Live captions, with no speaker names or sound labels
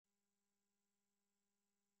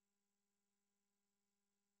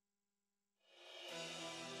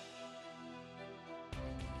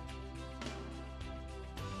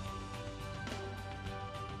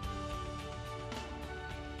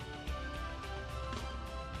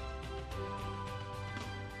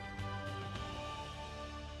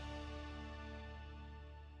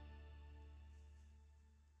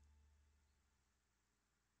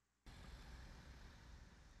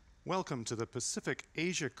Welcome to the Pacific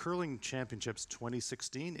Asia Curling Championships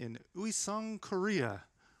 2016 in Uiseong, Korea.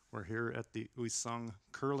 We're here at the Uiseong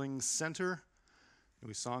Curling Center.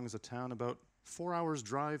 Uiseong is a town about 4 hours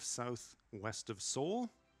drive southwest of Seoul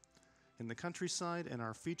in the countryside, and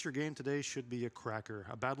our feature game today should be a cracker.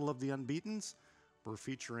 A battle of the unbeatens. We're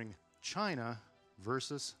featuring China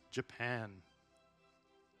versus Japan.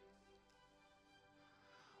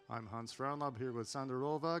 I'm Hans Frauenlob here with Sander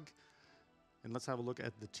Rolvag. And let's have a look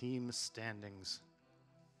at the team standings.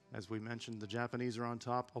 As we mentioned, the Japanese are on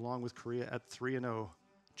top, along with Korea at 3-0.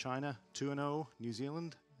 China 2-0. New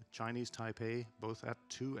Zealand, Chinese Taipei, both at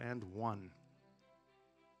 2-1.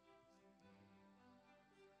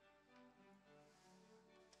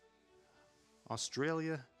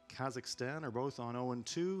 Australia, Kazakhstan are both on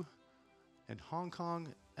 0-2, and Hong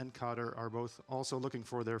Kong and Qatar are both also looking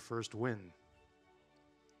for their first win.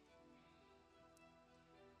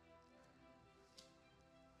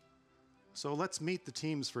 So let's meet the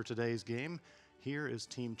teams for today's game. Here is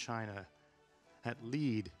Team China. At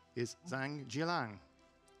lead is Zhang Jilang.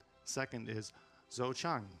 Second is Zhou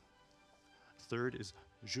Chang. Third is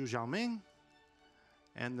Zhu Xiaoming.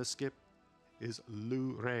 And the skip is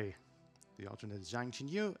Lu Rei. The alternate is Zhang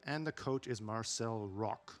Qinyu, and the coach is Marcel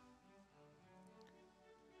Roch.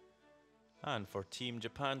 And for Team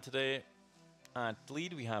Japan today, at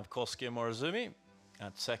lead we have Kosuke Morozumi.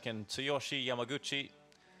 At second, Tsuyoshi Yamaguchi.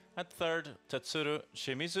 At third, Tetsuru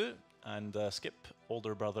Shimizu, and skip,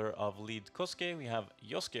 older brother of lead Kosuke, we have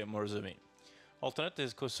Yosuke Morozumi. Alternate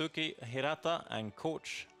is Kosuke Hirata and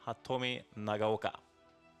coach Hatomi Nagaoka.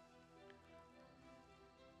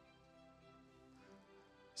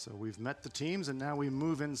 So we've met the teams, and now we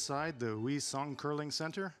move inside the Uiseong Curling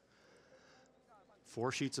Center.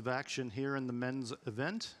 4 sheets of action here in the men's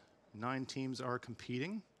event. 9 teams are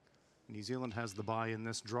competing. New Zealand has the bye in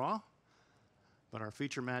this draw. But our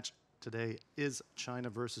feature match today is China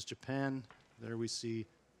versus Japan. There we see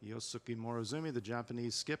Yosuke Morozumi, the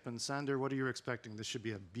Japanese skip. And Sander, what are you expecting? This should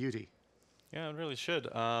be a beauty. Yeah, it really should.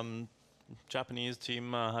 Japanese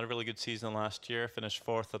team had a really good season last year, finished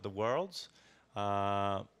 4th at the Worlds.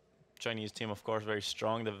 Chinese team, of course, very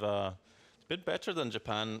strong. They've been better than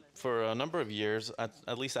Japan for a number of years,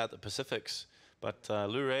 at least at the Pacifics. But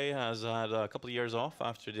Lu Rei has had a couple of years off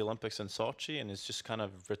after the Olympics in Sochi and is just kind of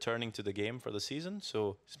returning to the game for the season.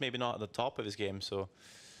 So he's maybe not at the top of his game. So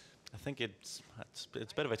I think it's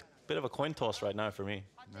a bit of a coin toss right now for me.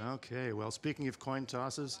 Okay, well, speaking of coin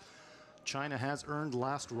tosses, China has earned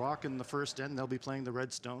last rock in the first end. They'll be playing the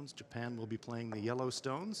red stones. Japan will be playing the yellow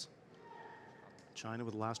stones. China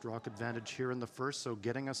with last rock advantage here in the first, so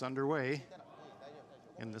getting us underway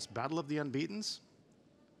in this battle of the unbeatens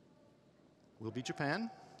will be Japan.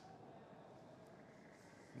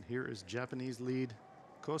 And here is Japanese lead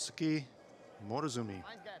Kosuke Morozumi.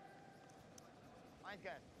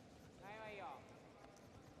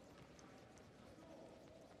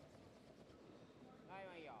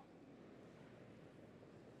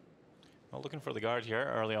 Well, looking for the guard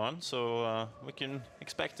here early on, so we can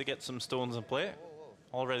expect to get some stones in play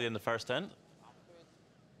already in the first end.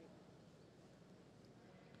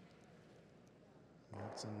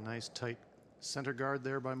 That's a nice tight center guard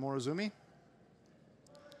there by Morozumi.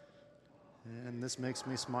 And this makes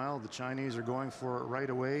me smile. The Chinese are going for it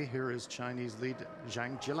right away. Here is Chinese lead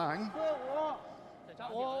Zhang Jilang.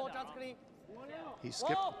 He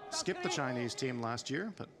skipped the Chinese team last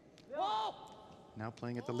year, but now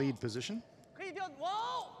playing at the lead position.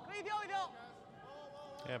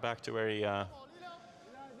 Yeah, back to where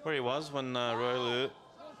he was when Roy Liu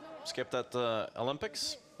skipped at the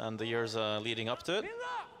Olympics and the years leading up to it.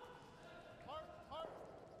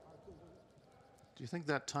 Do you think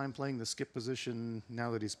that time playing the skip position,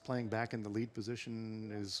 now that he's playing back in the lead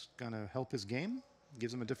position, is going to help his game?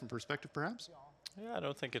 Gives him a different perspective, perhaps? Yeah, I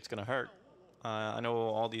don't think it's going to hurt. I know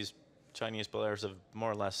all these Chinese players have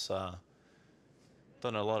more or less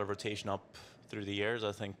done a lot of rotation up through the years.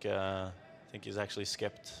 I think he's actually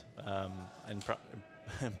skipped in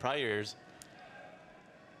prior years.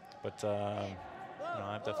 But you know,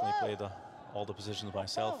 I've definitely played all the positions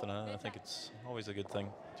myself, and I think it's always a good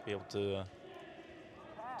thing to be able to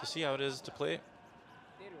see how it is to play.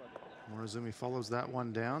 Morozumi follows that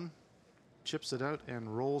one down, chips it out,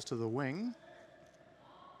 and rolls to the wing.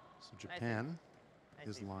 So Japan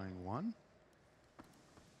is line 1.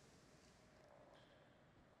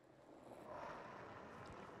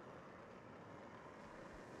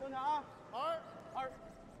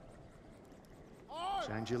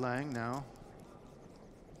 Zhang Jilang now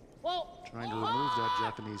trying to remove that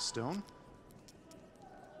Japanese stone.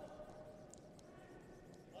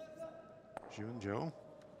 Zhu and Zhou.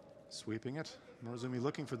 Sweeping it. Morozumi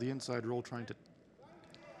looking for the inside roll, trying to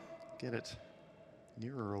get it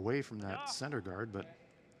nearer away from that center guard, but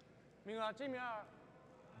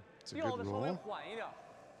it's a good roll.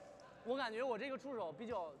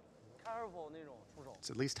 It's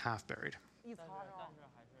at least half buried.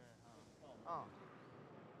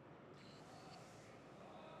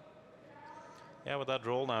 Yeah, with that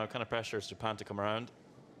roll now, it kind of pressures Japan to come around.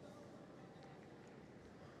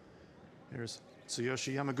 Here's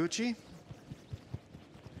Tsuyoshi Yamaguchi.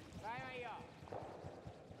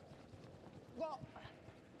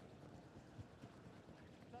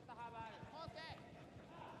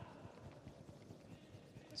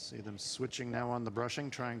 See them switching now on the brushing,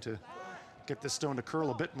 trying to get this stone to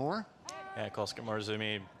curl a bit more. Yeah, Kosuke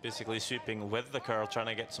Morozumi basically sweeping with the curl, trying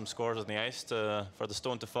to get some scores on the ice for the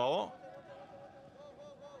stone to follow.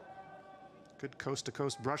 Good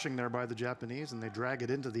coast-to-coast brushing there by the Japanese, and they drag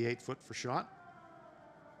it into the 8-foot for shot.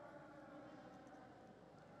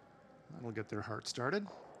 That'll get their heart started.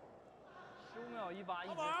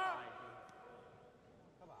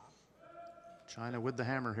 China with the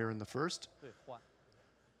hammer here in the first.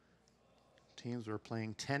 Teams are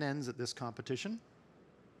playing 10 ends at this competition.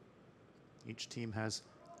 Each team has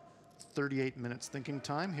 38 minutes thinking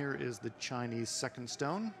time. Here is the Chinese second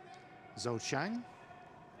stone, Zhou Chang.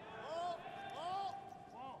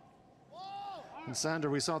 And Sander,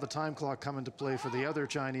 we saw the time clock come into play for the other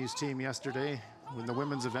Chinese team yesterday in the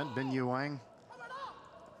women's event. Bin Yuang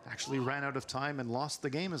actually ran out of time and lost the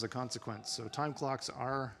game as a consequence. So time clocks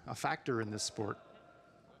are a factor in this sport.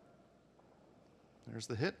 There's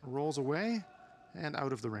the hit, rolls away, and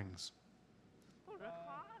out of the rings.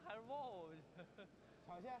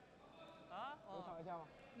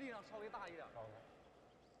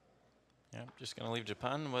 Yeah, just going to leave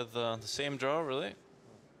Japan with the same draw, really.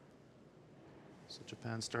 So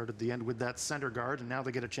Japan started the end with that center guard, and now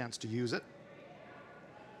they get a chance to use it.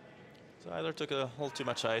 So either took a little too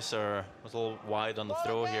much ice or was a little wide on the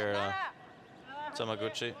throw here,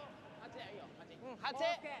 Yamaguchi.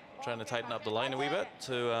 Trying to tighten up the line a wee bit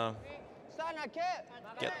to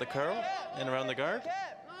get the curl in around the guard.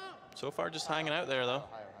 So far just hanging out there though.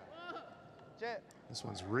 This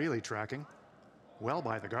one's really tracking well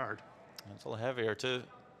by the guard. And it's a little heavier too.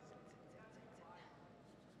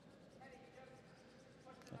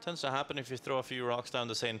 It tends to happen if you throw a few rocks down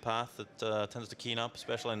the same path. It tends to keen up,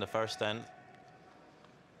 especially in the first end.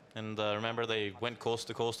 And remember, they went coast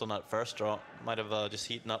to coast on that first draw. Might have just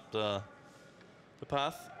heated up the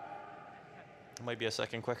path. It might be a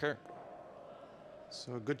second quicker.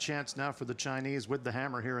 So a good chance now for the Chinese with the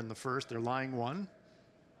hammer here in the first. They're lying one.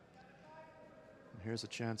 And here's a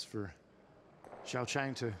chance for Xiao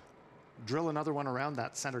Chang to drill another one around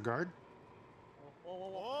that center guard.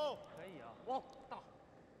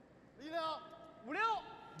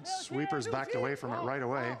 Sweepers backed away from it right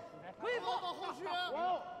away. I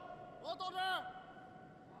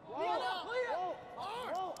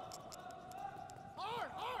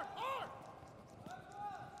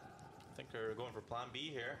think they're going for plan B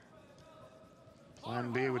here.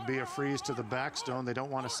 Plan B would be a freeze to the backstone. They don't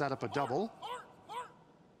want to set up a double.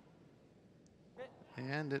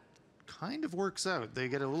 And it kind of works out. They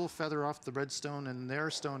get a little feather off the red stone, and their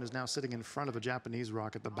stone is now sitting in front of a Japanese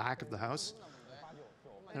rock at the back of the house.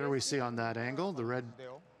 There we see on that angle, the red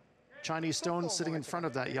Chinese stone sitting in front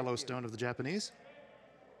of that yellow stone of the Japanese.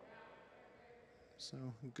 So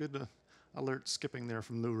good alert skipping there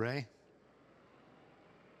from Lu Rei.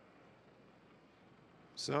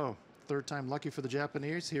 So third time lucky for the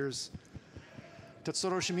Japanese. Here's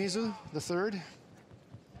Tetsuro Shimizu, the third,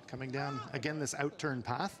 coming down again this outturn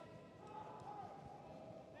path.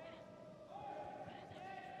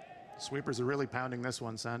 Sweepers are really pounding this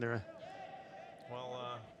one, Sander. Well,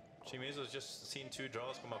 Shimizu's just seen two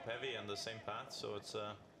draws come up heavy on the same path, so it's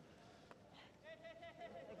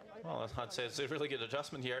well, I'd say it's a really good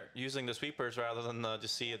adjustment here, using the sweepers rather than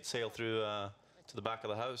just see it sail through to the back of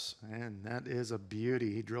the house. And that is a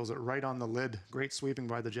beauty. He drills it right on the lid. Great sweeping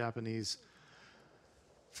by the Japanese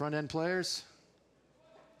front end players.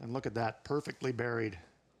 And look at that, perfectly buried.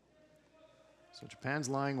 So Japan's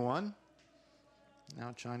lying one.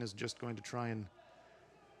 Now China's just going to try and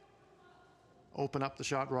open up the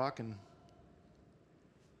shot rock and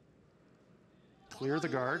clear the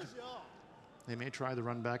guard. They may try the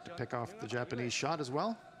run back to pick off the Japanese shot as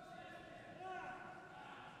well.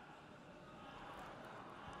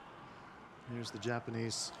 Here's the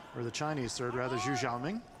Japanese, or the Chinese third rather, Zhu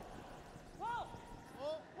Xiaoming.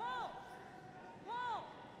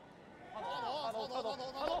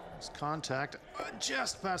 It's contact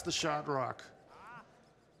just past the shot rock.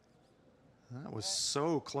 That was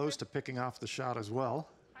so close to picking off the shot as well.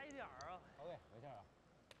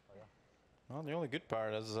 Well, the only good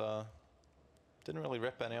part is didn't really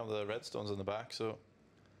rip any of the red stones in the back, so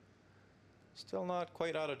still not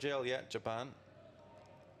quite out of jail yet, Japan.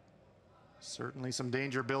 Certainly some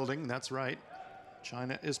danger building, that's right.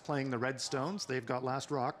 China is playing the red stones. They've got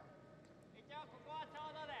last rock.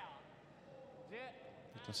 You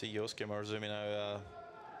can see Yosuke Morozumi now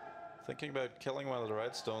thinking about killing one of the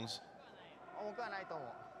red stones.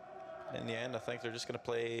 In the end, I think they're just going to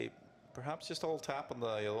play perhaps just a little tap on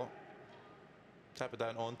the yellow. Tap it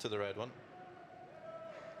down onto the red one.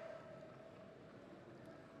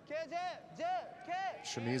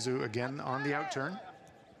 Shimizu again on the outturn.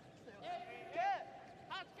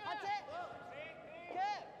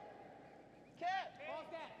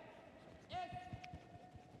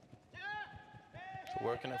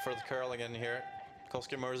 Working it for the curl again here.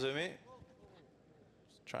 Kosuke Morozumi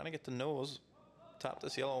trying to get the nose. Tap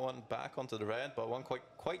this yellow one back onto the red, but won't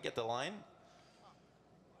quite get the line.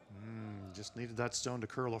 Just needed that stone to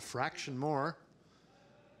curl a fraction more.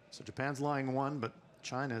 So Japan's lying one, but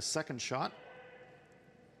China's second shot.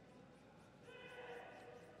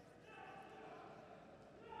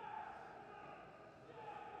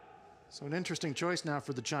 So an interesting choice now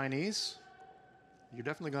for the Chinese. You're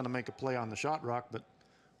definitely going to make a play on the shot rock, but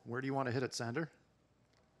where do you want to hit it, Sander?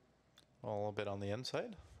 Well, a little bit on the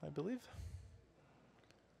inside, I believe.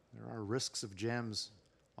 There are risks of jams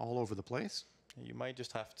all over the place. You might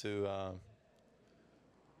just have to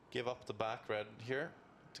give up the back red here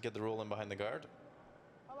to get the roll in behind the guard.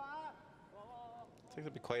 I think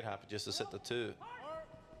they'd be quite happy just to sit the two.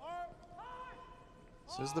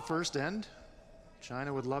 This is the first end.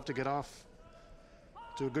 China would love to get off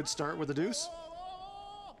to a good start with a deuce.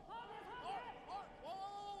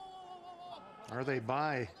 Are they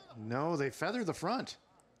by? No, they feather the front.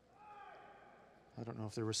 I don't know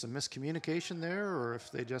if there was some miscommunication there or if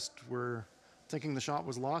they just were thinking the shot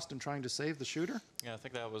was lost and trying to save the shooter. Yeah, I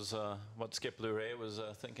think that was what Skip Luray was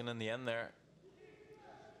thinking in the end there.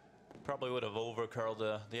 Probably would have over-curled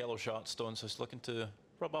the yellow shot stone, so he's looking to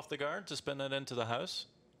rub off the guard to spin it into the house.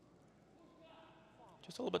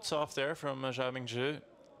 Just a little bit soft there from Zhao Mingzhu.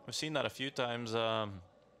 We've seen that a few times,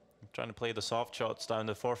 trying to play the soft shots down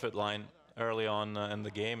the 4-foot line early on in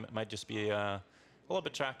the game. It might just be a little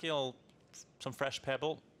bit tracky, some fresh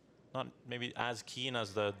pebble, not maybe as keen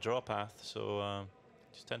as the draw path, so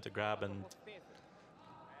just tend to grab and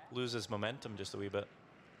lose his momentum just a wee bit.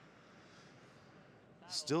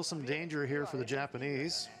 Still some danger here for the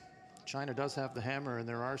Japanese. China does have the hammer, and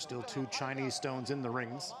there are still 2 Chinese stones in the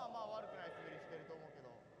rings.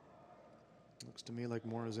 Looks to me like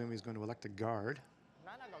Morozumi is going to elect a guard.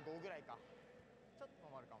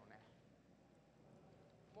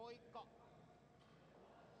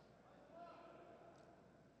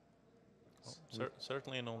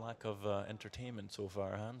 Certainly no lack of entertainment so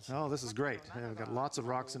far, Hans. Oh, this is great. We've got lots of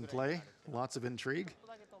rocks in play, lots of intrigue.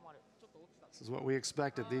 This is what we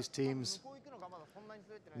expected. These teams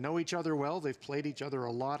know each other well. They've played each other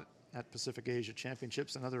a lot at Pacific Asia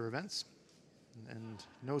Championships and other events. And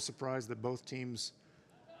no surprise that both teams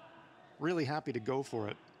really happy to go for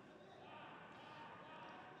it.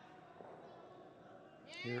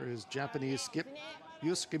 Here is Japanese skip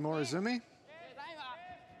Yusuke Morozumi.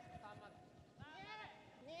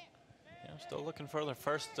 Yeah, still looking for their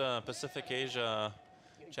first Pacific Asia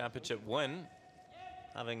Championship win,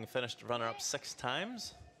 having finished runner-up 6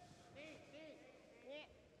 times.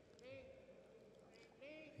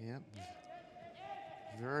 Yep.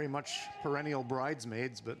 Very much perennial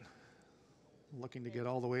bridesmaids, but looking to get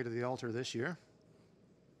all the way to the altar this year.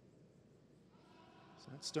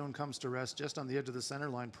 So that stone comes to rest just on the edge of the center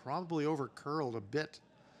line, probably over curled a bit.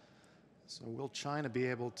 So will China be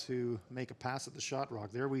able to make a pass at the shot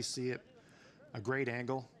rock? There we see it, a great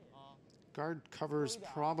angle. Guard covers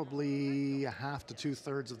probably 1/2 to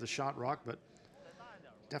 2/3 of the shot rock, but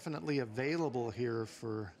definitely available here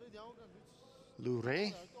for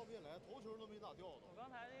Luray.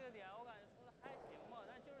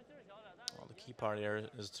 Well, the key part here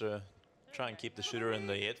is to try and keep the shooter in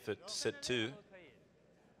the 8-foot sit 2.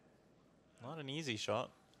 Not an easy shot.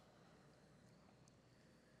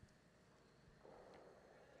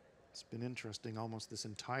 It's been interesting. Almost this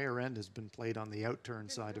entire end has been played on the outturn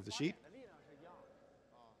side of the sheet.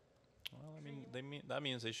 Well, I mean, that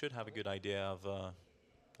means they should have a good idea of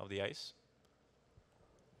the ice.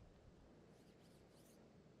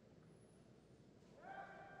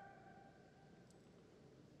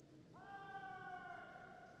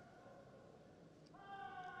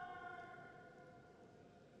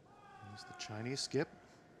 Here's the Chinese skip,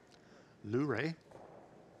 Luray.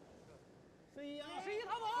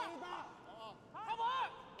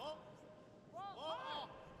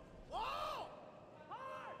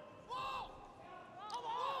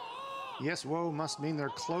 Yes, whoa must mean they're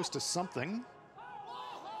close to something.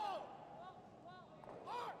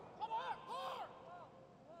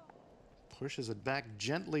 Pushes it back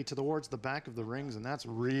gently towards the back of the rings, and that's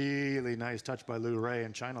really nice touch by Lu Rei,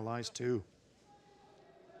 and China lies 2.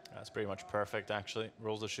 That's pretty much perfect, actually.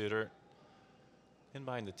 Rolls the shooter. In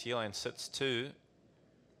behind the T-line, sits 2.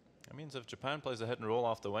 That means if Japan plays a hit and roll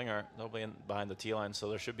off the winger, they'll be in behind the T-line, so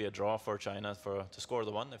there should be a draw for China to score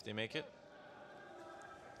the 1 if they make it.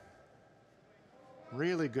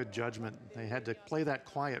 Really good judgment. They had to play that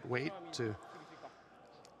quiet wait to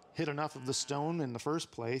hit enough of the stone in the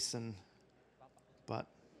first place, but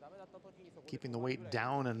keeping the weight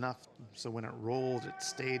down enough so when it rolled, it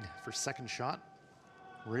stayed for second shot.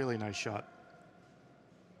 Really nice shot.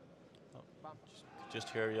 Just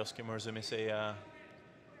hear Yosuke Morozumi say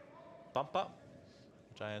bump up,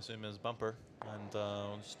 which I assume is bumper, and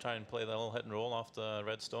we'll just try and play that little hit and roll off the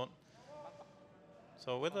red stone.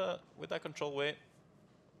 So with that control weight,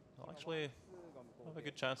 they'll actually have a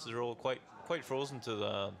good chance to roll quite frozen to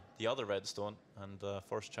the other red stone and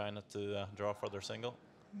force China to draw for their single.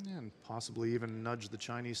 And possibly even nudge the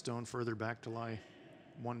Chinese stone further back to lie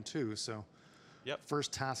 1-2. So yep.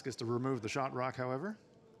 First task is to remove the shot rock, however.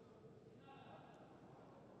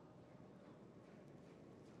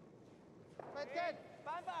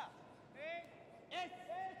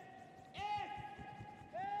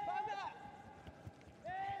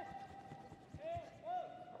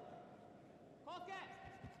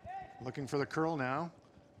 Looking for the curl now.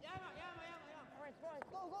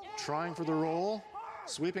 Trying for the roll.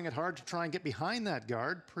 Sweeping it hard to try and get behind that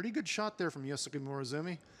guard. Pretty good shot there from Yosuke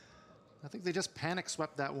Morozumi. I think they just panic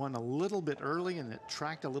swept that one a little bit early, and it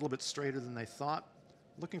tracked a little bit straighter than they thought.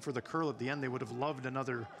 Looking for the curl at the end, they would have loved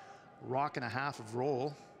another rock and a half of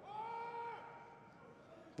roll.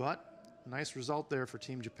 But nice result there for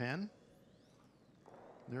Team Japan.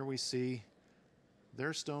 There we see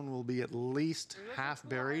their stone will be at least half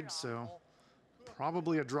buried, so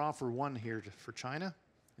probably a draw for 1 here for China.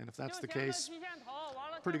 And if that's the case,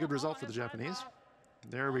 pretty good result for the Japanese.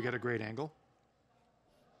 There we get a great angle.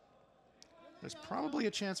 There's probably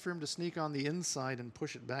a chance for him to sneak on the inside and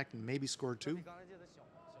push it back and maybe score 2. Well,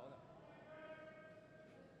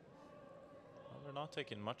 they're not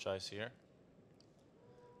taking much ice here.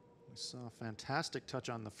 We saw a fantastic touch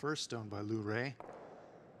on the first stone by Lu Rei.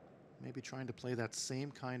 Maybe trying to play that same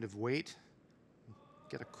kind of weight,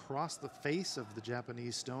 get across the face of the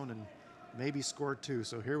Japanese stone and maybe score 2.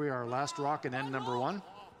 So here we are, last rock and end number 1.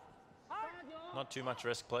 Not too much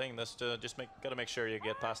risk playing this. Just got to make sure you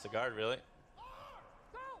get past the guard, really.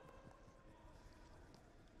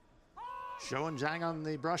 Shou and Zhang on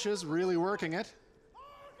the brushes, really working it.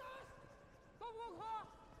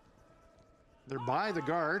 They're by the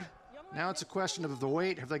guard. Now it's a question of the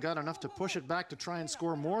weight. Have they got enough to push it back to try and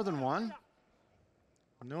score more than 1?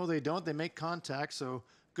 No, they don't. They make contact, so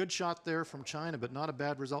good shot there from China, but not a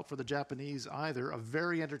bad result for the Japanese either. A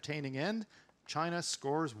very entertaining end. China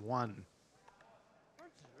scores 1.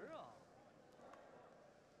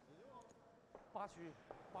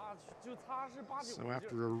 So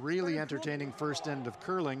after a really entertaining first end of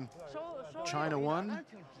curling, China won,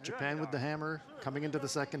 Japan with the hammer coming into the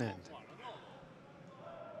second end.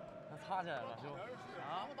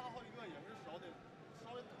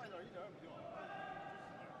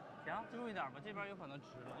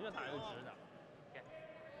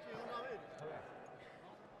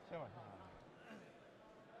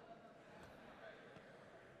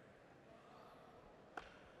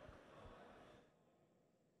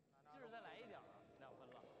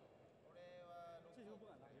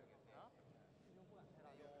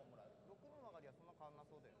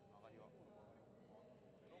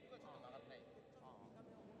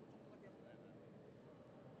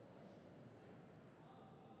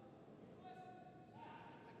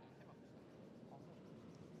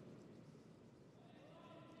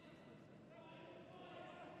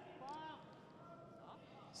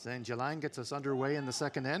 Zhang Jialan gets us underway in the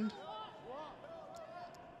second end.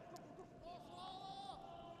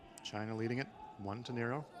 China leading it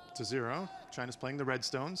 1-0. China's playing the red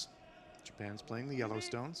stones. Japan's playing the yellow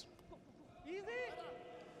stones.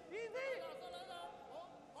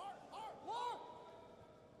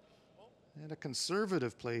 And a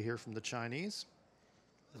conservative play here from the Chinese,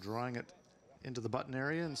 drawing it into the button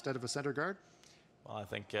area instead of a center guard. Well, I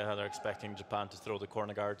think they're expecting Japan to throw the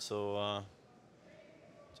corner guard, so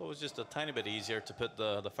it was just a tiny bit easier to put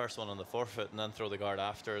the first one on the forefoot and then throw the guard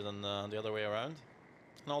after than the other way around.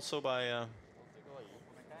 And also by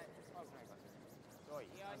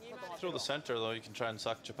through the center, though, you can try and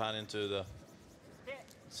suck Japan into the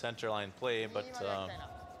center line play, but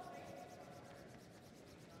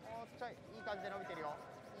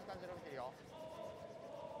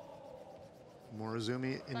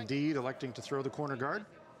Morozumi indeed electing to throw the corner guard.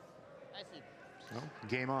 So,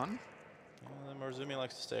 game on. Yeah, Morozumi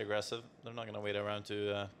likes to stay aggressive. They're not going to wait around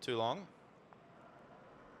too long.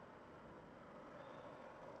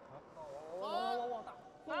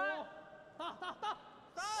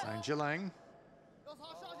 Sang Jilang,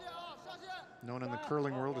 known in the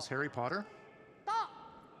curling world as Harry Potter.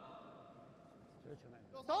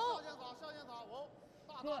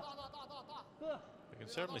 You can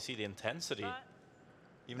certainly see the intensity,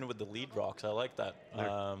 even with the lead rocks. I like that.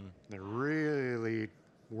 They're really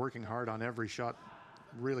working hard on every shot,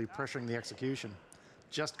 really pressuring the execution.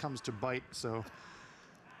 Just comes to bite, so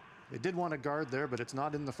they did want a guard there, but it's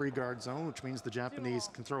not in the free guard zone, which means the Japanese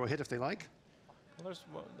can throw a hit if they like.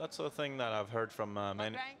 Well, that's a thing that I've heard from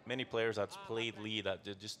many players that's played lead, that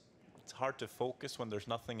it's hard to focus when there's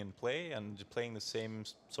nothing in play, and playing the same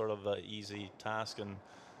sort of easy task, and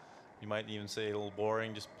you might even say a little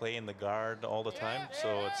boring, just playing the guard all the time.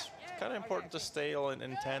 So it's kind of important to stay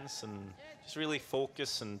intense and just really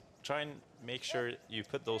focus and try and make sure you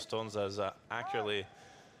put those stones as accurately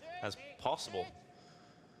as possible,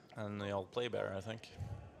 and they'll play better, I think.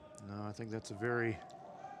 No, I think that's a very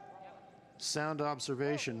sound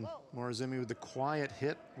observation. Morozumi with the quiet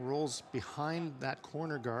hit rolls behind that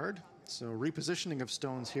corner guard. So repositioning of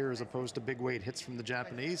stones here as opposed to big weight hits from the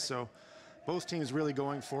Japanese. So both teams really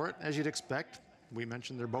going for it, as you'd expect. We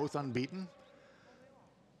mentioned they're both unbeaten.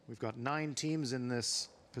 We've got 9 teams in this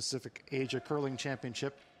Pacific Asia Curling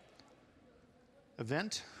Championship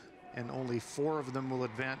event, and only 4 of them will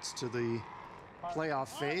advance to the playoff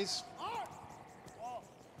phase.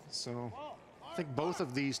 So I think both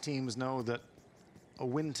of these teams know that a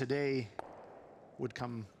win today would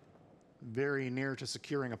come very near to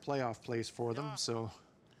securing a playoff place for them. So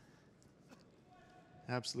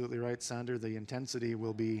absolutely right, Sander. The intensity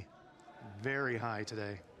will be very high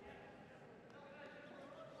today.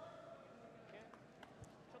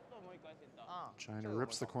 China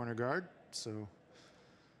rips the corner guard. So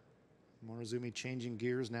Morozumi changing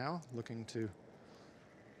gears now, looking to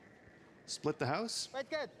split the house.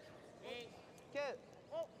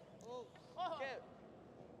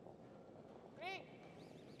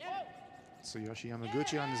 Tsuyoshi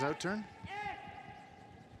Yamaguchi on his out turn.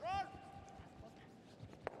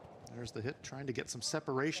 There's the hit, trying to get some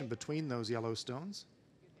separation between those yellow stones.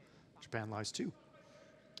 Japan lies 2. It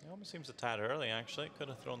almost seems a tad early, actually. Could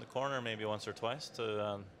have thrown the corner maybe once or twice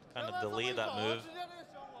to kind of delay that move.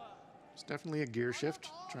 It's definitely a gear shift,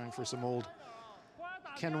 trying for some old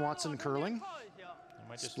Ken Watson curling.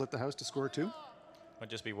 Might just split the house to score 2. Might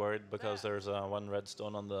just be worried because there's one red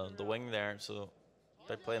stone on the wing there. So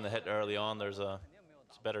they're playing the hit early on. There's a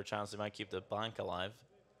better chance they might keep the blank alive.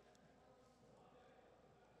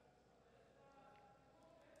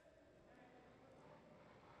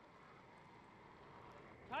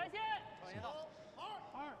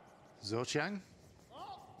 Zhou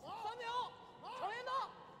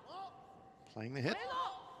playing the hit.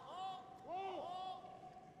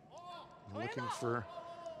 Looking for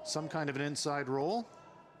some kind of an inside roll.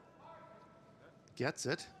 Gets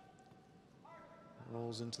it.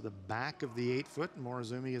 Rolls into the back of the 8-foot.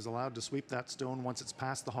 Morozumi is allowed to sweep that stone once it's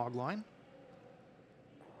past the hog line.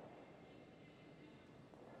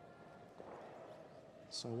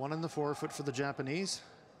 So 1 in the 4-foot for the Japanese,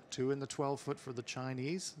 2 in the 12-foot for the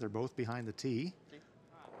Chinese. They're both behind the tee.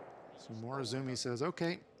 So Morozumi says,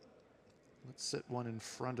 okay, let's sit 1 in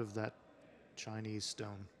front of that Chinese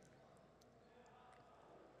stone.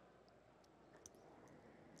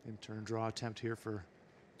 In turn draw attempt here for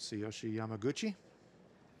Tsuyoshi Yamaguchi.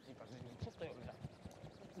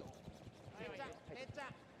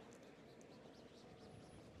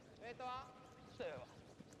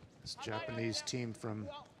 This Japanese team from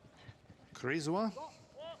Kurizawa.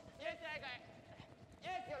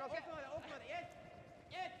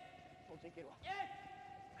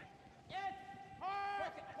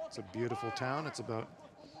 It's a beautiful town. It's about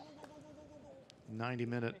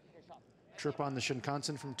 90-minute trip on the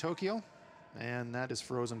Shinkansen from Tokyo, and that is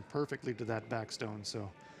frozen perfectly to that back stone.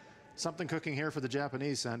 So something cooking here for the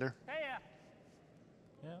Japanese, Sander.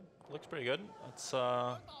 Yeah, looks pretty good. It's still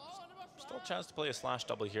a chance to play a slash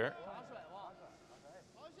double here,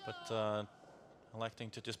 but electing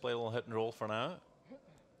to just play a little hit and roll for now.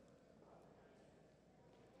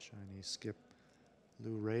 Chinese skip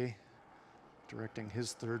Liu Rei directing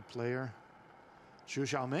his 3rd player, Xu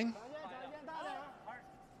Xiaoming.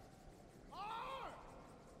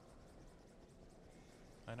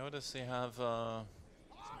 I notice they have some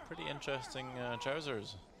pretty interesting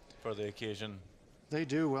trousers for the occasion. They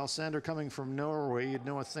do. Well, Sander, coming from Norway, you'd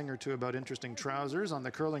know a thing or two about interesting trousers on the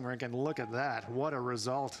curling rink, and look at that. What a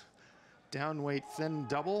result. Downweight thin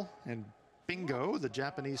double, and bingo, the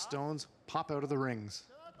Japanese stones pop out of the rings.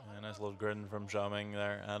 Yeah, nice little grin from Zhao Ming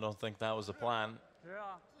there. I don't think that was the plan.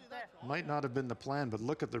 Might not have been the plan, but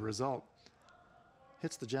look at the result.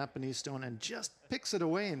 Hits the Japanese stone and just picks it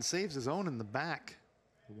away and saves his own in the back.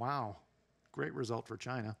 Wow. Great result for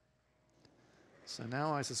China. So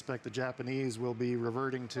now I suspect the Japanese will be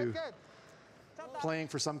reverting to playing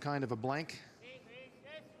for some kind of a blank.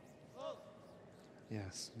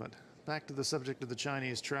 Yes, but back to the subject of the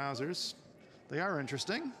Chinese trousers. They are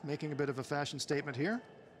interesting, making a bit of a fashion statement here.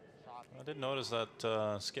 I did notice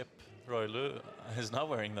that Skip Roy Lu is not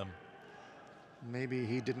wearing them. Maybe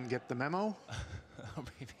he didn't get the memo.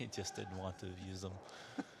 Maybe he just didn't want to use them.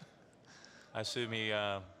 I assume he,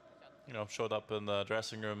 showed up in the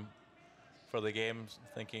dressing room for the game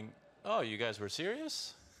thinking, oh, you guys were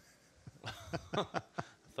serious? I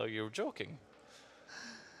thought you were joking.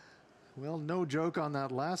 Well, no joke on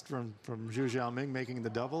that last from Zhu Xiaoming making the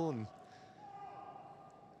double, and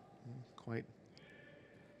quite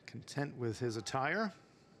content with his attire.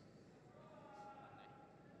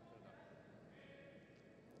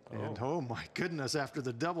 And oh my goodness, after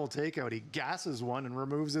the double takeout, he gasses one and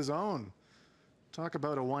removes his own. Talk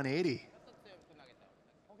about a 180.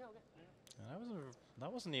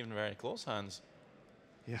 That wasn't even very close, Hans.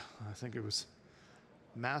 Yeah, I think it was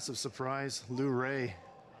massive surprise. Lu Rei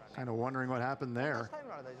kind of wondering what happened there.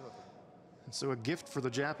 And so a gift for the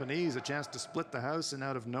Japanese, a chance to split the house, and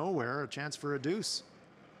out of nowhere, a chance for a deuce.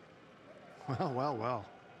 Well, well, well.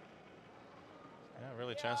 Yeah,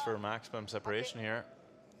 really a chance for maximum separation here.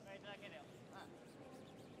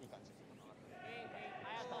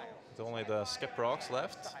 With only the skip rocks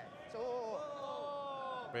left.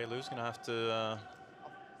 Wei Lu's gonna have to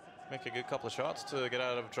make a good couple of shots to get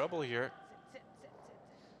out of trouble here.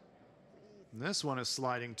 And this one is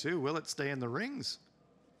sliding too. Will it stay in the rings?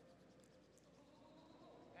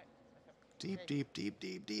 Deep, deep, deep,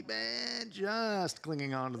 deep, deep, and just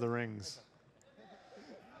clinging onto the rings.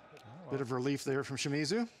 Bit of relief there from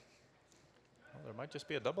Shimizu. Well, there might just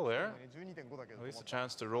be a double there. At least a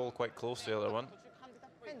chance to roll quite close to the other one.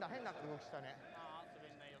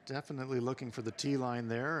 Definitely looking for the tee line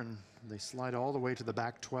there, and they slide all the way to the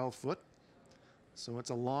back 12 foot. So it's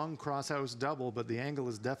a long crosshouse double, but the angle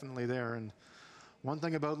is definitely there. And one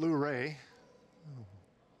thing about Lu Rei,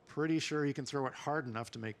 pretty sure he can throw it hard enough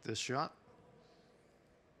to make this shot.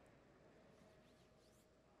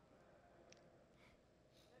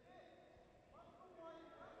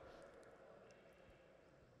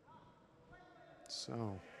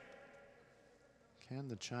 So, can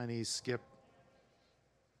the Chinese skip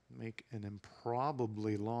make an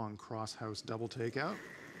improbably long cross-house double takeout?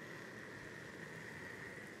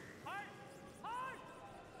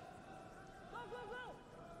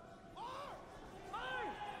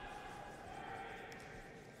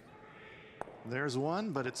 There's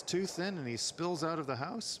one, but it's too thin, and he spills out of the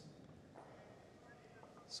house.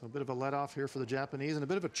 So a bit of a let-off here for the Japanese, and a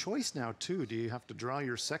bit of a choice now, too. Do you have to draw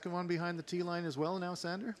your second one behind the tee line as well now,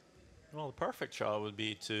 Sander? Well, the perfect shot would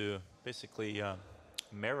be to basically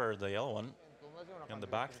mirror the yellow one in the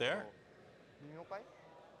back there. It'd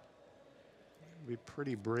be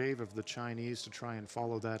pretty brave of the Chinese to try and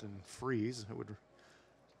follow that and freeze. It would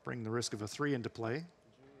bring the risk of a 3 into play.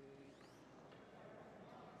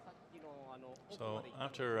 So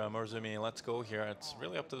after Morozumi lets go here, it's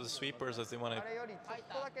really up to the sweepers if they want to,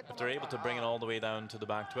 if they're able to bring it all the way down to the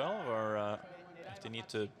back 12, or if they need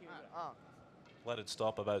to let it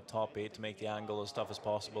stop about top 8 to make the angle as tough as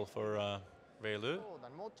possible for Wei Lu.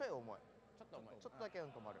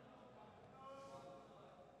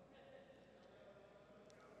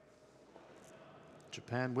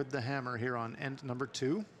 Japan with the hammer here on end number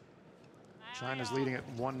 2. China's leading at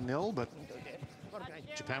 1-0, but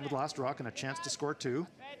Japan with last rock and a chance to score 2.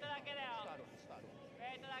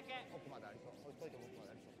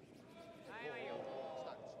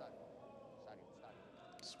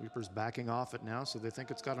 Sweepers backing off it now, so they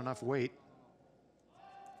think it's got enough weight.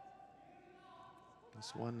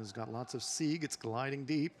 This one has got lots of sieg. It's gliding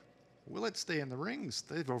deep. Will it stay in the rings?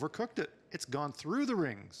 They've overcooked it. It's gone through the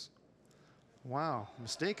rings. Wow,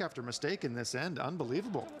 mistake after mistake in this end.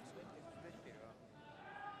 Unbelievable.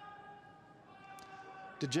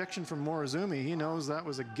 Dejection from Morozumi. He knows that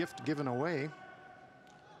was a gift given away.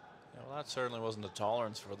 Yeah, well, that certainly wasn't a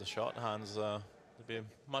tolerance for the shot hands. They'd be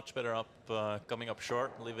much better up coming up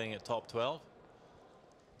short, leaving it top 12.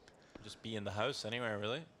 Just be in the house anywhere,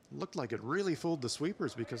 really. Looked like it really fooled the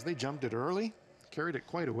sweepers because they jumped it early, carried it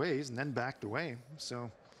quite a ways, and then backed away.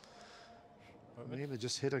 So Maybe they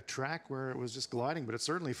just hit a track where it was just gliding, but it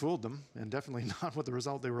certainly fooled them, and definitely not what the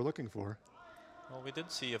result they were looking for. Well, we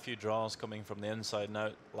did see a few draws coming from the inside and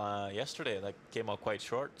out yesterday that came out quite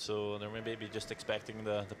short, so they're maybe just expecting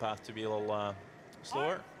the path to be a little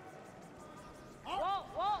slower.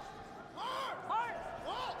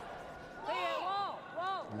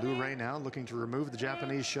 Lu Rei now looking to remove the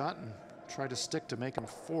Japanese shot and try to stick to make him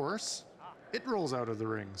force. It rolls out of the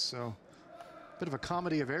ring, so bit of a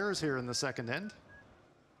comedy of errors here in the second end.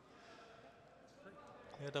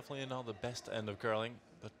 Yeah, definitely not the best end of curling,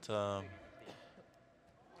 but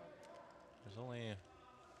there's only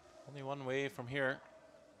one way from here.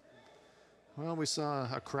 Well, we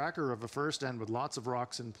saw a cracker of a first end with lots of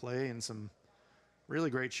rocks in play and some really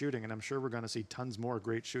great shooting, and I'm sure we're going to see tons more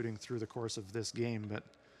great shooting through the course of this game, but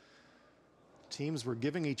teams were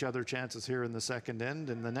giving each other chances here in the second end,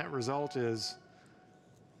 and the net result is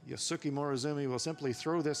Yosuke Morozumi will simply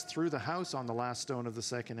throw this through the house on the last stone of the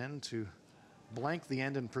second end to blank the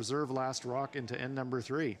end and preserve last rock into end number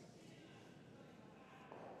 3.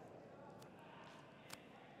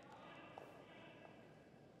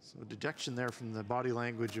 So dejection there from the body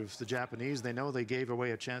language of the Japanese. They know they gave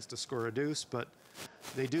away a chance to score a deuce, but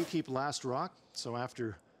they do keep last rock. So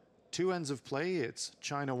after 2 ends of play, it's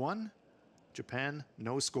China 1, Japan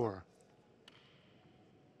no score.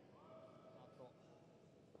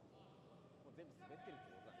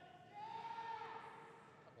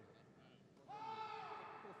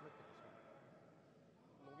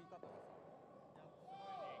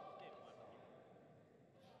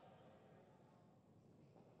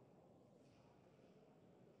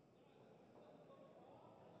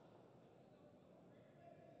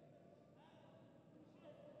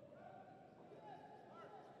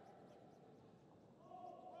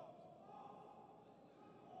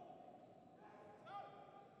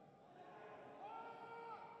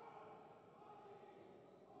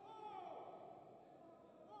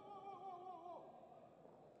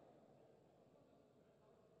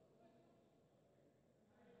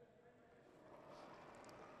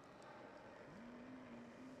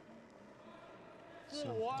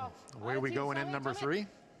 So away we go in end number 3.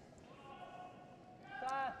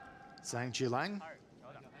 Zhang Qilang,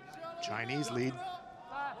 Chinese lead.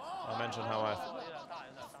 I mentioned how I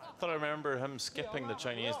thought I remember him skipping the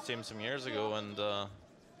Chinese team some years ago, and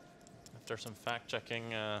after some fact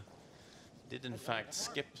checking, did in fact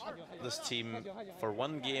skip this team for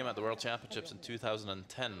 1 game at the World Championships in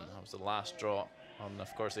 2010. That was the last draw, and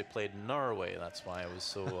of course they played Norway. That's why it was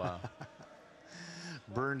so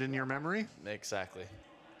burned in your memory. Exactly.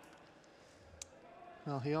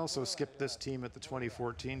 Well, he also skipped this team at the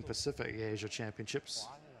 2014 Pacific Asia Championships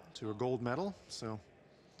to a gold medal, so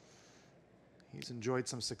he's enjoyed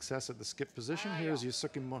some success at the skip position. Here's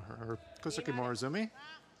Kosuke Morozumi.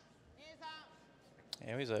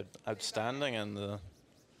 Yeah, he's outstanding, and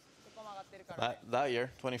that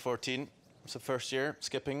year, 2014, was the first year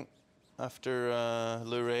skipping after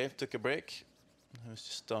Lu Rei took a break. He was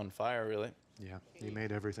just on fire, really. Yeah, he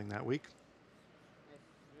made everything that week.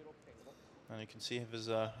 And you can see he's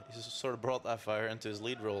sort of brought that fire into his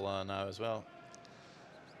lead role now as well.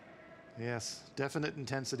 Yes, definite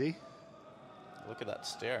intensity. Look at that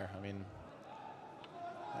stare. I mean,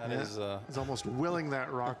 that is... He's almost willing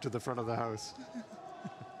that rock to the front of the house.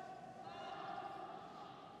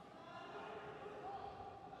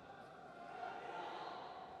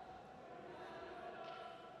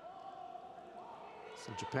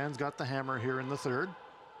 So Japan's got the hammer here in the third.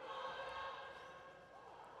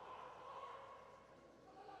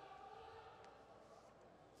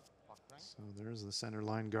 So there's the center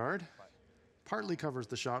line guard. Partly covers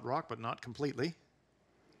the shot rock, but not completely.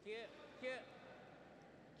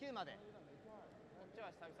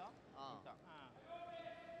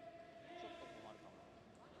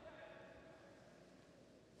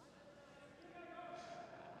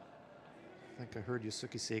 I think I heard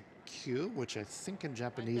Yosuke say Q, which I think in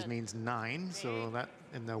Japanese means 9. So that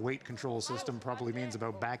in the weight control system probably means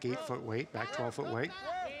about back 8-foot weight, back 12-foot weight.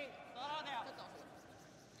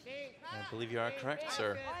 I believe you are correct,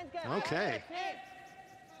 sir. Okay.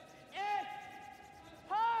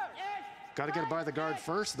 Got to get it by the guard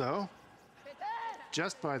first, though.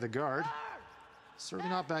 Just by the guard.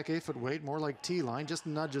 Certainly not back 8-foot weight, more like T-line, just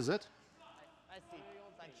nudges it.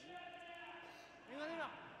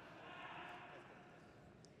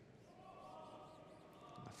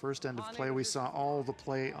 First end of play, we saw all the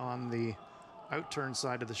play on the outturn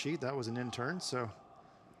side of the sheet. That was an in-turn, so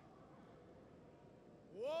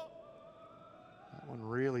that one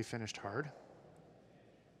really finished hard.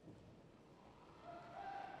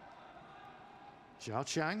 Zhao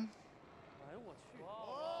Qiang.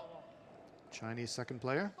 Chinese second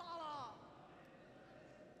player.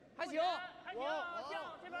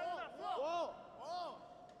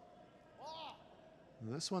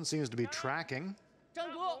 This one seems to be tracking.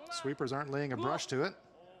 Sweepers aren't laying a brush to it.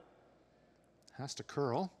 Has to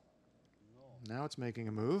curl. Now it's making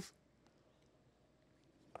a move.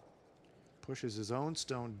 Pushes his own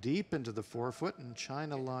stone deep into the forefoot, and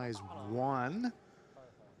China lies one.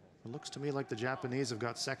 It looks to me like the Japanese have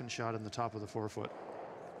got second shot in the top of the forefoot.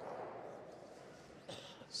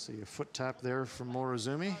 See a foot tap there from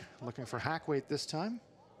Morozumi, looking for hack weight this time.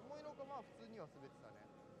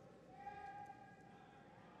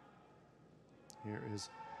 Here is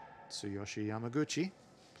Tsuyoshi Yamaguchi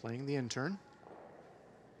playing the intern.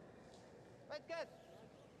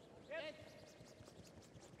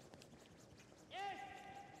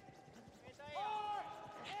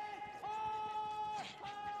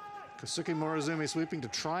 Kosuke Morozumi sweeping to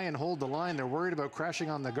try and hold the line. They're worried about crashing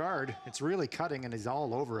on the guard. It's really cutting and he's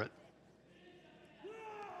all over it.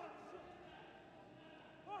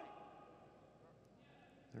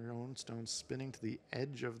 Their own stone spinning to the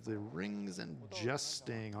edge of the rings and just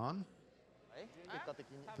staying on.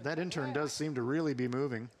 But that intern does seem to really be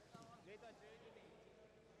moving.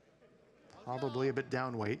 Probably a bit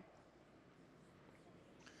down weight.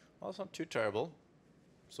 Well, it's not too terrible.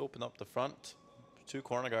 Just open up the front. Two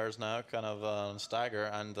corner guards now, kind of stagger,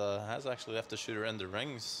 and has actually left the shooter in the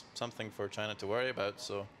rings. Something for China to worry about,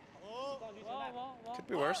 so could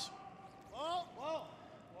be worse.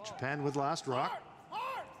 Japan with last rock.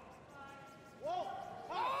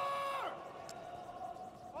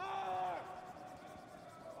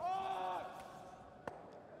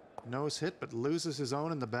 Nose hit, but loses his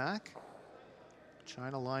own in the back.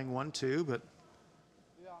 China lying 1-2, but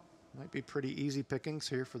might be pretty easy pickings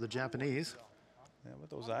here for the Japanese. Yeah,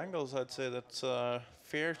 with those angles, I'd say that's a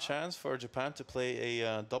fair chance for Japan to play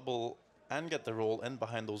a double and get the roll in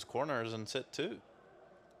behind those corners and sit too.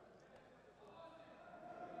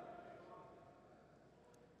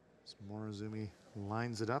 So Morozumi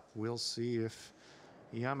lines it up. We'll see if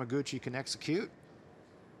Yamaguchi can execute.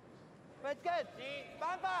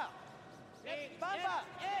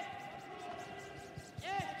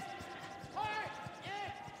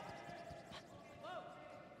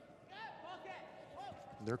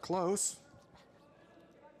 They're close.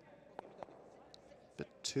 Bit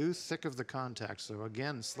too thick of the contact, so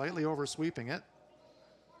again, slightly over-sweeping it.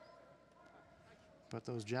 But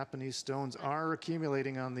those Japanese stones are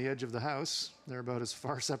accumulating on the edge of the house. They're about as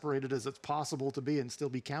far separated as it's possible to be and still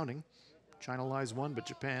be counting. China lies one, but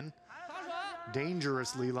Japan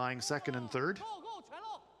dangerously lying second and third.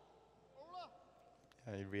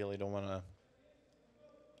 Yeah, you really don't want to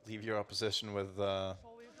leave your opposition with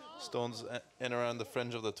stones in around the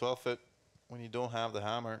fringe of the 12-foot when you don't have the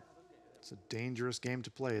hammer. It's a dangerous game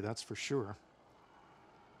to play, that's for sure.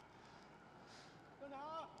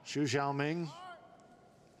 Xu Xiaoming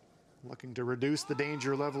looking to reduce the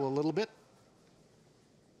danger level a little bit.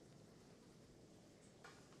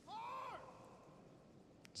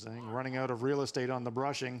 Zhang running out of real estate on the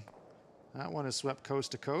brushing. That one is swept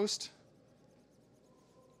coast to coast.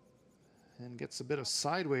 And gets a bit of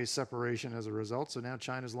sideways separation as a result, so now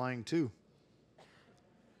China's lying two.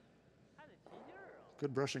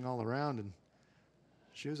 Good brushing all around, and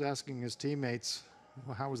Xu's asking his teammates,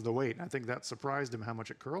 well, how was the weight? I think that surprised him how much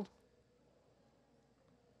it curled.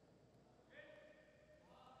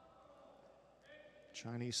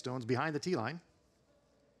 Chinese stones behind the tee line.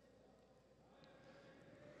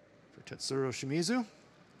 For Tetsuro Shimizu.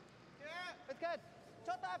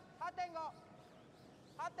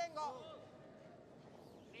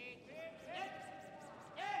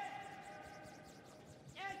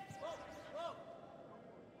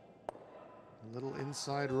 A little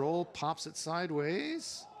inside roll, pops it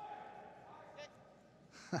sideways.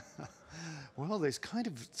 Well, they kind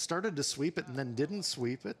of started to sweep it and then didn't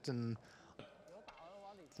sweep it, and I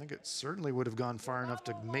think it certainly would have gone far enough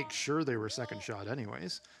to make sure they were second shot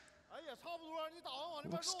anyways.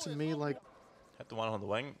 Looks to me like... Hit the one on the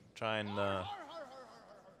wing, try and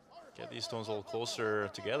get these stones a little closer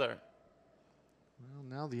together. Well,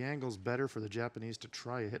 now the angle's better for the Japanese to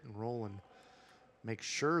try a hit and roll and make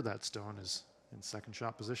sure that stone is in second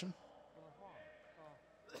shot position.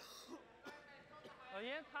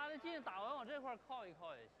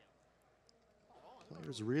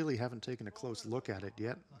 Players really haven't taken a close look at it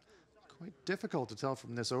yet. Quite difficult to tell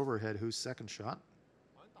from this overhead who's second shot.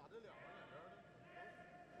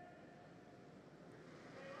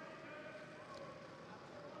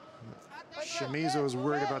 Shimizu is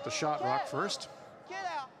worried about the shot rock first.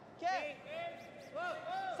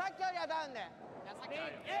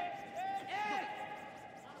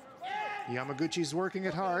 Yamaguchi's working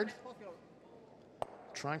it hard.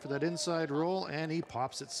 Trying for that inside roll, and he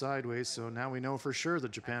pops it sideways. So now we know for sure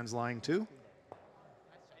that Japan's lying too.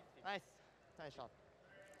 Nice. Nice shot.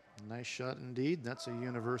 Nice shot indeed. That's a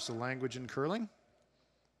universal language in curling.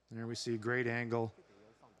 There we see great angle.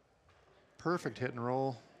 Perfect hit and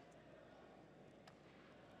roll.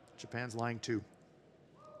 Japan's lying too.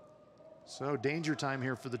 So danger time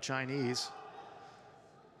here for the Chinese.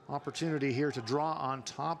 Opportunity here to draw on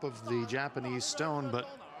top of the Japanese stone,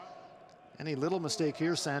 but any little mistake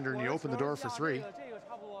here, Sander, and you open the door for three.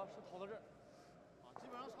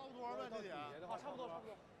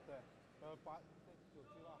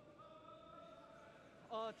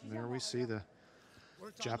 There we see the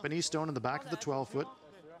Japanese stone in the back of the 12-foot.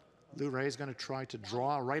 Liu Rei is going to try to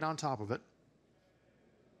draw right on top of it.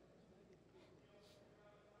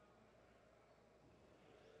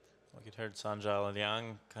 Like you heard Sanjay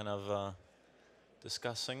Liang kind of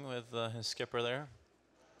discussing with his skipper there.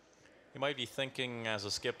 He might be thinking as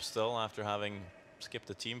a skip still after having skipped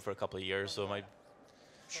the team for a couple of years, so it might.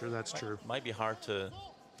 Sure, that's true. Might be hard to,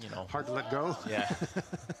 you know. Hard to let go. Yeah.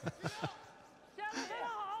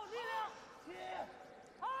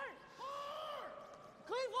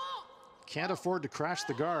 Can't afford to crash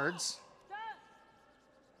the guards.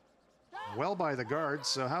 Well by the guards,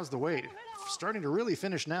 so how's the weight? Starting to really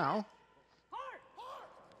finish now.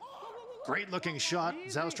 Great looking shot.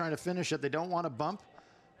 Zhao's trying to finish it. They don't want to bump.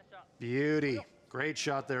 Beauty. Great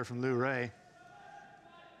shot there from Liu Rei.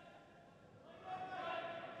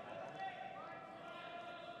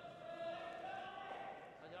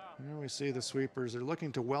 Here we see the sweepers. They're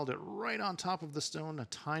looking to weld it right on top of the stone. A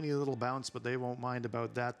tiny little bounce, but they won't mind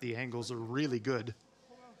about that. The angles are really good.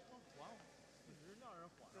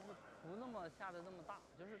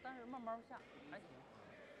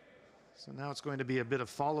 So now it's going to be a bit of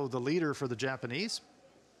follow the leader for the Japanese.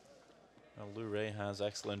 Well, Liu Rei has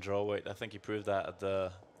excellent draw weight. I think he proved that at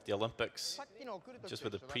the Olympics, just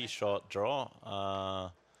with a pre-shot draw. I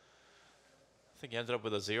think he ended up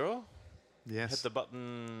with a 0. Yes. Hit the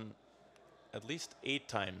button at least 8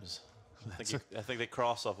 times. I think they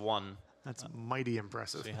crossed off 1. That's mighty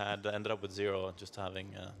impressive. So he had ended up with 0, just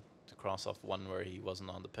having to cross off 1 where he wasn't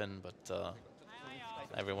on the pin. But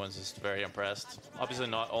everyone's just very impressed. Obviously,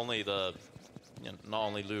 not only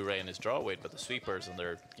Liu Rei and his draw weight, but the sweepers and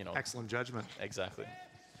their excellent judgment. Exactly.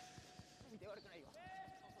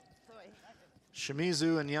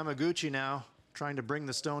 Shimizu and Yamaguchi now trying to bring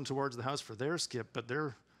the stone towards the house for their skip, but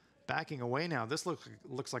they're backing away now. This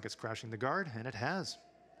looks like it's crashing the guard, and it has.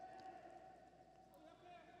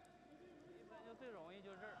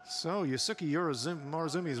 So Yusuke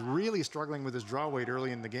Morozumi is really struggling with his draw weight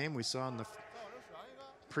early in the game. We saw in the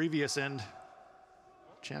previous end,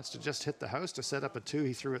 chance to just hit the house to set up a 2.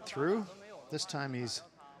 He threw it through. This time he's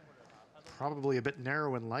probably a bit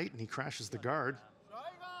narrow and light, and he crashes the guard.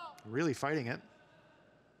 Really fighting it.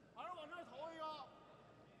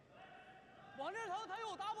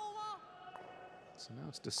 So now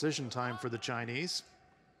it's decision time for the Chinese.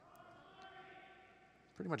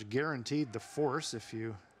 Pretty much guaranteed the force if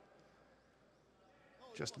you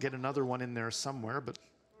just get another one in there somewhere, but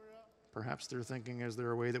perhaps they're thinking, is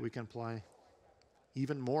there a way that we can apply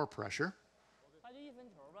even more pressure?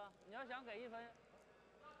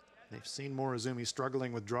 They've seen Morozumi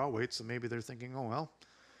struggling with draw weight, so maybe they're thinking, oh well,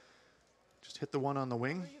 just hit the one on the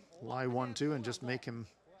wing, lie 1-2, and just make him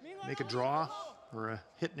make a draw or a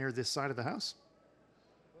hit near this side of the house.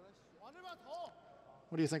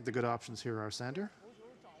 What do you think the good options here are, Sander?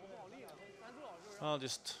 Well, I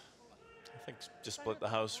think just split the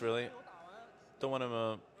house really. Don't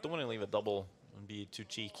want to leave a double and be too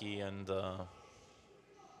cheeky, and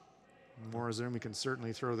Morozumi can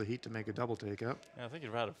certainly throw the heat to make a double takeout. Yeah, I think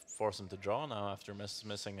you'd rather force him to draw now after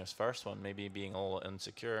missing his first one, maybe being a little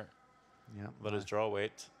insecure. Yeah, but his draw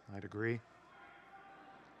weight. I'd agree.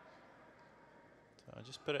 So I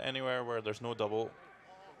just put it anywhere where there's no double.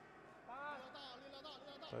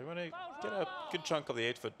 So you want to get a good chunk of the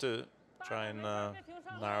 8-foot too. Try and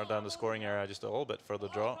narrow down the scoring area just a little bit for the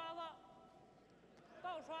draw.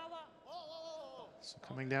 So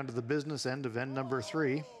coming down to the business end of end number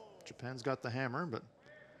 3. Japan's got the hammer, but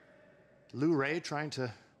Liu Rei trying to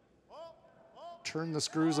turn the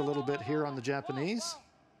screws a little bit here on the Japanese.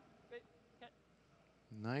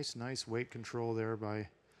 Nice weight control there by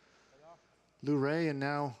Liu Rei, and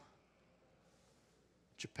now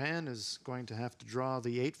Japan is going to have to draw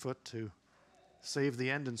the 8-foot to save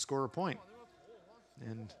the end and score a point.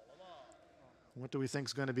 And what do we think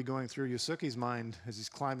is going to be going through Yusuke's mind as he's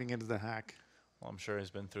climbing into the hack? Well, I'm sure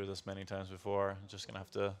he's been through this many times before. Just going to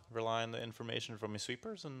have to rely on the information from his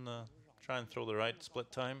sweepers and try and throw the right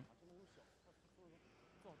split time.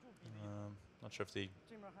 Not sure if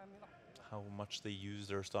how much they use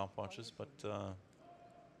their stopwatches, but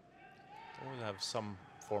always have some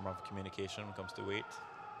form of communication when it comes to weight.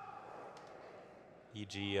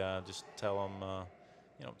 E.g., just tell them,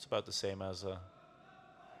 you know, it's about the same as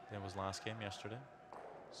it was last game yesterday.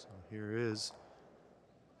 So here is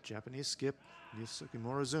Japanese skip Yusuke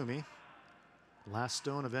Morozumi. Last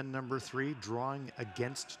stone of end number 3, drawing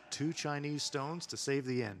against 2 Chinese stones to save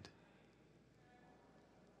the end.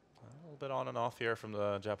 A little bit on and off here from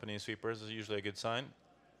the Japanese sweepers is usually a good sign.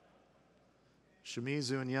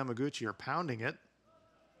 Shimizu and Yamaguchi are pounding it.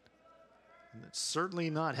 And it's certainly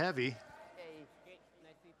not heavy.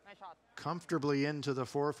 Nice shot. Comfortably into the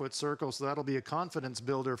 4-foot circle, so that'll be a confidence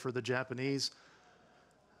builder for the Japanese.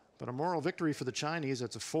 But a moral victory for the Chinese.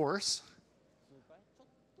 It's a force.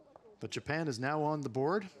 But Japan is now on the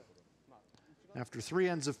board. After 3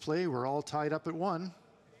 ends of play, we're all tied up at 1.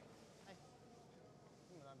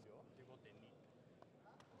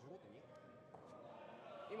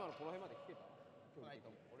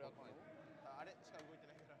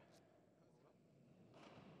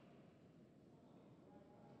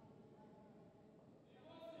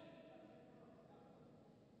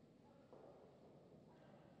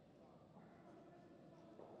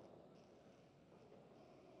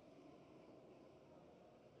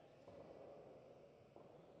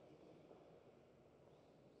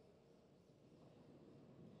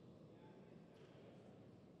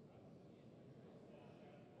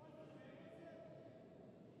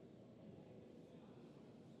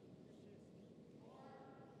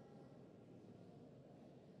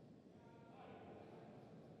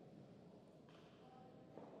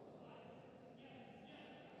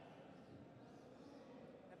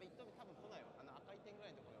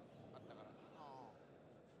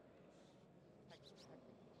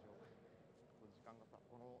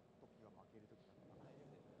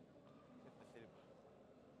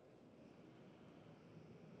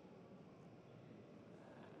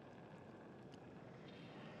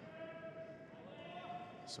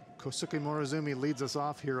 So Kosuke Morozumi leads us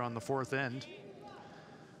off here on the 4th end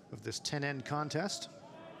of this 10-end contest.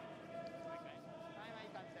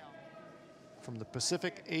 From the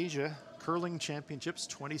Pacific Asia Curling Championships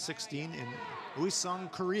 2016 in Uiseong,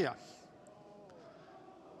 Korea.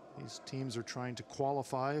 These teams are trying to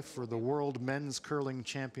qualify for the World Men's Curling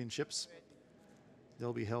Championships.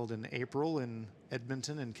 They'll be held in April in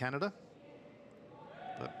Edmonton in Canada.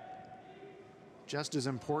 But just as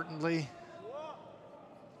importantly,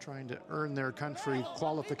 trying to earn their country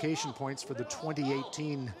qualification points for the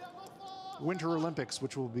 2018 Winter Olympics,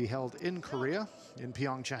 which will be held in Korea, in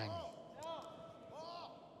Pyeongchang.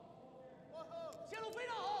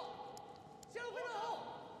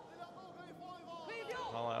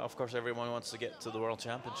 Well, of course, everyone wants to get to the World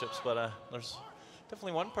Championships, but there's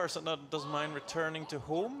definitely one person that doesn't mind returning to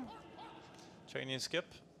home. Chinese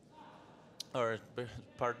skip, or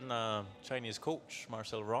pardon, Chinese coach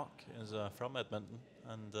Marcel Rock is from Edmonton,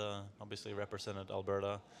 and obviously represented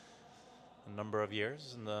Alberta a number of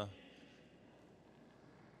years in the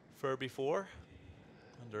Furby 4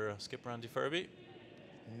 under skip Randy Furby.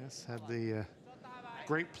 Yes, had the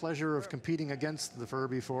great pleasure of competing against the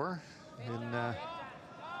Furby 4 in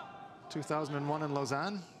 2001 in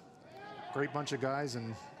Lausanne. Great bunch of guys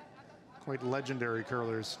and quite legendary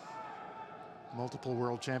curlers. Multiple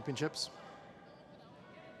world championships.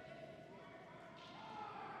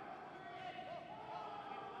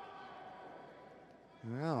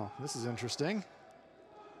 Well, this is interesting.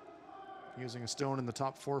 Using a stone in the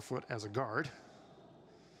top 4 foot as a guard.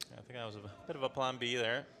 Yeah, I think that was a bit of a plan B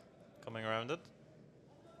there, coming around it.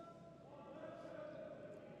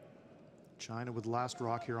 China with last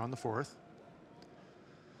rock here on the 4th.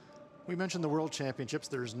 We mentioned the World Championships.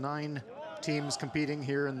 There's 9 teams competing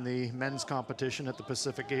here in the men's competition at the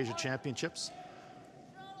Pacific Asia Championships.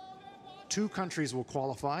 2 countries will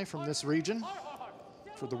qualify from this region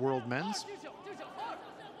for the World Men's.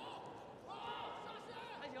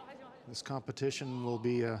 This competition will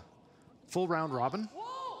be a full round robin.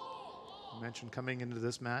 I mentioned coming into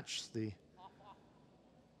this match, the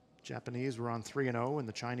Japanese were on 3-0 and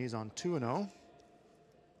the Chinese on 2-0.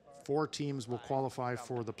 4 teams will qualify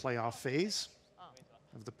for the playoff phase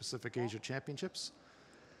of the Pacific Asia Championships.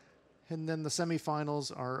 And then the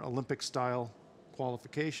semifinals are Olympic-style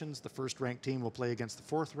qualifications. The first ranked team will play against the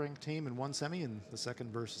 4th ranked team in one semi, and the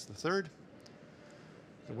second versus the 3rd.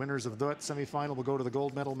 The winners of that semifinal will go to the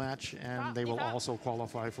gold medal match, and they will also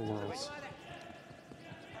qualify for Worlds.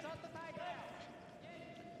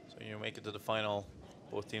 So you make it to the final,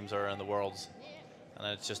 both teams are in the Worlds, and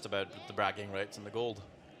it's just about the bragging rights and the gold.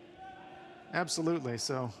 Absolutely.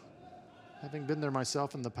 So Having been there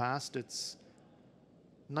myself in the past, it's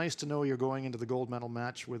nice to know you're going into the gold medal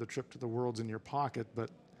match with a trip to the Worlds in your pocket, but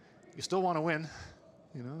you still want to win.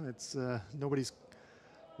 You know, it's nobody's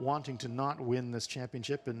wanting to not win this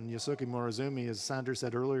championship, and Yusuke Morozumi, as Sanders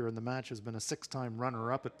said earlier in the match, has been a 6-time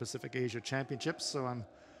runner-up at Pacific Asia Championships, so I'm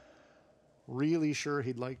really sure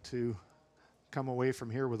he'd like to come away from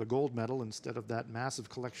here with a gold medal instead of that massive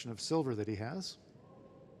collection of silver that he has.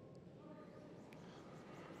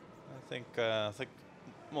 I think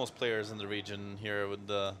most players in the region here would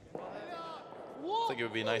think it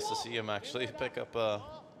would be nice to see him actually pick up a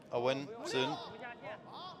win soon.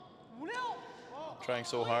 Trying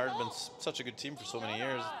so hard, been such a good team for so many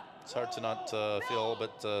years. It's hard to not feel a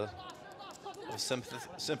bit of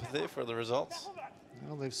sympathy for the results.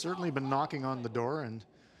 Well, they've certainly been knocking on the door, and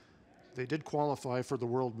they did qualify for the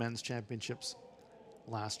World Men's Championships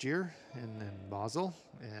last year in Basel,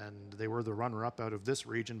 and they were the runner-up out of this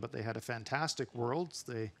region, but they had a fantastic Worlds.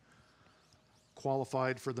 They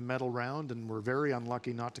qualified for the medal round and were very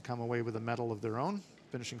unlucky not to come away with a medal of their own,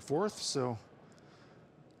 finishing 4th. So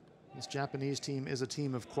this Japanese team is a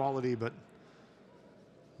team of quality, but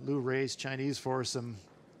Liu Rei's Chinese foursome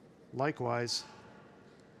likewise.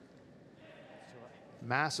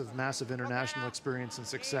 Massive, massive international experience and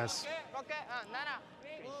success.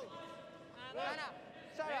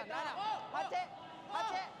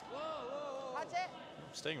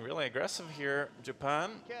 Staying really aggressive here,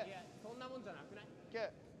 Japan.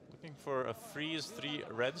 Looking for a freeze, 3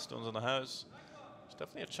 red stones on the house. There's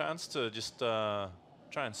definitely a chance to just try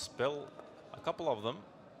and spill a couple of them.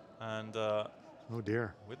 And oh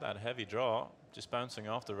dear. with that heavy draw, just bouncing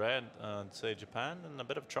off the red, I'd say Japan in a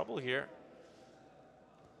bit of trouble here.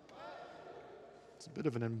 It's a bit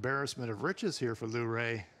of an embarrassment of riches here for Liu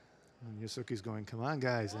Rei. And Yusuke's going, come on,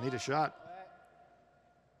 guys, I need a shot.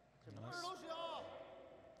 Nice.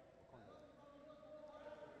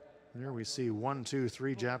 There we see 1, 2,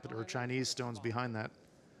 3 Chinese stones behind that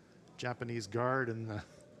Japanese guard, and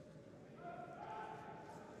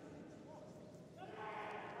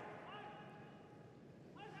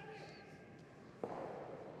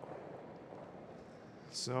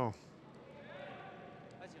so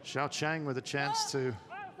Xiao Chang with a chance to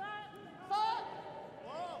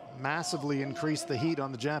massively increase the heat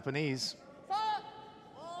on the Japanese.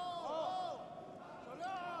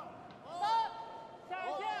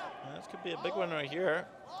 This could be a big one right here.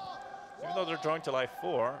 Even though they're drawing to life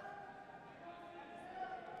 4.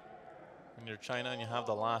 When you're China and you have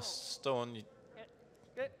the last stone,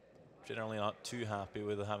 you're generally not too happy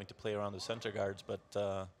with having to play around the center guards, but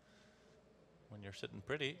when you're sitting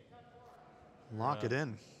pretty, Lock it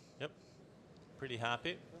in. Yep, pretty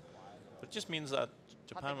happy. But it just means that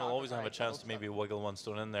Japan will always have a chance to maybe wiggle one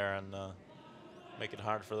stone in there and make it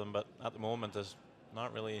hard for them. But at the moment, there's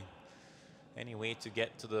not really any way to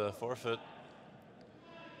get to the forfeit.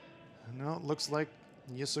 No, it looks like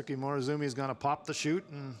Yusuke Morozumi is going to pop the chute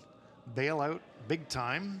and bail out big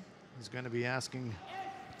time. He's going to be asking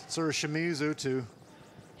Tsuru Shimizu to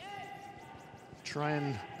try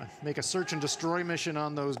and make a search and destroy mission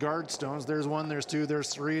on those guard stones. There's 1, there's 2, there's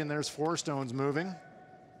 3, and there's 4 stones moving.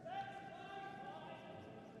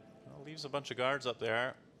 Well, leaves a bunch of guards up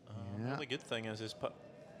there. The really good thing is he's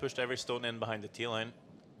pushed every stone in behind the T-line.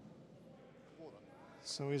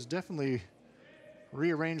 So he's definitely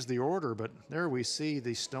rearranged the order, but there we see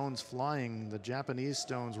the stones flying, the Japanese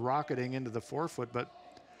stones rocketing into the forefoot, but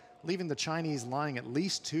leaving the Chinese lying at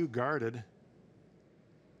least 2 guarded.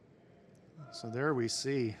 So there we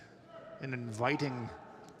see an inviting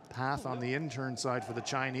path on the in-turn side for the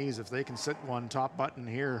Chinese. If they can sit one top button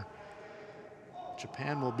here,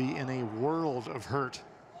 Japan will be in a world of hurt.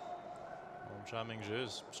 Well, Zhang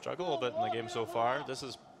Mingzhu's struggled a little bit in the game so far. This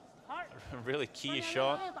is a really key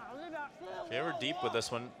shot. If you're ever deep with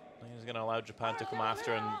this one, he's going to allow Japan to come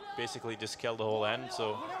after and basically just kill the whole end.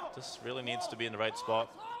 So this really needs to be in the right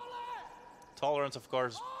spot. Tolerance, of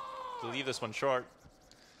course, to leave this one short.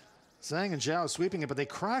 Zhang and Zhao sweeping it, but they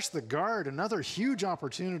crash the guard. Another huge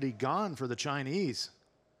opportunity gone for the Chinese.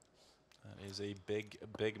 That is a big,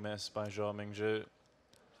 big miss by Zhao Mingzhu.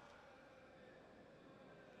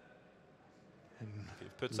 If he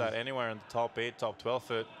puts that anywhere in the top 8, top 12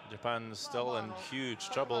 foot, Japan's still in huge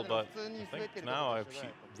trouble, but I think now a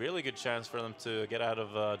really good chance for them to get out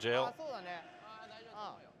of jail.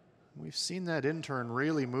 We've seen that in-turn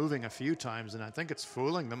really moving a few times, and I think it's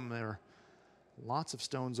fooling them. There are lots of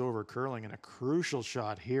stones over curling, and a crucial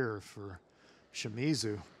shot here for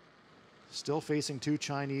Shimizu. Still facing 2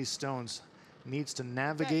 Chinese stones. Needs to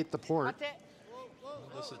navigate the port. Well,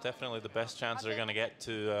 this is definitely the best chance they're going to get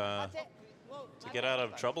to get out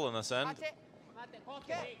of trouble in this end.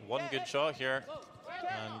 One good shot here,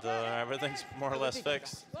 and everything's more or less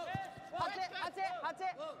fixed.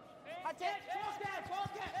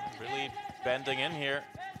 Really bending in here.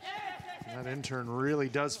 That intern really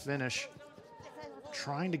does finish.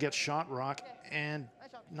 Trying to get shot rock, and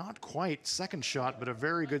not quite. Second shot, but a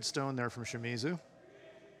very good stone there from Shimizu.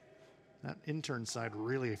 That intern side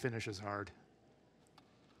really finishes hard.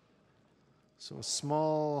 So a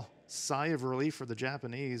small sigh of relief for the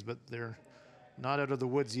Japanese, but they're not out of the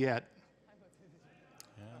woods yet.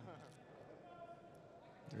 Yeah.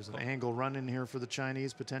 There's an angle run in here for the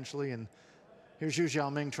Chinese potentially, and here's Xu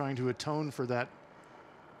Xiaoming trying to atone for that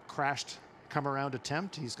crashed come around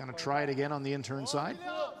attempt. He's going to try it again on the intern side.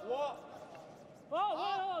 I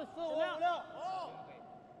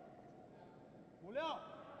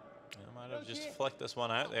might have just flicked this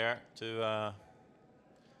one out there to...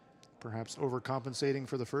 Perhaps overcompensating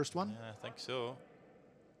for the first one. Yeah, I think so.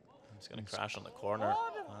 He's going to crash on the corner.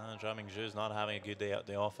 Zhao Mingzhu is not having a good day at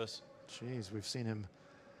the office. Jeez, we've seen him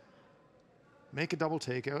make a double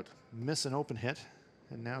takeout, miss an open hit,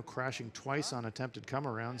 and now crashing twice on attempted come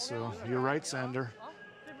around. So you're right, Sander.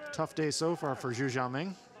 Tough day so far for Xu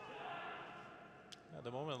Xiaoming. At the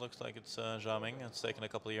moment, it looks like it's Zhao Ming. It's taken a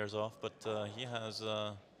couple of years off, but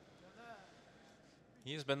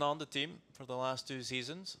he's been on the team for the last 2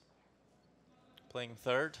 seasons, playing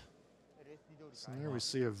third. So there we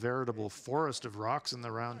see a veritable forest of rocks in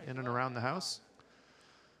and around the house.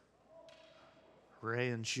 Ray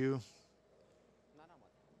and Xu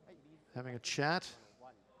having a chat.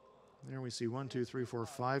 There we see 1, 2, 3, 4,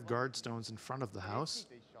 5 guard stones in front of the house.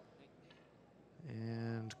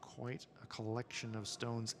 And quite a collection of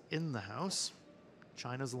stones in the house.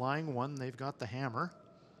 China's lying 1, they've got the hammer.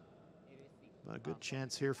 But a good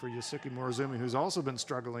chance here for Yusuke Morozumi, who's also been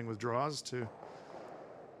struggling with draws, to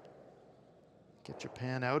get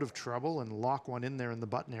Japan out of trouble and lock one in there in the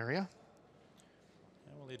button area.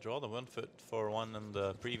 Yeah, well, he draw the 1 foot for one in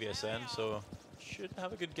the previous end, so should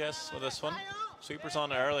have a good guess with this one. Sweeper's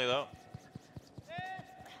on early though.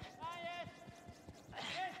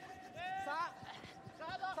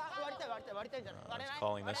 He's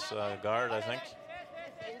calling this guard, I think.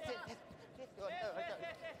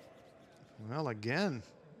 Well, again,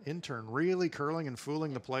 intern really curling and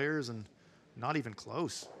fooling the players, and not even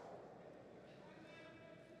close.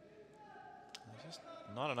 Just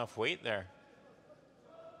not enough weight there.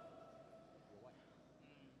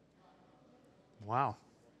 Wow.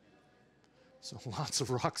 So lots of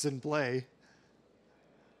rocks in play.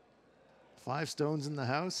 5 stones in the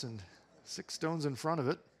house and 6 stones in front of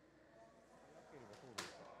it.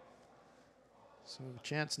 So a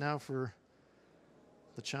chance now for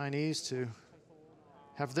the Chinese to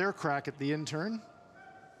have their crack at the intern.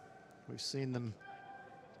 We've seen them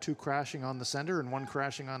 2 crashing on the center and 1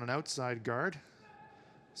 crashing on an outside guard.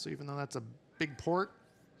 So even though that's a big port,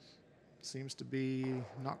 seems to be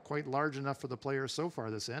not quite large enough for the players so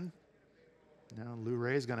far this end. Now Liu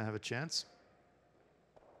Rei is going to have a chance.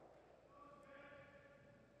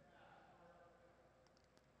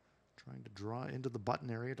 Trying to draw into the button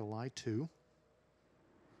area to lie 2.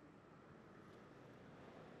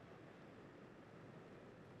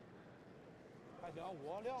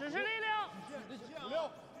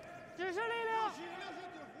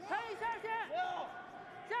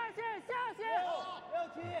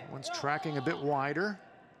 One's tracking a bit wider.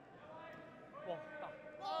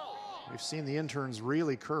 We've seen the interns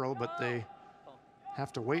really curl, but they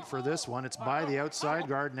have to wait for this one. It's by the outside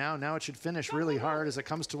guard now. Now it should finish really hard as it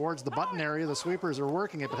comes towards the button area. The sweepers are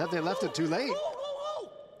working it, but have they left it too late?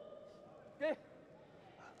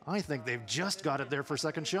 I think they've just got it there for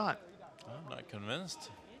second shot. I'm not convinced.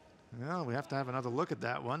 Well, we have to have another look at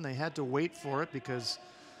that one. They had to wait for it because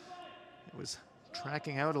it was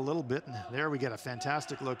tracking out a little bit, and there we get a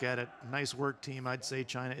fantastic look at it. Nice work, team. I'd say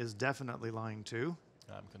China is definitely lying 2.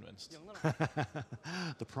 I'm convinced.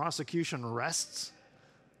 The prosecution rests.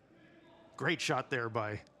 Great shot there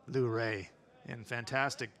by Liu Rei, and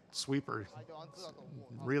fantastic sweeper,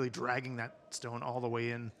 really dragging that stone all the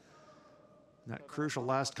way in. That crucial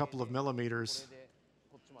last couple of millimeters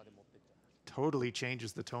totally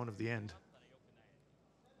changes the tone of the end.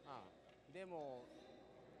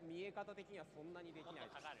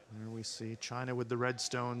 There we see China with the red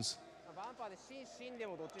stones,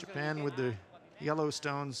 Japan with the yellow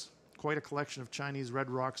stones. Quite a collection of Chinese red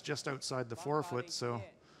rocks just outside the 4-foot, so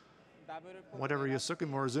whatever Yusuke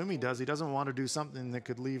Morozumi does, he doesn't want to do something that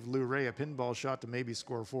could leave Liu Rei a pinball shot to maybe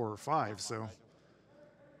score 4 or 5, so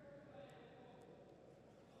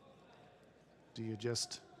do you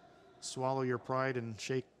just swallow your pride and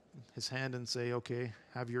shake his hand and say, okay,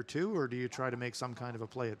 have your two, or do you try to make some kind of a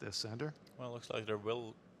play at this, Sander? Well, it looks like they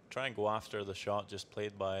will try and go after the shot just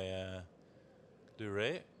played by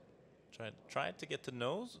Duray. Try to get to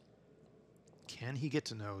nose. Can he get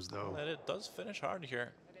to nose, though? Well, it does finish hard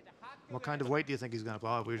here. What kind of weight do you think he's going to?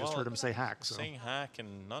 Oh, we just heard him say hack. So. Saying hack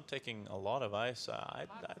and not taking a lot of ice. I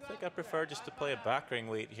think I prefer just to play a backring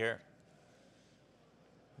weight here.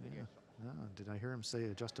 Yeah. No, did I hear him say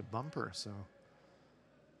just a bumper? So.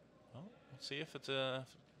 Well, let's see if it's if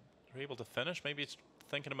they're able to finish. Maybe it's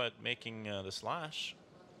thinking about making the slash.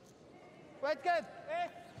 Wait, good.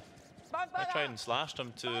 I tried and slashed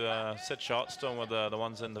him to sit shot stone with the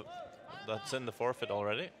ones in the that's in the forfeit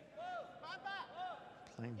already.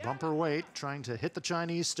 Playing bumper weight, trying to hit the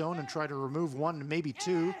Chinese stone and try to remove one, maybe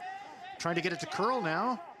two. Trying to get it to curl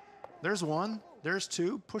now. There's one, there's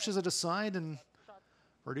two, pushes it aside and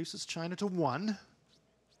reduces China to one.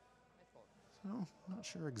 So, not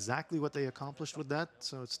sure exactly what they accomplished with that,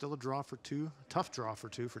 so it's still a draw for two. Tough draw for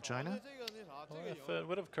two for China. Well, if it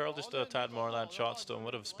would have curled just a tad more, that shot stone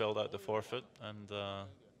would have spilled out the forfeit and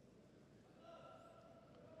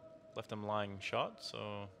left him lying shot,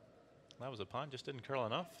 so that was a pun, just didn't curl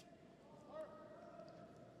enough.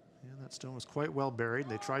 Yeah, that stone was quite well buried.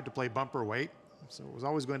 They tried to play bumper weight, so it was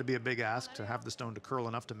always going to be a big ask to have the stone to curl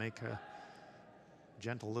enough to make a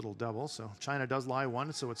gentle little double. So China does lie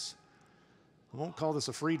one, so it's, I won't call this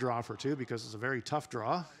a free draw for two because it's a very tough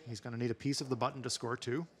draw. He's going to need a piece of the button to score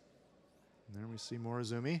two. And there we see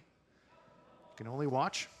Morozumi. You can only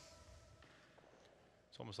watch.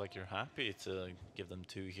 It's almost like you're happy to give them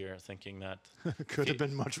two here, thinking that could have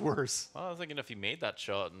been much worse. Well, I was thinking if he made that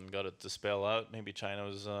shot and got it to spell out, maybe China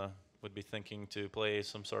was would be thinking to play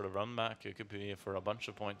some sort of run back. It could be for a bunch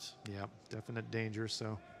of points. Yeah, definite danger.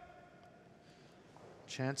 So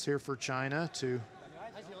chance here for China to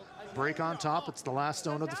break on top. It's the last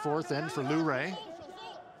stone of the fourth end for Lu Rei.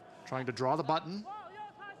 Trying to draw the button.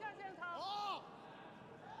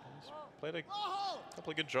 He's played a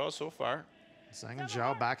couple of good draws so far. Zhang and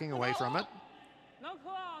Zhao backing away from it.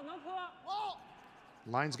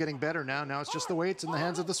 Line's getting better now. Now it's just the weights in the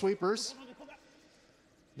hands of the sweepers.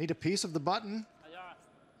 Need a piece of the button.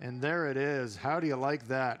 And there it is. How do you like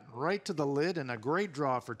that? Right to the lid and a great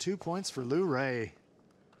draw for 2 points for Lu Rei.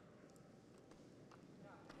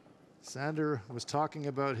 Sander was talking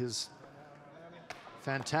about his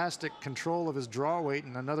fantastic control of his draw weight,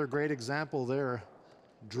 and another great example there.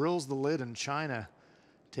 Drills the lid, and China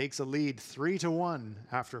takes a lead 3-1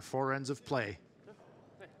 after 4 ends of play.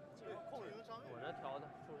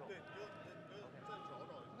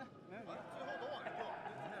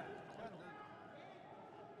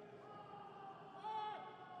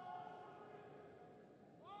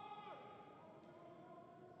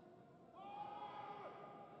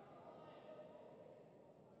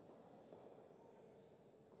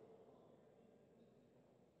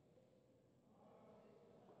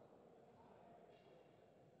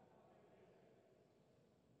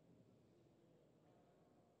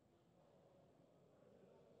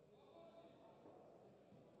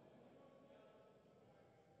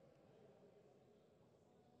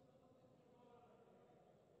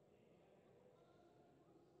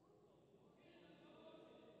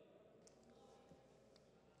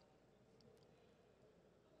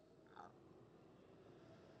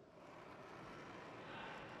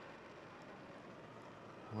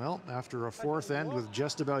 Well, after a fourth end with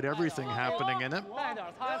just about everything happening in it,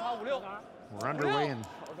 we're underway in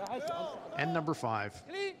end number 5.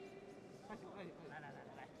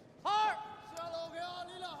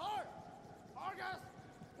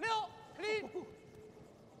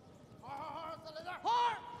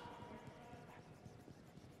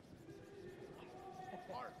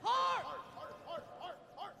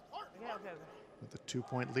 With a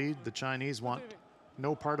 2-point lead, the Chinese want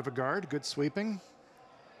no part of a guard. Good sweeping.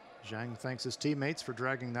 Zhang thanks his teammates for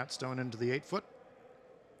dragging that stone into the 8-foot.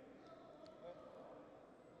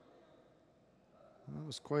 That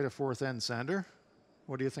was quite a fourth end, Sander.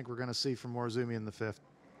 What do you think we're going to see from Morozumi in the 5th?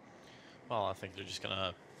 Well, I think they're just going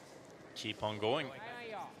to keep on going.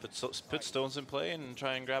 Put stones in play and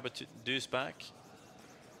try and grab a deuce back.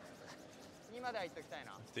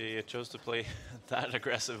 If they chose to play that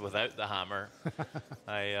aggressive without the hammer,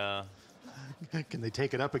 Can they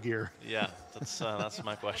take it up a gear? Yeah, that's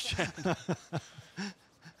my question.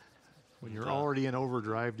 When you're already in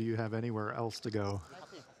overdrive, do you have anywhere else to go?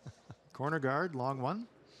 Corner guard, long one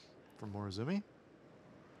from Morozumi.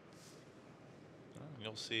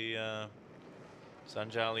 You'll see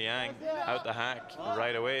Sanjia Liang out the hack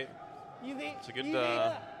right away. It's a good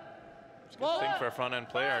thing for a front-end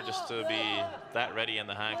player just to be that ready in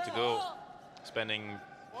the hack to go, spending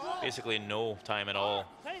basically no time at all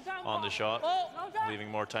on the shot, leaving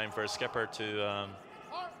more time for a skipper to,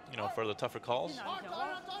 you know, for the tougher calls.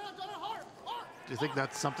 Do you think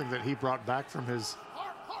that's something that he brought back from his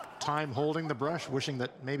time holding the brush, wishing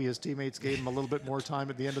that maybe his teammates gave him a little bit more time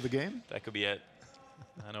at the end of the game? That could be it.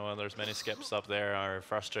 I know there's many skips up there are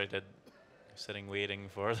frustrated, sitting waiting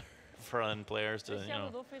for front players to, you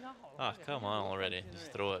know, ah, come on already,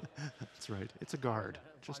 just throw it. That's right. It's a guard.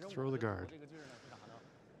 Just throw the guard.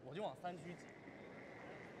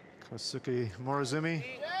 Kosuke Morozumi,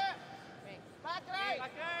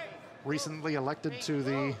 recently elected to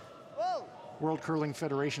the World Curling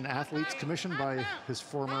Federation Athletes Commission by his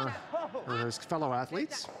former, or his fellow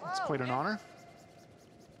athletes. It's quite an honor.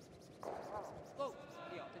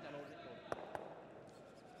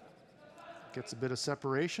 Gets a bit of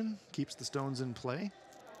separation, keeps the stones in play.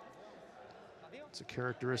 It's a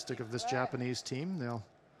characteristic of this Japanese team. They'll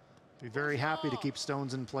be very happy to keep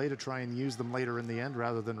stones in play to try and use them later in the end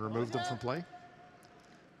rather than remove them from play.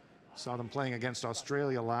 Saw them playing against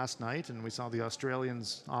Australia last night, and we saw the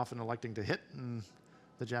Australians often electing to hit, and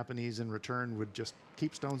the Japanese in return would just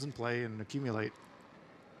keep stones in play and accumulate,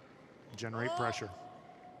 generate pressure.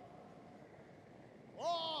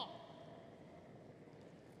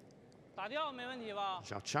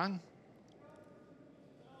 Zhao Chang.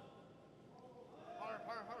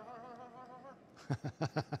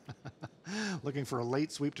 Looking for a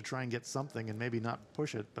late sweep to try and get something and maybe not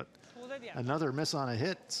push it, but another miss on a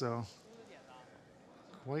hit, so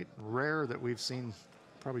quite rare that we've seen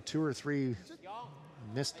probably 2 or 3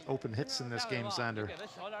 missed open hits in this game, Sander.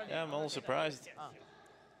 Yeah, I'm a little surprised.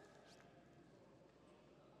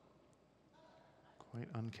 Quite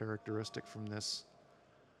uncharacteristic from this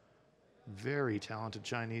very talented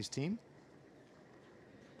Chinese team.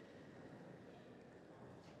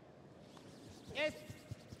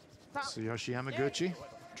 Tsuyoshi Yamaguchi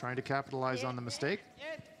trying to capitalize on the mistake.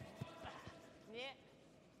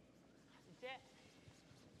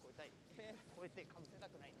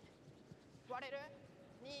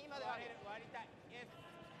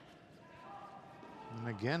 And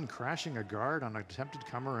again, crashing a guard on an attempted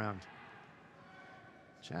come around.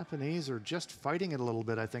 Japanese are just fighting it a little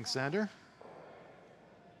bit, I think, Sander.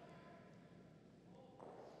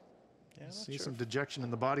 Yeah, see some dejection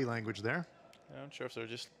in the body language there. I'm not sure if they're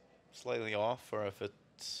just slightly off or if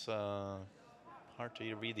it's hard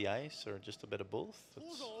to read the ice or just a bit of both.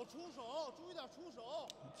 It's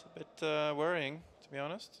a bit worrying, to be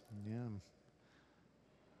honest. Yeah.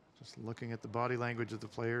 Just looking at the body language of the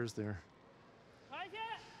players, they're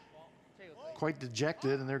quite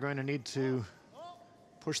dejected, and they're going to need to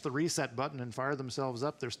push the reset button and fire themselves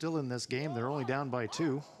up. They're still in this game. They're only down by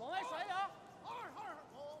 2.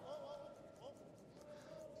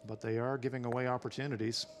 But they are giving away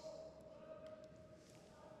opportunities.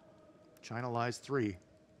 China lies 3.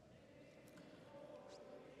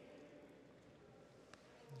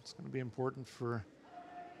 It's going to be important for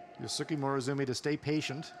Yosuke Morozumi to stay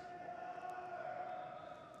patient.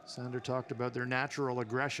 Sander talked about their natural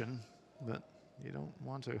aggression, but you don't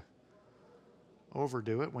want to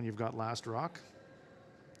overdo it when you've got last rock.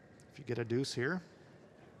 If you get a deuce here,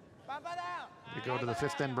 you go to the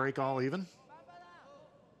 5th end break all even.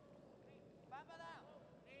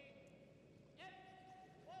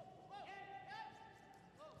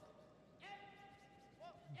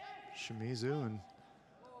 Shimizu and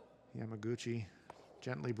Yamaguchi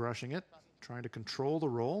gently brushing it, trying to control the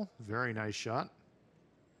roll. Very nice shot.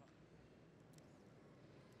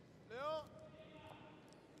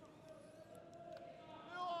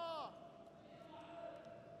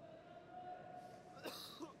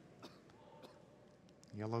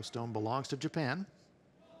 Yellowstone belongs to Japan.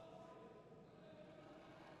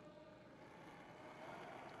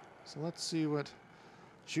 So let's see what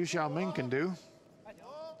Xu Xiaoming can do.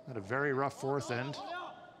 Had a very rough 4th end.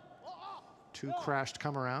 2 crashed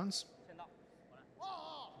come-arounds.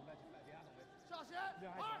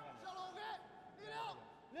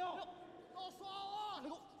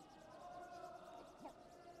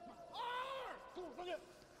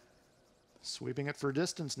 Sweeping it for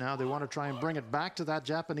distance now. They want to try and bring it back to that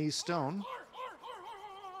Japanese stone.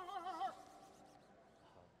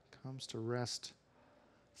 Comes to rest.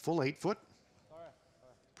 Full 8 foot.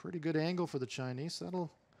 Pretty good angle for the Chinese.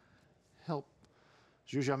 That'll help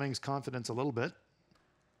Xu Xiaoming's confidence a little bit.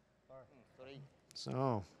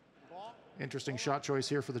 So, interesting shot choice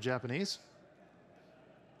here for the Japanese.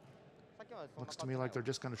 Looks to me like they're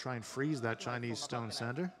just going to try and freeze that Chinese stone,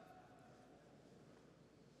 Sander.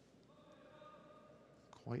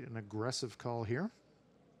 Quite an aggressive call here.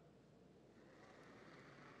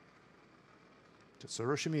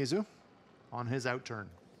 Tetsuro Shimizu on his outturn.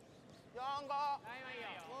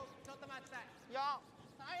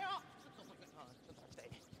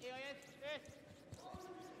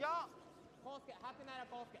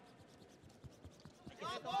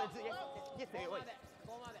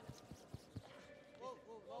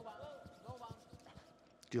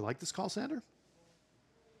 Do you like this call, Sander?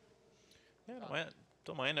 Yeah,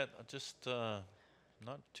 don't mind it. Just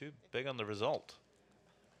not too big on the result.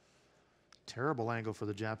 Terrible angle for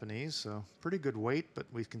the Japanese, so pretty good weight, but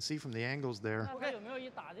we can see from the angles there.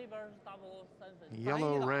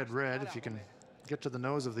 Yellow, red, red. If you can get to the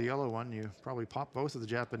nose of the yellow one, you probably pop both of the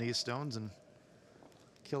Japanese stones and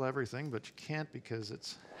kill everything, but you can't because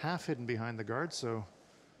it's half hidden behind the guard, so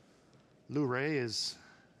Lu Rei is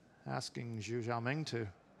asking Zhu Xiaoming to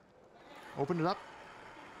open it up.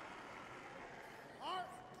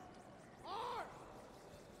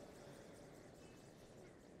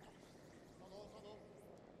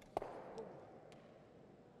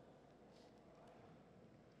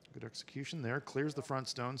 Good execution there, clears the front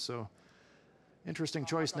stone, so interesting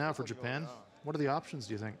choice now for Japan. What are the options,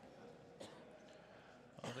 do you think?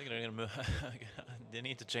 I think they're going to move. They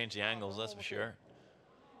need to change the angles, that's for sure.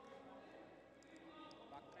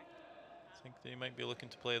 I think they might be looking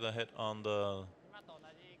to play the hit on the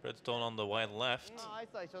red stone on the wide left,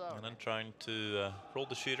 and then trying to roll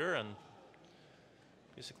the shooter and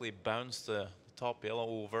basically bounce the top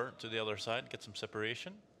yellow over to the other side, get some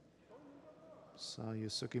separation. So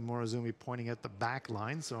Yusuke Morozumi pointing at the back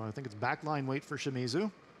line, so I think it's back line weight for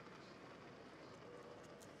Shimizu.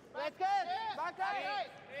 That's good. Back right.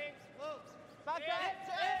 Back right.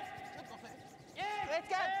 That's good.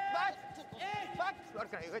 Back.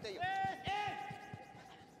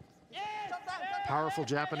 Powerful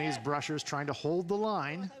Japanese brushers trying to hold the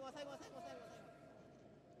line,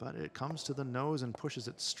 but it comes to the nose and pushes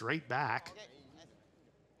it straight back.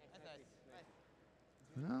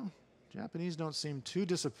 No, Japanese don't seem too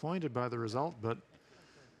disappointed by the result, but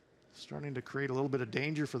starting to create a little bit of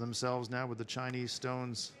danger for themselves now with the Chinese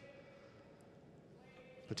stones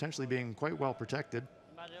potentially being quite well protected.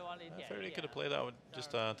 I figured he could have played that with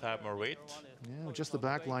just a tad more weight. Yeah, just the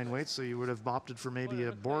back line weight, so you would have opted for maybe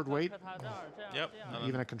a board weight. Yep.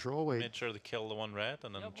 Even a control weight. Made sure to kill the one red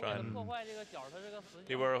and then try and...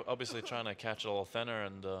 They were obviously trying to catch it a little thinner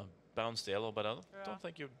and bounce the yellow, but I don't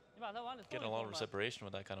think you're getting a lot of separation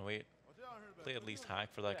with that kind of weight. Play at least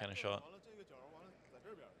hack for that kind of shot.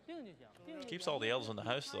 Keeps all the yellows in the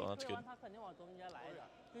house though, that's good.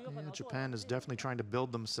 Yeah, Japan is definitely trying to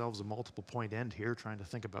build themselves a multiple point end here, trying to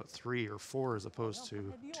think about 3 or 4 as opposed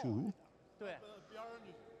to 2.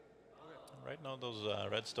 Right now those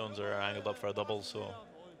red stones are angled up for a double, so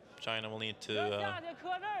China will need to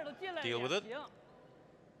deal with it.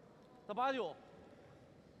 So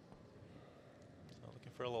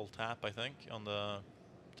looking for a little tap, I think, on the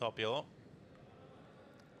top yellow.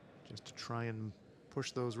 Just to try and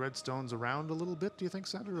push those red stones around a little bit, do you think,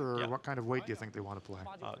 Sander? Or Yeah. what kind of weight do you think they want to play?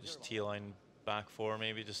 Just T-line back 4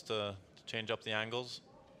 maybe, just to change up the angles.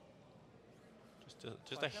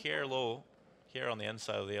 Just a hair low here on the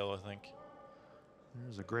inside of the yellow, I think.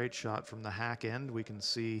 There's a great shot from the hack end. We can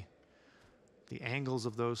see the angles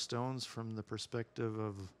of those stones from the perspective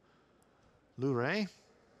of Lu Rei.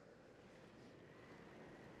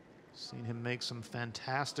 Seen him make some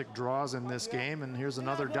fantastic draws in this game, and here's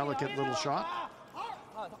another delicate little shot.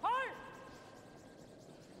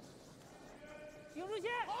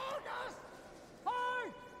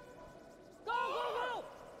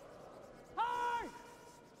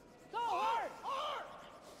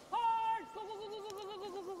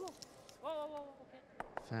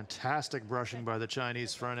 Fantastic brushing by the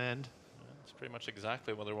Chinese front end. It's pretty much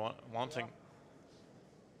exactly what they're wanting.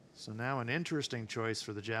 So now an interesting choice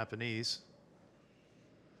for the Japanese.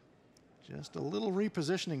 Just a little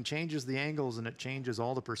repositioning changes the angles and it changes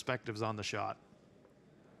all the perspectives on the shot.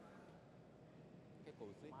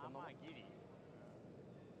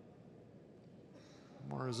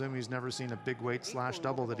 Morozumi's never seen a big weight slash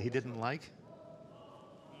double that he didn't like.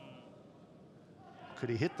 Could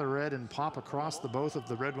he hit the red and pop across the both of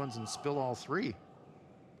the red ones and spill all 3?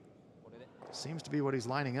 Seems to be what he's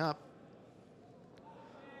lining up.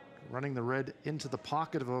 Running the red into the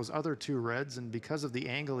pocket of those other 2 reds, and because of the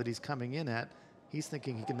angle that he's coming in at, he's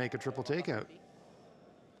thinking he can make a triple takeout.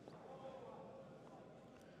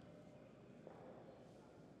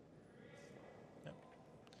 Yep.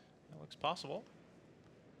 That looks possible.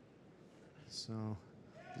 So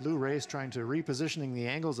Lu Rei's trying to repositioning the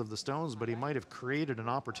angles of the stones, but he might have created an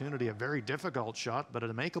opportunity, a very difficult shot, but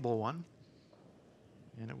a makeable one.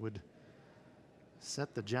 And it would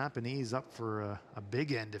set the Japanese up for a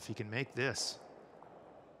big end if he can make this.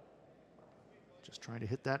 Just trying to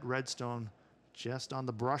hit that redstone just on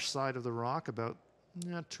the brush side of the rock, about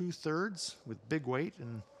 2/3 with big weight,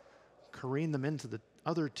 and careen them into the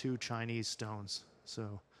other 2 Chinese stones.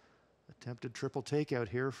 So attempted triple takeout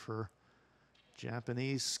here for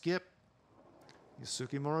Japanese skip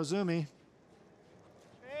Yusuke Morozumi.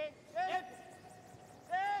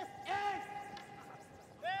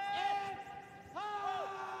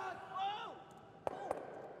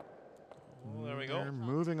 There we go. They're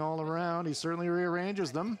moving all around. He certainly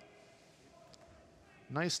rearranges them.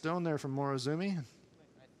 Nice stone there from Morozumi.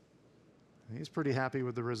 He's pretty happy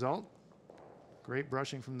with the result. Great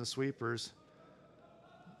brushing from the sweepers.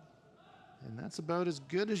 And that's about as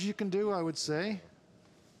good as you can do, I would say.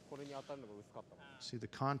 See the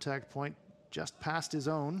contact point just past his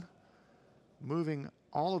own, moving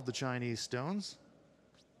all of the Chinese stones.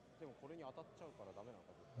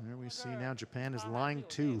 There we see now Japan is lying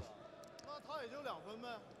 2.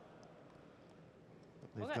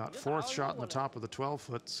 They've got 4th shot in the top of the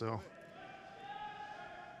 12-foot, so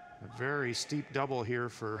a very steep double here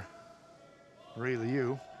for Ray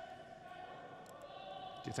Liu.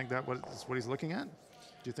 Do you think that is what he's looking at?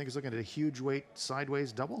 Do you think he's looking at a huge weight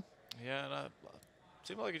sideways double? Yeah, and it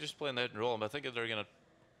seemed like you're just playing the hit and roll, but I think they're going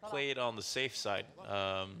to play it on the safe side.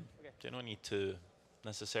 They don't need to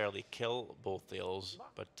necessarily kill both the L's,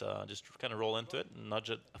 but just kind of roll into it and nudge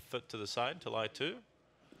it a foot to the side to lie 2.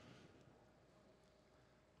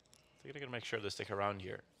 I think they're going to make sure they stick around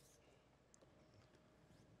here.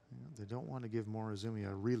 Yeah, they don't want to give Morozumi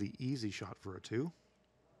a really easy shot for a 2.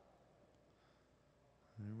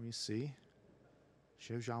 There we see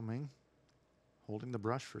Xie Xiaoming holding the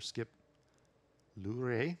brush for skip Liu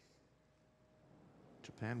Rei.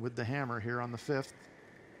 Japan with the hammer here on the 5th.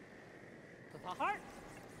 Hard!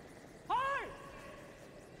 Hard!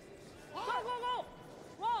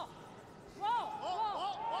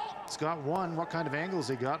 It's got 1. What kind of angles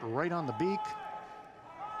he got? Right on the beak.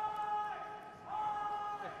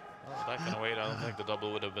 Well, that kind of weight, I don't think the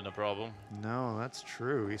double would have been a problem. No, that's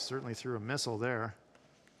true. He certainly threw a missile there.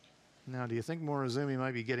 Now, do you think Morozumi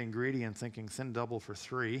might be getting greedy and thinking thin double for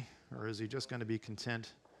 3? Or is he just going to be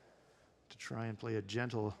content to try and play a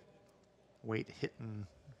gentle weight hit? And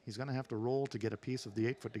he's going to have to roll to get a piece of the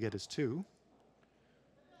 8-foot to get his 2.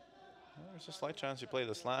 Well, there's a slight chance you play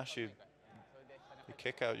the slash, you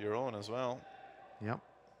kick out your own as well. Yep.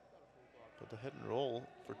 But the hit and roll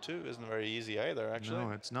for 2 isn't very easy either, actually.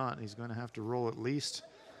 No, it's not. He's going to have to roll at least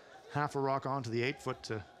half a rock onto the 8-foot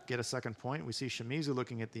to get a second point. We see Shimizu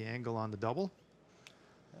looking at the angle on the double.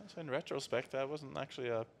 Yeah, so in retrospect, that wasn't actually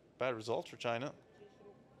a bad result for China.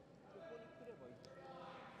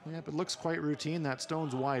 Yeah, but it looks quite routine. That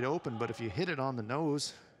stone's wide open, but if you hit it on the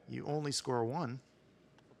nose, you only score 1.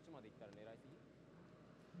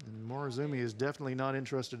 And Morozumi is definitely not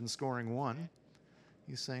interested in scoring 1.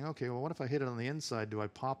 He's saying, okay, well, what if I hit it on the inside? Do I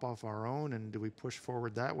pop off our own, and do we push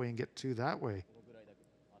forward that way and get 2 that way?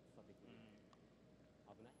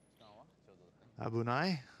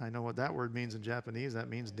 Abunai, I know what that word means in Japanese. That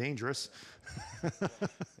means dangerous.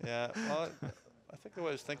 Yeah, well, I think the way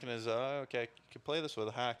I was thinking is, okay, I could play this with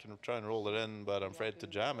a hack and try and roll it in, but I'm afraid to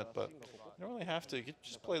jam it. But you don't really have to. You could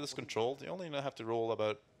just play this controlled. You only have to roll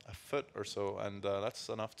about a foot or so, and that's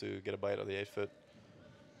enough to get a bite of the 8-foot.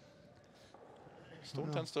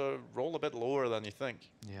 Stone tends to roll a bit lower than you think.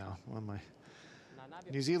 Yeah, well, my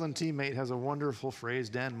New Zealand teammate has a wonderful phrase,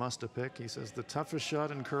 Dan Mustapik. He says, the toughest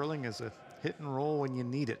shot in curling is a hit and roll when you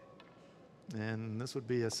need it. And this would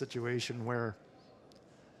be a situation where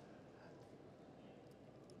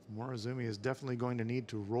Morozumi is definitely going to need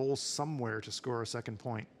to roll somewhere to score a second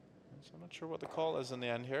point. So I'm not sure what the call is in the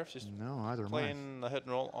end here. If she's playing the hit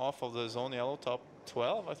and roll off of the zone yellow top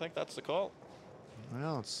 12, I think that's the call.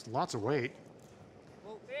 Well, it's lots of weight.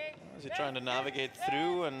 Is he trying to navigate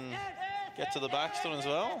through and get to the backstone as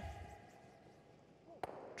well?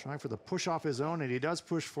 Trying for the push off his own, and he does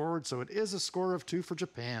push forward, so it is a score of 2 for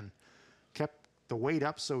Japan. Kept the weight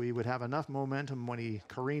up so he would have enough momentum when he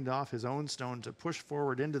careened off his own stone to push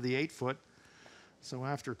forward into the 8-foot. So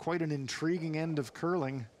after quite an intriguing end of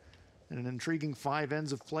curling and an intriguing 5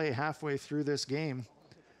 ends of play halfway through this game,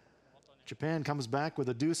 Japan comes back with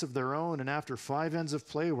a deuce of their own, and after 5 ends of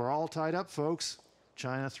play, we're all tied up, folks.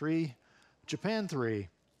 China 3, Japan 3.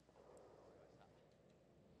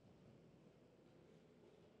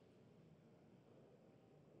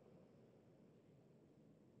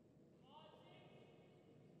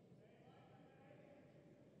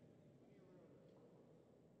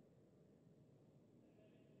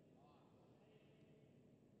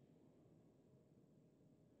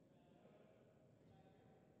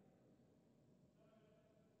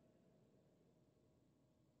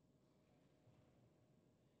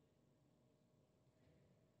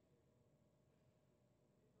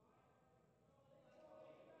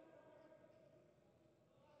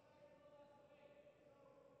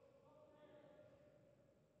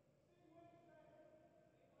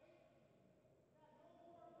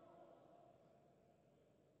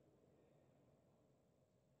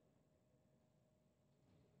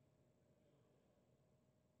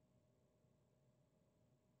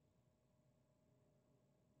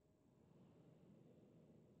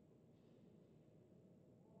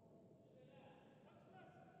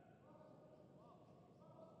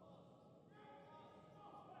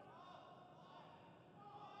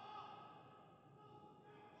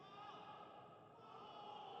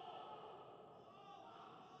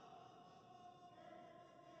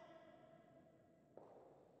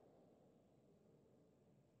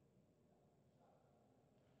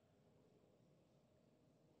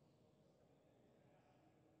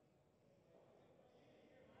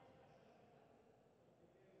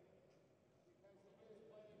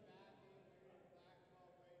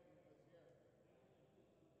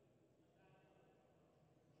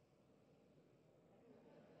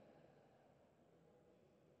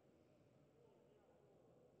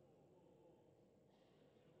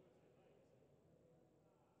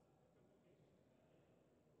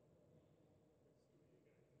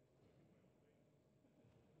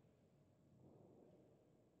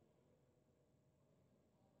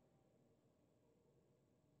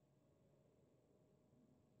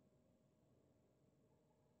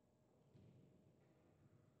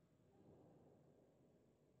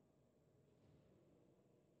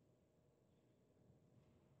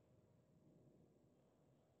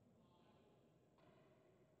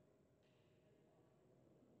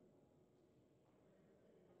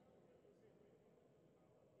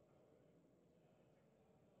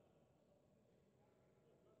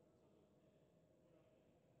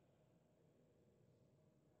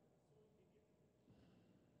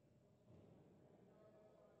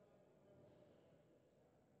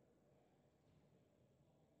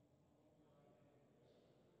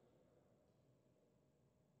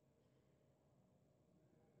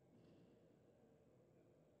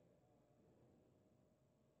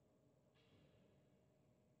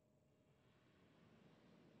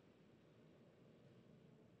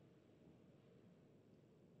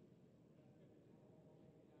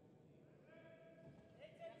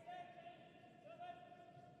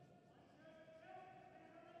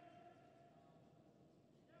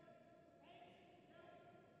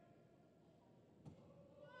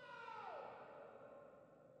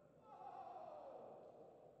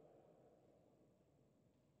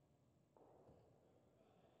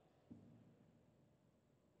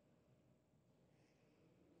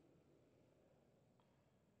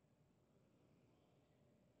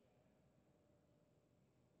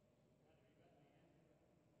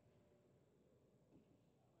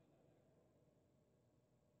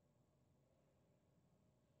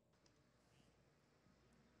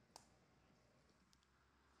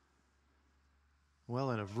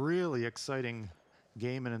 Well, in a really exciting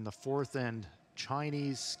game, and in the fourth end,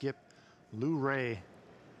 Chinese skip Lu Rei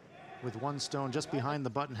with one stone just behind the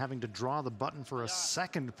button, having to draw the button for a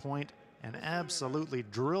second point, and absolutely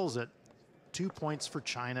drills it. 2 points for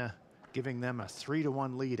China, giving them a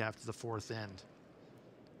 3-1 lead after the fourth end.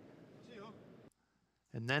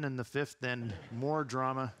 And then in the fifth end, more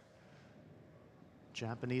drama.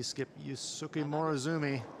 Japanese skip Yusuke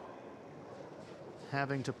Morozumi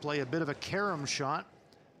having to play a bit of a carom shot.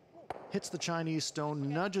 Hits the Chinese stone,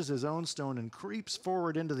 nudges his own stone, and creeps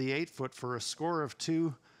forward into the 8-foot for a score of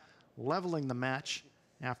 2, leveling the match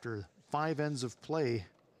after 5 ends of play.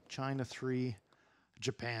 China 3,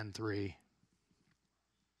 Japan 3.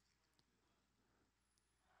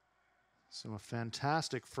 So a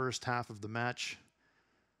fantastic first half of the match.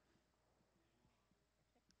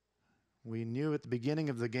 We knew at the beginning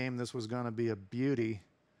of the game this was going to be a beauty.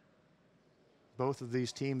 Both of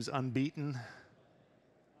these teams unbeaten.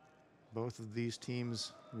 Both of these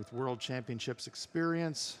teams with World Championships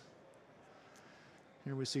experience.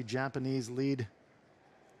 Here we see Japanese lead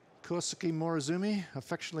Kosuke Morozumi,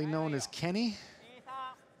 affectionately known as Kenny.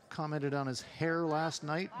 Commented on his hair last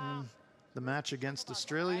night in the match against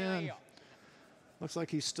Australia. And looks like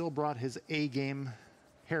he still brought his A game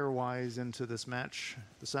hair-wise into this match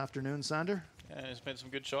this afternoon, Sander. Yeah, he's made some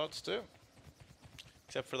good shots too.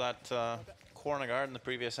 Except for that corner guard in the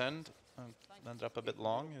previous end. Ended up a bit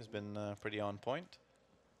long. He's been pretty on point.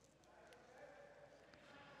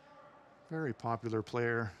 Very popular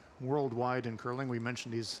player worldwide in curling. We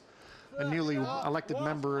mentioned he's a newly elected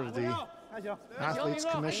member of the Athletes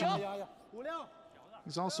Commission.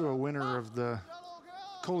 He's also a winner of the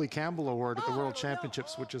Coley Campbell Award at the World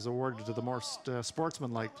Championships, which is awarded to the most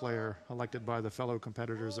sportsmanlike player elected by the fellow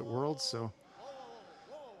competitors at Worlds. So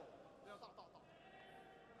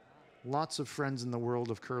lots of friends in the world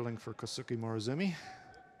of curling for Kosuke Morozumi.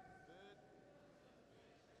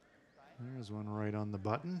 There's one right on the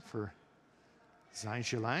button for Zhang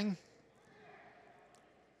Shilang.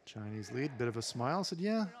 Chinese lead, bit of a smile, said,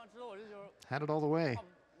 yeah, had it all the way.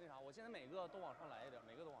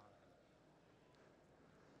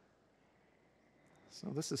 So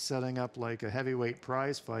this is setting up like a heavyweight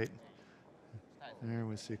prize fight. There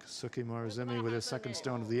we see Kosuke Morozumi with his second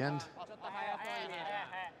stone of the end.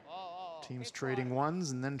 Teams trading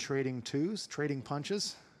ones and then trading twos, trading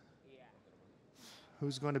punches.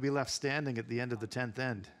 Who's going to be left standing at the end of the 10th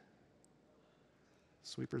end?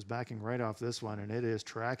 Sweeper's backing right off this one, and it is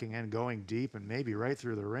tracking and going deep and maybe right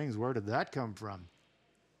through the rings. Where did that come from?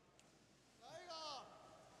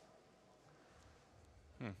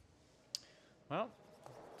 Well,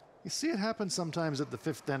 you see it happen sometimes at the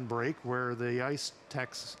 5th end break where the ice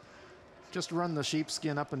techs just run the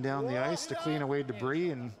sheepskin up and down the ice to clean away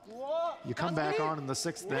debris, and you come back on in the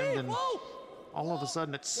 6th end and all of a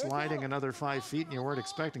sudden it's sliding another 5 feet and you weren't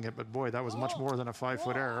expecting it, but boy, that was much more than a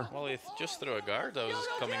 5-foot error. well, he just threw a guard that was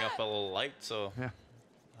coming up a little light, so yeah.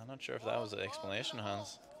 I'm not sure if that was the explanation,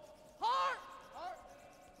 Hans.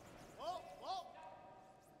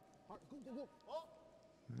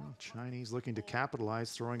 Well, Chinese looking to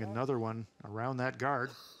capitalize, throwing another one around that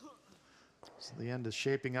guard. So the end is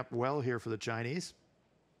shaping up well here for the Chinese.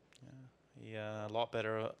 Yeah, a lot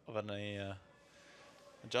better of an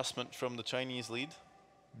adjustment from the Chinese lead.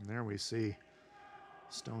 And there we see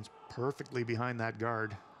stones perfectly behind that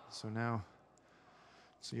guard. So now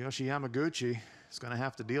Tsuyoshi Yamaguchi is going to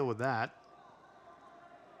have to deal with that.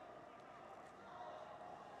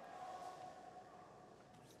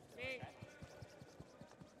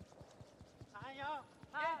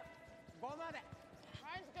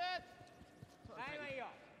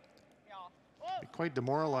 Quite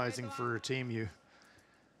demoralizing for a team. You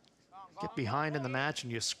get behind in the match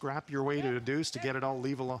and you scrap your way to a deuce to get it all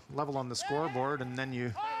level on the scoreboard, and then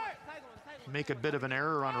you make a bit of an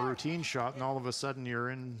error on a routine shot, and all of a sudden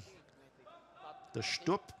you're in the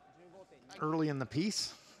shtup early in the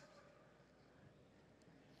piece.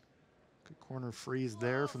 Good corner freeze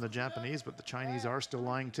there from the Japanese, but the Chinese are still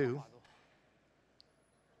lying too.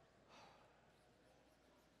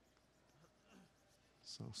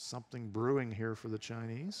 So something brewing here for the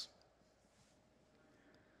Chinese.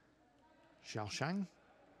 Xiaoshang.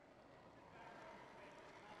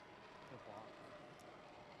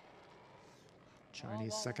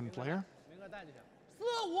 Chinese second player.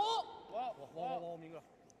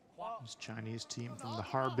 This Chinese team from the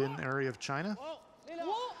Harbin area of China,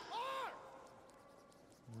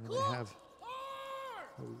 where they have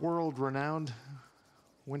a world-renowned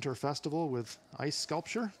winter festival with ice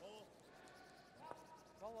sculpture.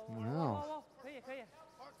 Wow.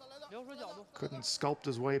 Couldn't sculpt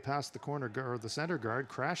his way past the corner guard or the center guard,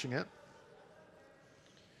 crashing it.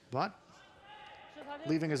 but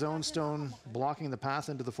leaving his own stone blocking the path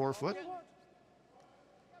into the 4-foot.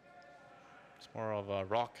 It's more of a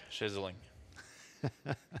rock chiseling.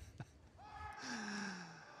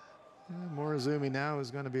 Morozumi now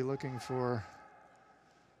is going to be looking for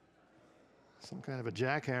some kind of a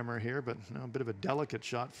jackhammer here, but no, a bit of a delicate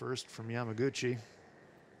shot first from Yamaguchi.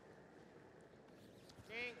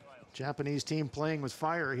 Japanese team playing with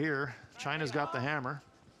fire here. China's got the hammer.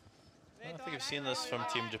 I think I've seen this from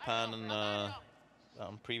Team Japan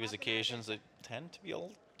on previous occasions. They tend to be a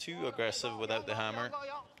little too aggressive without the hammer,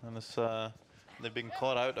 and this, they've been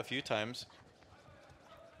caught out a few times.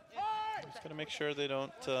 Just gotta make sure they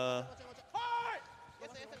don't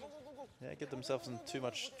get themselves in too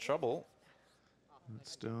much trouble. That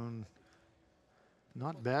stone,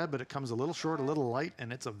 not bad, but it comes a little short, a little light,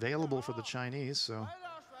 and it's available for the Chinese. So,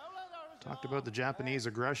 talked about the Japanese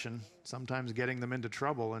aggression, sometimes getting them into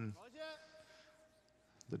trouble, and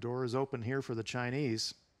the door is open here for the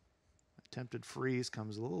Chinese. Attempted freeze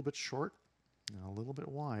comes a little bit short and a little bit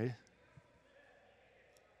wide.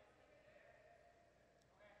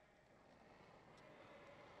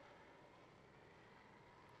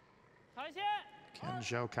 Can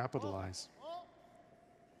Zhao capitalize?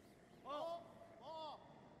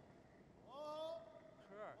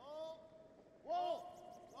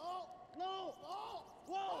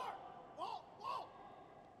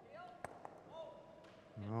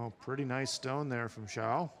 Oh, pretty nice stone there from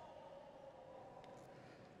Zhao.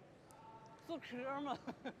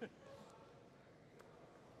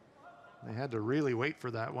 They had to really wait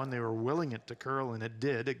for that one. They were willing it to curl, and it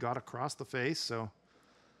did. It got across the face, so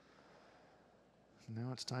now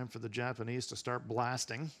it's time for the Japanese to start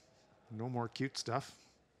blasting. No more cute stuff.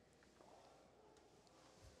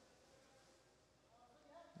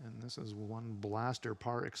 And this is one blaster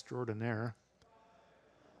par extraordinaire.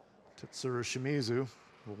 Tetsuro Shimizu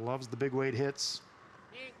loves the big weight hits.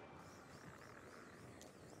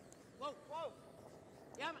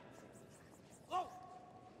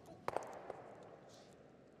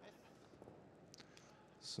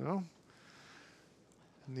 So,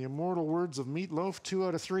 in the immortal words of Meatloaf, 2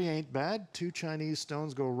 out of 3 ain't bad. 2 Chinese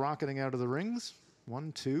stones go rocketing out of the rings.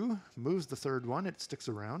 1, 2, moves the third one, it sticks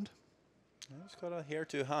around. It's got a hair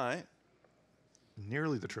too high.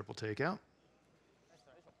 Nearly the triple takeout.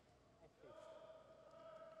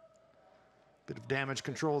 Bit of damage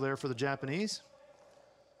control there for the Japanese.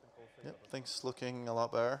 Yep, things looking a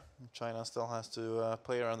lot better. China still has to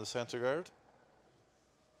play around the center guard.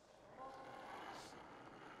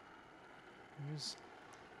 Here's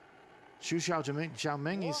Xu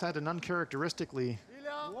Xiaoming. He's had an uncharacteristically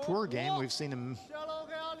poor game. We've seen him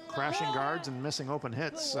crashing guards and missing open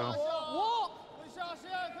hits. So,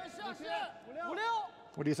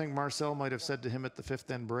 what do you think Marcel might have said to him at the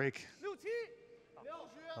 5th end break?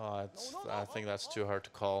 Oh, I think that's too hard to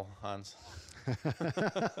call, Hans.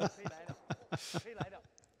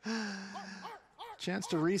 Chance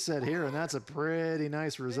to reset here, and that's a pretty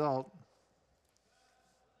nice result.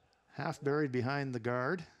 Half buried behind the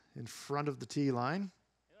guard in front of the tee line.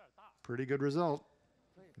 Pretty good result.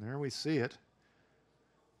 There we see it.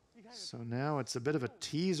 So now it's a bit of a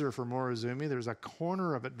teaser for Morozumi. There's a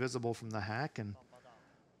corner of it visible from the hack, and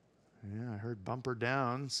yeah, I heard bumper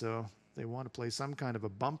down, so they want to play some kind of a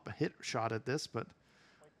bump hit shot at this, but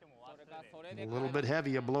a little bit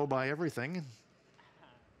heavy, you blow by everything.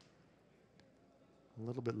 A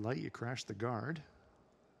little bit light, you crash the guard.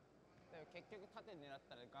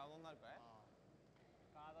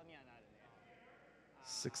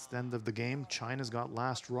 6th end of the game. China's got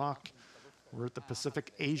last rock. We're at the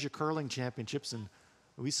Pacific Asia Curling Championships in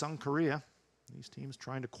Uiseong, Korea. These teams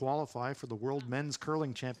trying to qualify for the World Men's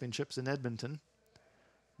Curling Championships in Edmonton.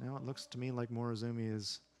 Now it looks to me like Morozumi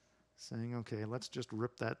is saying, okay, let's just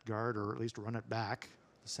rip that guard, or at least run it back,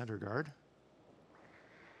 the center guard.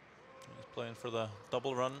 He's playing for the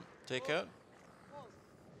double run takeout.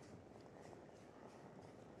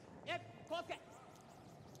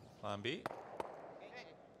 Plan B.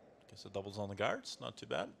 Guess the doubles on the guards, not too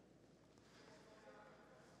bad.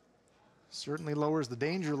 Certainly lowers the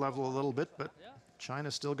danger level a little bit, but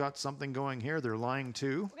China's still got something going here. They're lying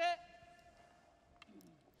 2.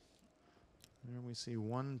 There we see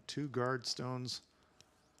 1, 2 guard stones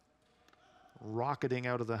rocketing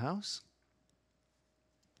out of the house.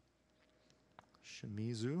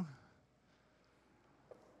 Shimizu.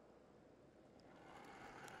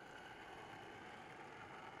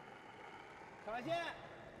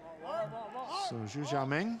 So Zhu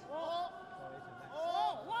Xiaoming.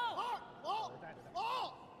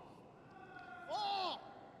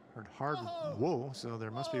 Heard hard whoa, so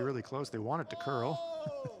there must be really close. They want it to curl.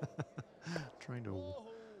 Trying to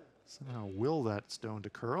Somehow will that stone to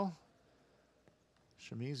curl.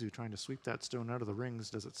 Shimizu trying to sweep that stone out of the rings.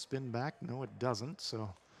 Does it spin back? No, it doesn't. So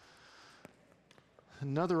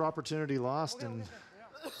another opportunity lost, and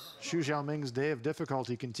Xu Xiaoming's day of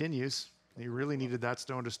difficulty continues. He really needed that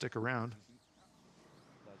stone to stick around.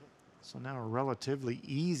 So now a relatively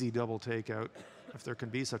easy double takeout, if there can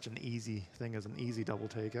be such an easy thing as an easy double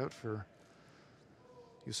takeout for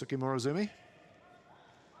Yusuke Morozumi.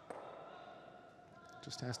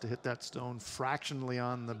 Just has to hit that stone fractionally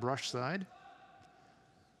on the brush side,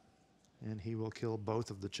 and he will kill both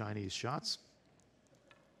of the Chinese shots.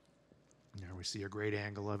 There we see a great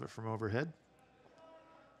angle of it from overhead.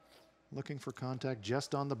 Looking for contact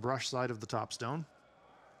just on the brush side of the top stone.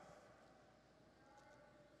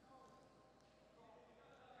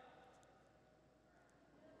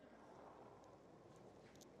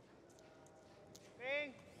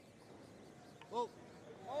 Bing. Whoa.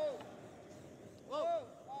 Whoa. Whoa.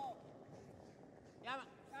 Whoa. Yama.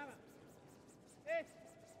 Yama. Hey.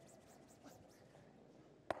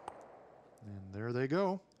 And there they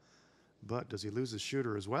go. But does he lose his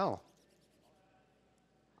shooter as well?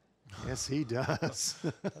 Yes, he does.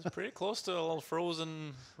 That's pretty close to a little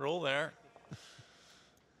frozen roll there.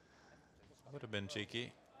 Would have been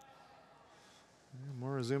cheeky.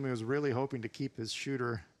 Morozumi was really hoping to keep his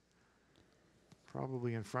shooter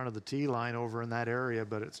probably in front of the tee line over in that area,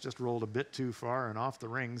 but it's just rolled a bit too far and off the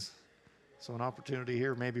rings. So an opportunity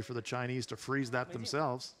here maybe for the Chinese to freeze that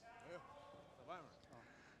themselves.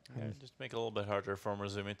 Yeah, just make it a little bit harder for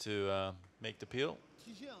Morozumi to make the peel.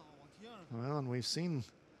 Well, and we've seen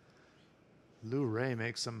Liu Rei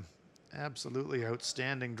make some absolutely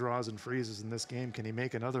outstanding draws and freezes in this game. Can he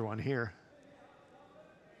make another one here?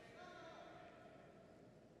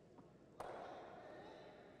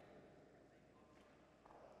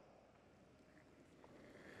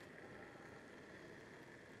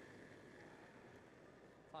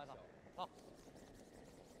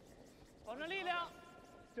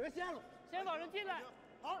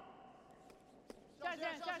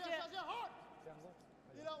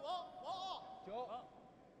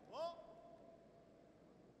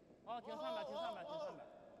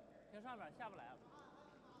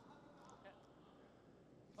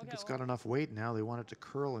 I think it's got enough weight now. They want it to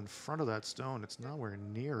curl in front of that stone. It's nowhere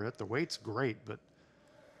near it. The weight's great, but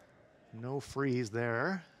no freeze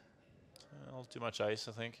there. A little too much ice,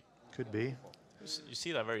 I think. Could be. You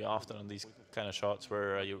see that very often on these kind of shots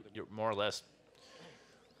where you're more or less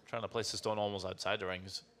trying to place the stone almost outside the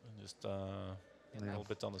rings. And just a little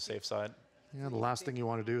bit on the safe side. Yeah, the last thing you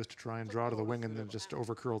want to do is to try and draw to the wing and then just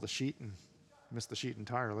overcurl the sheet and miss the sheet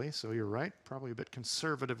entirely. So you're right, probably a bit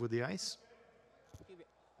conservative with the ice.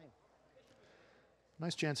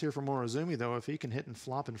 Nice chance here for Morozumi, though. If he can hit and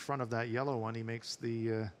flop in front of that yellow one, he makes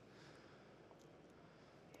the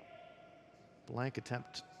blank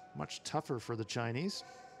attempt much tougher for the Chinese.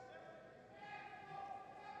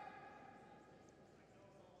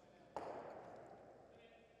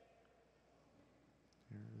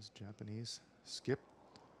 Here's Japanese skip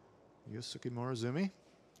Yusuke Morozumi.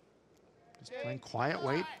 Just playing quiet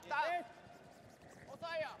weight.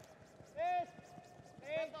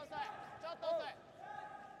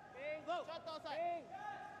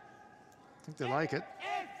 I think they like it.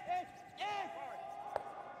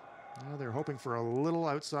 Well, they're hoping for a little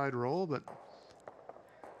outside roll, but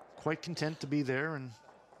quite content to be there and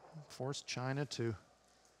force China to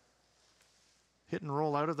hit and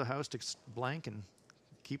roll out of the house to blank and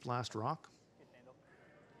keep last rock.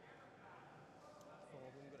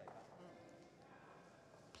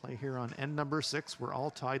 Play here on end number 6. We're all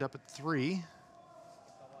tied up at 3.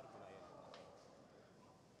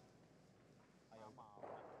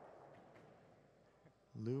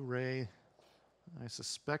 Liu Rei, I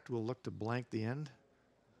suspect, will look to blank the end.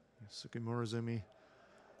 Yusuke Morozumi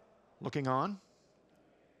looking on.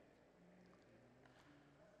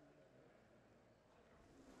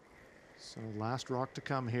 So last rock to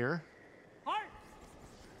come here.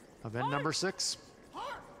 Of end number 6.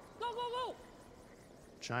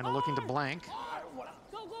 China looking to blank.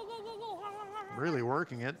 Really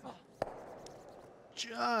working it.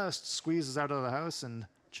 Just squeezes out of the house, and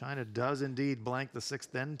China does indeed blank the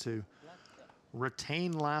 6th end to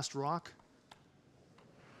retain last rock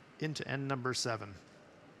into end number 7.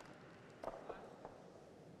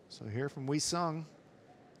 So here from Uiseong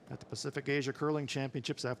at the Pacific Asia Curling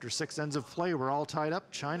Championships, after 6 ends of play, we're all tied up.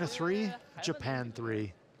 China 3, Japan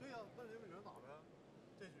 3.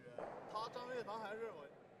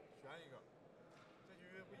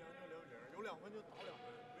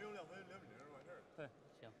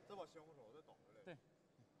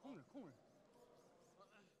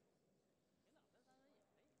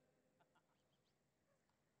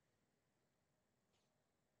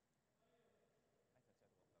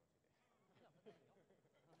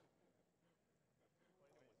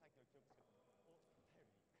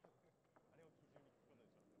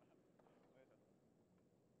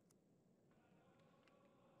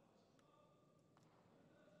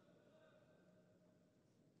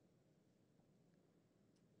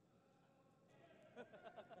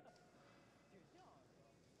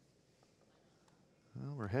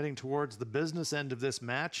 We're heading towards the business end of this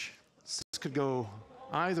match. This could go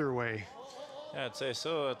either way. Yeah, I'd say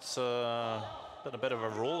so. It's been a bit of a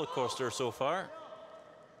roller coaster so far.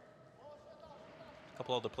 A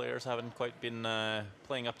couple of the players haven't quite been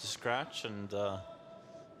playing up to scratch and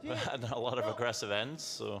had a lot of aggressive ends.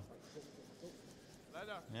 So,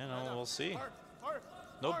 you know, we'll see.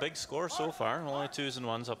 No big score so far. Only 2s and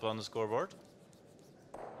 1s up on the scoreboard.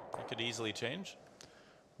 It could easily change.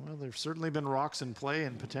 Well, there's certainly been rocks in play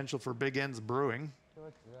and potential for big ends brewing.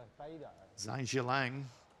 Zhang Jilang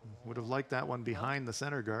would have liked that one behind the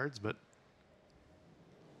center guards, but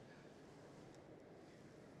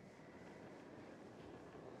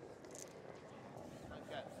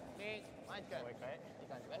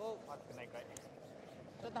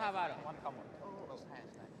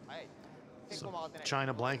so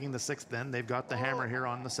China blanking the 6th end. They've got the hammer here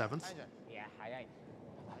on the 7th.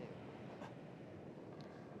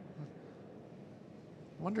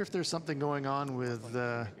 Wonder if there's something going on with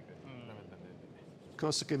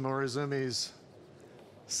Kosuke Morizumi's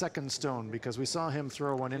second stone, because we saw him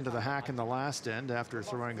throw one into the hack in the last end after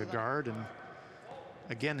throwing a guard, and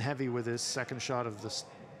again heavy with his second shot of the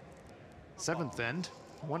 7th end.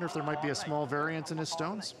 I wonder if there might be a small variance in his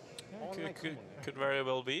stones. Could very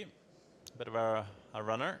well be. A bit of a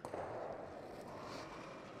runner.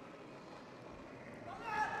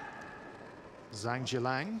 Zhang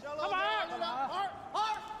Jilang.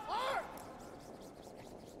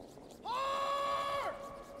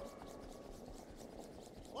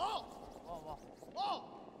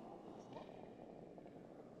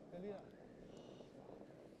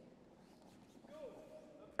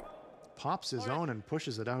 Pops his own and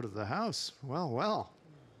pushes it out of the house. Well, well.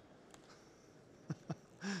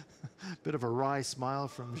 Bit of a wry smile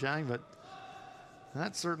from Zhang, but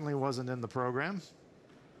that certainly wasn't in the program.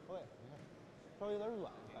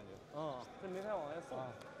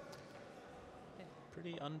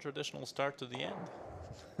 Pretty untraditional start to the end.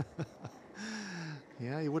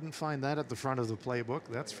 Yeah, you wouldn't find that at the front of the playbook,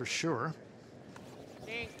 that's for sure.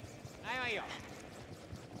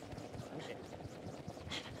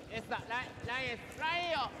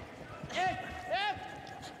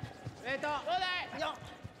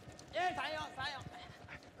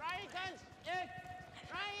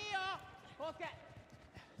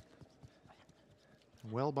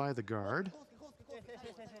 Well by the guard.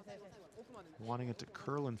 Wanting it to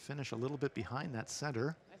curl and finish a little bit behind that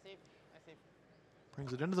center.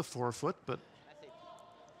 Brings it into the forefoot, but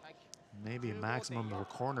maybe a maximum of a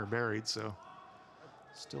corner buried, so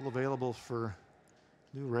still available for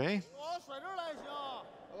Liu Rui.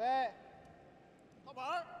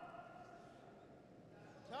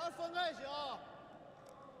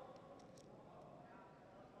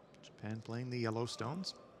 Japan playing the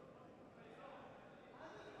Yellowstones.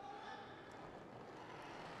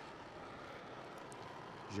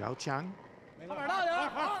 Zhao Qiang.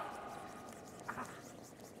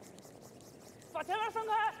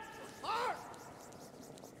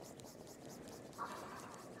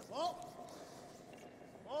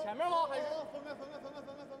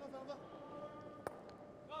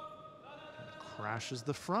 Crashes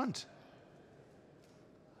the front.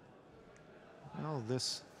 Well,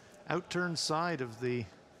 this outturned side of the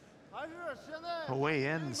away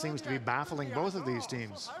end seems to be baffling both of these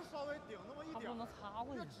teams.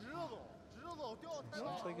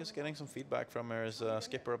 Looks like he's getting some feedback from his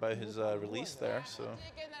skipper about his release there, so I'm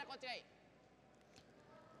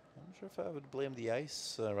not sure if I would blame the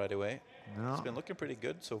ice right away. No. It's been looking pretty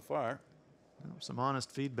good so far. Some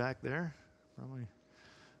honest feedback there. Probably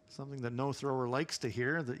something that no thrower likes to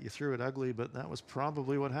hear, that you threw it ugly, but that was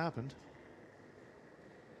probably what happened.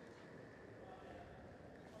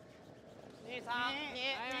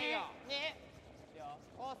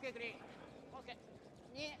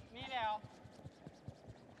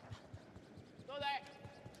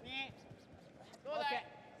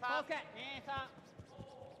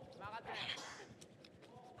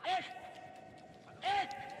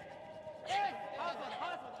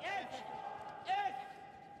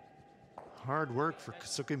 Hard work for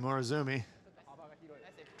Kosuke Morozumi.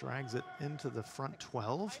 Drags it into the front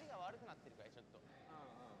 12.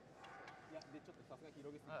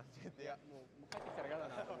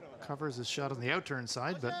 Covers his shot on the outturn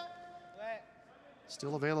side, but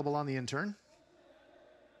still available on the in-turn.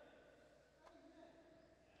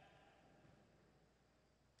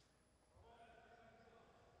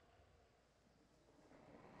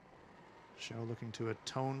 Shao looking to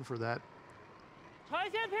atone for that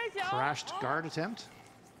crashed guard attempt.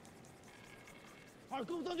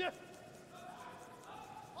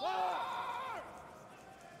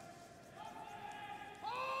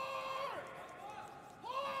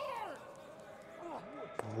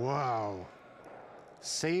 Wow.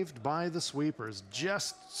 Saved by the sweepers,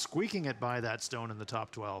 just squeaking it by that stone in the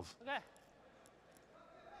top 12. Okay. I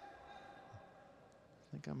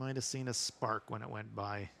think I might have seen a spark when it went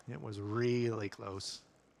by. It was really close.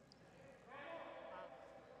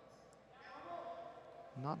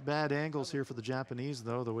 Not bad angles here for the Japanese,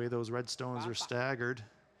 though, the way those red stones are staggered.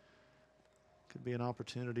 Could be an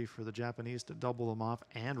opportunity for the Japanese to double them off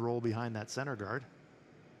and roll behind that center guard.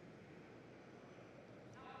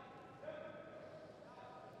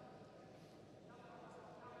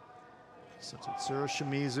 So Tetsuro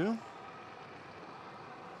Shimizu.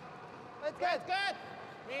 It's good. It's good.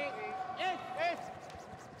 In.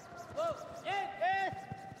 Whoa. In.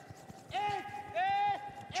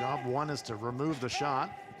 Job one is to remove the shot.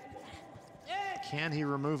 Can he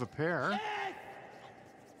remove a pair?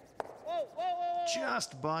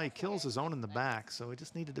 Just by, kills his own in the back, so he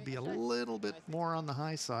just needed to be a little bit more on the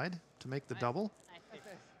high side to make the double.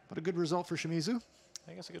 But a good result for Shimizu. I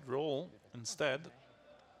think it's a good roll instead.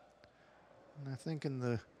 And I think in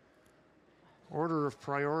the order of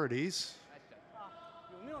priorities,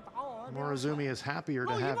 Morozumi is happier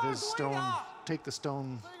to have his stone, take the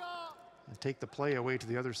stone and take the play away to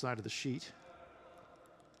the other side of the sheet.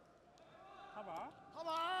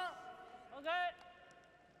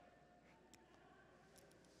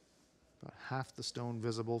 About half the stone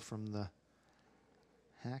visible from the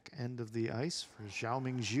hack end of the ice for Zhao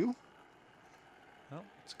Mingzhu. Well,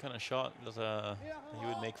 it's the kind of shot that he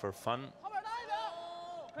would make for fun,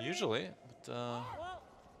 usually. But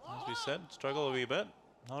as we said, struggle a wee bit.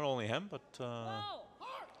 Not only him, but a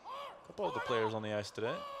couple of the players on the ice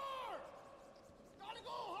today.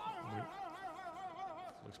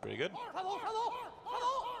 Looks pretty good.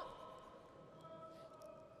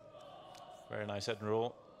 Very nice hit and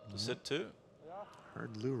roll to sit to.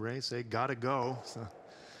 Heard Lou Ray say, gotta go. So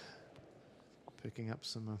picking up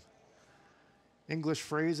some English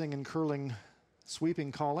phrasing and curling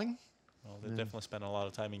sweeping calling. Well, they definitely spend a lot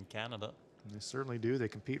of time in Canada. They certainly do. They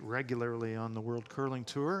compete regularly on the World Curling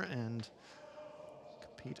Tour and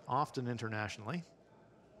compete often internationally.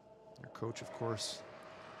 Their coach, of course,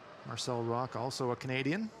 Marcel Rock, also a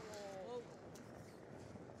Canadian.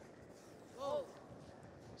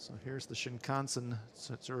 So here's the Shinkansen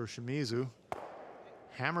Tetsuro Shimizu.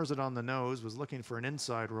 Hammers it on the nose, was looking for an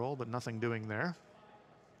inside roll, but nothing doing there.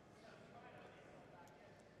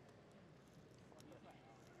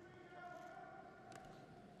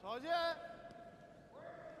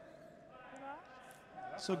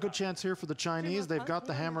 So good chance here for the Chinese. They've got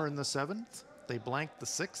the hammer in the 7th. They blanked the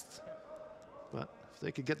 6th. But if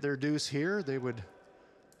they could get their deuce here, they would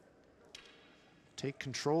take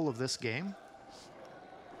control of this game.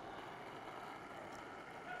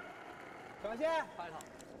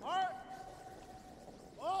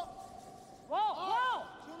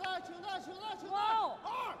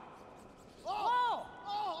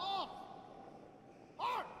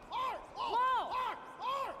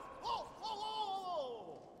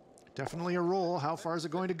 Definitely a roll. How far is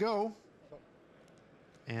it going to go?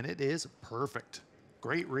 And it is perfect.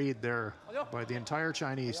 Great read there by the entire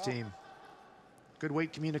Chinese team. Good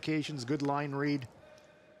weight communications, good line read.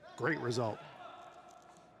 Great result.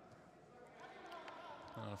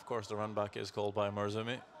 And of course, the run back is called by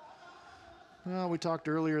Morozumi. Well, we talked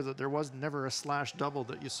earlier that there was never a slash double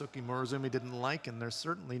that Yusuke Morozumi didn't like, and there's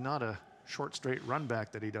certainly not a short straight run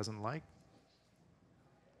back that he doesn't like.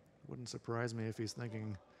 Wouldn't surprise me if he's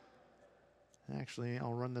thinking, actually,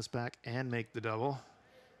 I'll run this back and make the double.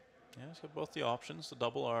 Yeah, he's got both the options. The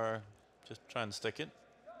double or just try and stick it.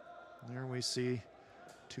 There we see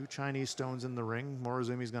two Chinese stones in the ring.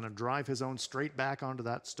 Morozumi's going to drive his own straight back onto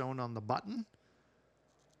that stone on the button.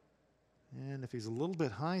 And if he's a little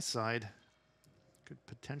bit high side, could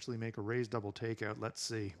potentially make a raised double takeout. Let's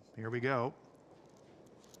see. Here we go.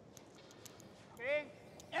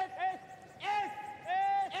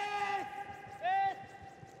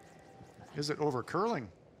 Is it over curling?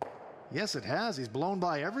 Yes, it has. He's blown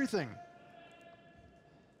by everything.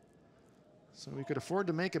 So we could afford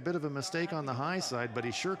to make a bit of a mistake on the high side, but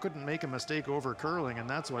he sure couldn't make a mistake over curling, and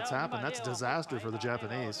that's what's happened. That's disaster for the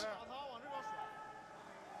Japanese.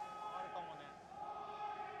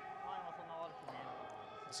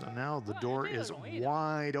 So now the door is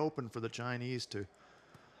wide open for the Chinese to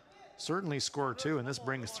certainly score 2, and this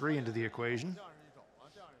brings 3 into the equation.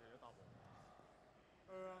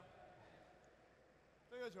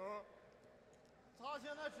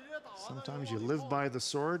 Sometimes you live by the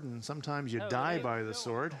sword, and sometimes you die by the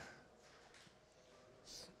sword.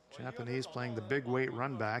 Japanese playing the big weight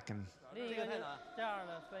run back, and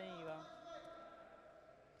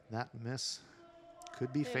that miss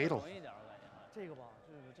could be fatal. 这个吧，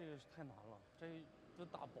这个太难了，这就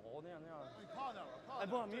打薄那样。你靠点吧，靠哎，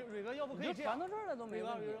不，蕊哥，要不可以这样？传到这儿了都没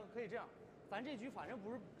问题。蕊哥可以这样，咱这局反正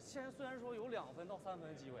不是，现在虽然说有2分到3分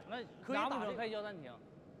的机会，那可以打这个可以叫暂停。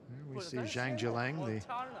We see Zhang Jilang, the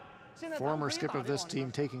former skip of this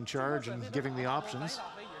team, taking charge and giving the options.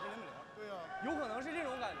 有可能是这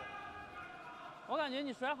种感觉。我感觉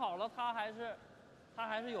你甩好了，他还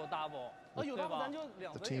是有 double。有 double 咱就2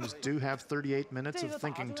 The 分。teams do have 38 minutes of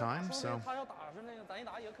thinking time, so 他要打是那个，咱一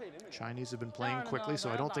打也可以0比0。Chinese have been playing quickly, so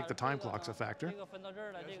I don't think the time clock's a factor.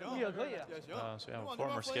 也可以。So yeah,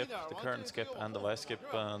 former skip, the current skip, and the vice skip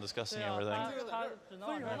discussing everything.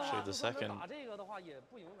 Actually, the second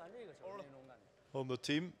on the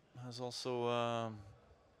team has also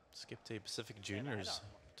skipped a Pacific Juniors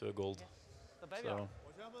to a gold. So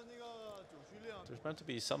there's meant to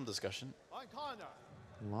be some discussion.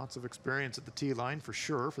 Lots of experience at the tee line for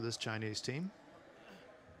sure for this Chinese team.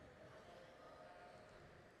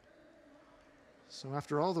 So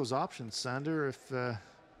after all those options, Sander, if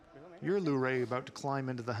you're Lu Rei about to climb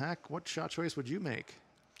into the hack, what shot choice would you make?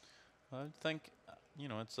 I think, you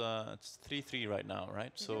know, it's 3-3 right now,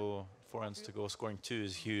 right? So for instance, to go scoring 2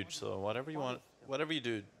 is huge. So whatever you want, whatever you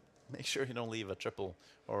do, make sure you don't leave a triple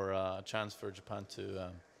or a chance for Japan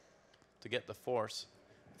to get the force.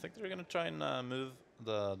 I think they're going to try and move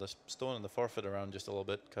the stone and the forfeit around just a little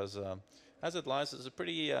bit, because as it lies, it's a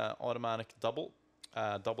pretty automatic double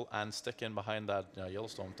and stick in behind that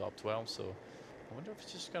Yellowstone top 12. So I wonder if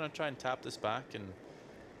it's just going to try and tap this back and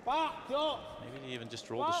maybe even just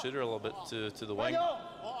roll the shooter a little bit to the wing.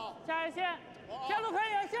 Get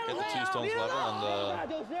the 2 stones level and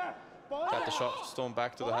get the shot stone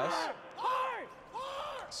back to the house.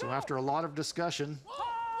 So after a lot of discussion,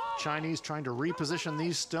 Chinese trying to reposition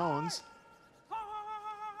these stones.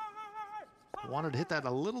 Wanted to hit that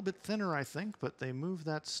a little bit thinner, I think, but they moved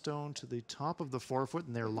that stone to the top of the forefoot,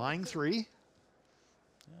 and they're lying 3. Yeah,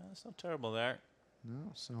 it's not terrible there.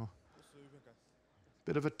 No, so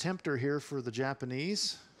bit of a tempter here for the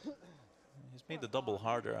Japanese. He's made the double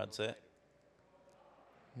harder, I'd say.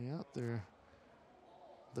 Yeah,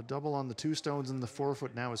 the double on the 2 stones in the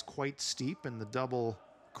forefoot now is quite steep, and the double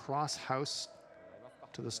cross house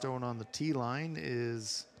to the stone on the tee line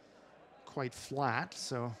is quite flat.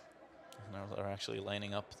 So now they're actually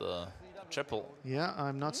lining up the triple. Yeah,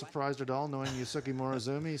 I'm not surprised at all, knowing Yusuke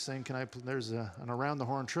Morozumi saying, "Can I? There's an around the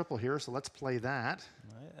horn triple here, so let's play that."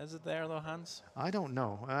 Right. Is it there though, Hans? I don't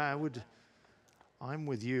know. I'm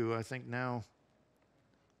with you. I think now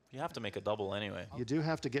you have to make a double anyway. You do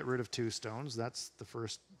have to get rid of 2 stones. That's the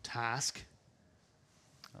first task.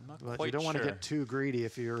 I'm not but quite you don't want to sure. get too greedy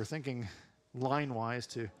if you're thinking line-wise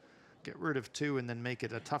to get rid of 2 and then make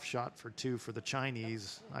it a tough shot for 2 for the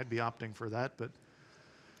Chinese. I'd be opting for that, but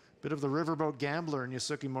bit of the riverboat gambler in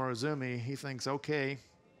Yusuke Morozumi. He thinks, okay,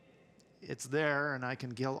 it's there and I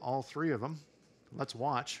can kill all 3 of them. Let's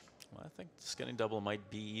watch. Well, I think the skinny double might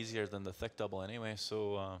be easier than the thick double anyway,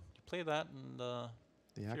 so you play that and the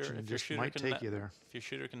action just might take you there. If your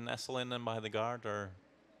shooter can nestle in and behind the guard, or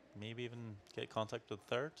maybe even get contact with the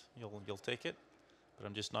third, you'll take it. But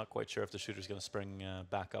I'm just not quite sure if the shooter's going to spring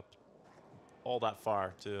back up all that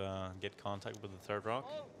far to get contact with the third rock.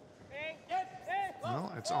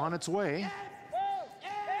 Well, it's on its way.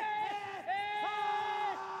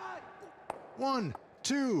 1,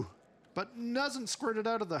 2, but doesn't squirt it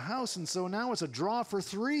out of the house, and so now it's a draw for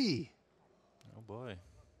 3. Oh boy.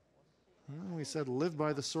 Well, we said live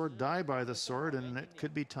by the sword, die by the sword, and it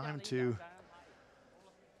could be time to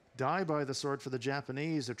die by the sword for the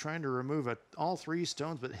Japanese. They're trying to remove all 3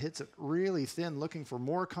 stones, but hits it really thin, looking for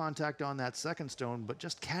more contact on that second stone, but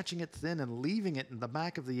just catching it thin and leaving it in the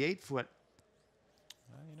back of the 8-foot.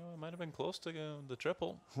 You know, it might have been close to the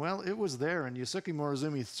triple. Well, it was there, and Yusuke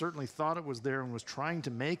Morozumi certainly thought it was there and was trying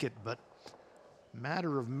to make it, but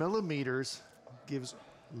matter of millimeters gives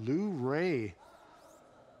Lu Rei.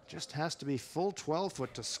 Just has to be full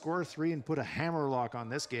 12-foot to score 3 and put a hammerlock on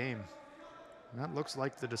this game. That looks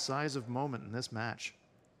like the decisive moment in this match.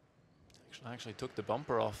 Actually took the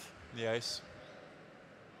bumper off the ice.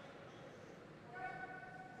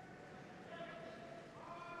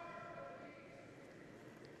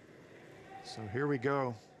 So here we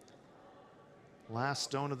go. Last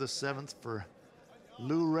stone of the 7th for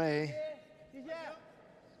Lu Rei.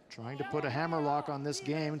 Trying to put a hammerlock on this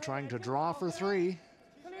game, trying to draw for 3.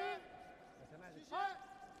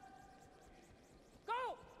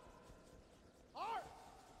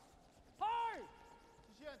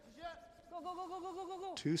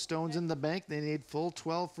 Two stones in the bank. They need full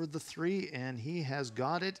 12 for the 3, and he has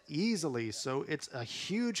got it easily. So it's a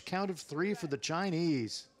huge count of 3 for the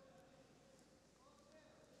Chinese.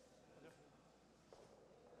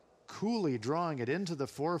 coolly drawing it into the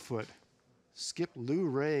forefoot. Skip Liu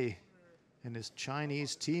Rei and his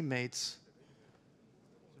Chinese teammates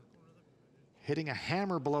hitting a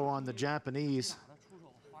hammer blow on the Japanese.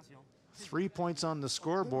 3 points on the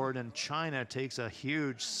scoreboard, and China takes a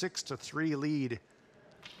huge 6-3 lead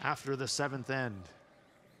after the 7th end.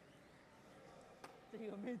 这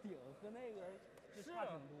个没顶和那个就差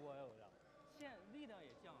挺多呀，我觉得。线力量也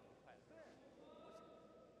降得快。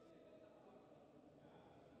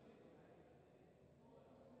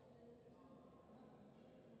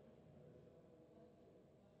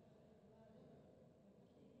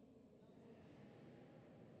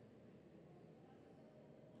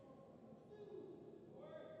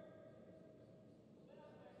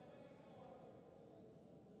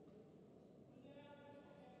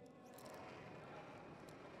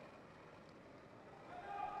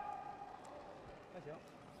还行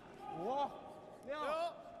，5、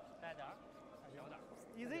6，带点儿，小点儿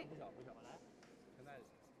 ，easy，不小，来，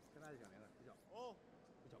现在就想明白，不小，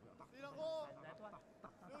不小，大，力量攻，来转，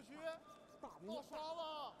六区，到刷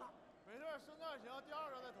子，没事，伸点行，第2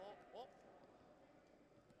个再投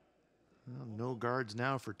，Well, no guards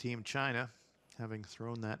now for Team China, having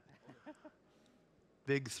thrown that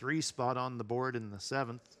big 3 spot on the board in the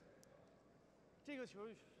 7th. 这个球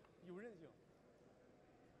有韧性。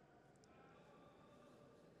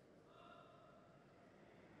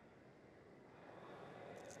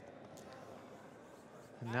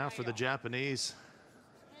 And now for the Japanese,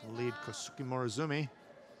 lead Kosuke Morozumi.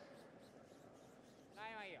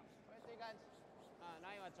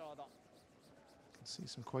 Can see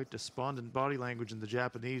some quite despondent body language in the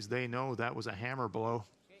Japanese. They know that was a hammer blow.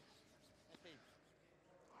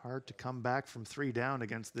 Hard to come back from 3 down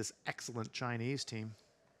against this excellent Chinese team.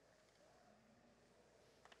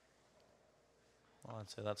 Well,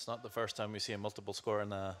 I'd say that's not the first time we see a multiple score in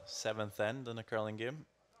the 7th end in a curling game.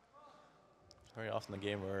 It's very often a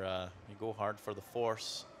game where you go hard for the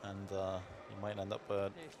force and you might end up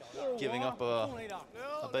giving up a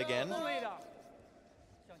big end.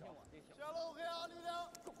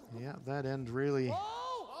 Yeah, that end really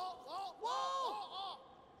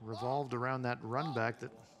revolved around that run back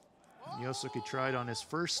that Yosuke tried on his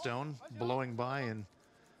first stone, blowing by and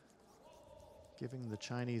giving the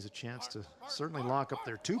Chinese a chance to certainly lock up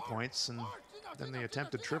their 2 points, and then the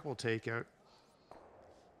attempted triple takeout,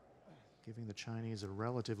 giving the Chinese a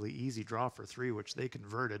relatively easy draw for 3, which they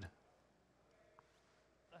converted.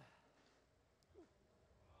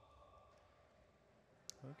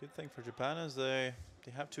 Well, good thing for Japan is they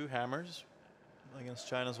have 2 hammers against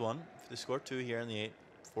China's 1. If they score 2 here in the 8,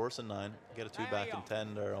 force and 9, get a 2 back in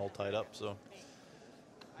 10, they're all tied up. So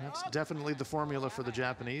that's definitely the formula for the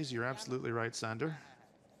Japanese. You're absolutely right, Sander.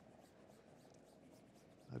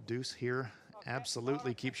 A deuce here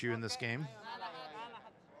absolutely keeps you in this game.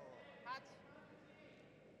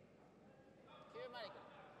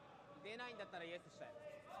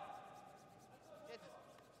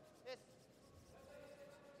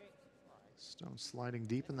 Stone sliding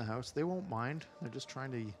deep in the house. They won't mind. They're just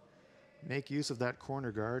trying to make use of that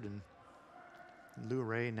corner guard, and Liu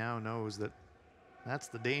Rei now knows that that's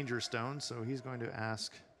the danger stone, so he's going to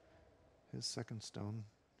ask his second stone,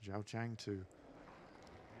 Zhao Chang, to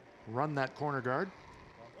run that corner guard.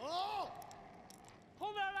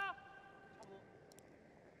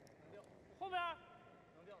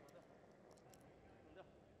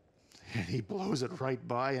 And he blows it right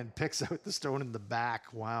by and picks out the stone in the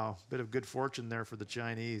back. Wow, bit of good fortune there for the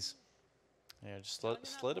Chinese. yeah, just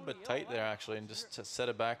slid a bit tight there actually, and just set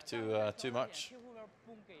it back to too much.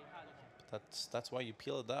 But that's why you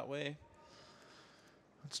peel it that way.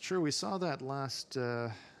 That's true. We saw that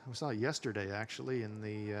we saw it yesterday actually in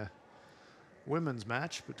the women's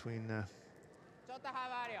match between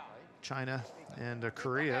China and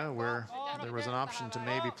Korea, where there was an option to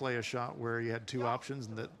maybe play a shot where you had 2 options,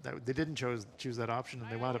 and that they didn't choose that option,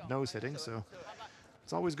 and they wound up nose hitting. So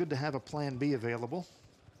it's always good to have a plan B available.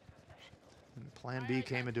 And plan B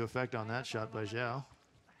came into effect on that shot by Zhao.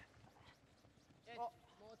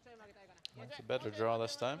 It's a better draw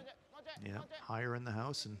this time. Yeah, higher in the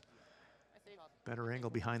house and better angle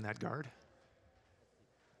behind that guard.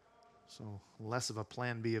 So less of a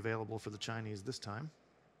plan B available for the Chinese this time.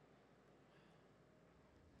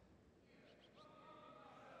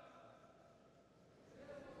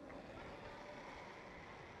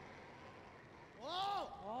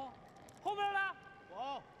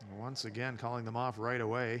 Once again, calling them off right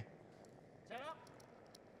away.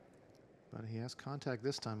 But he has contact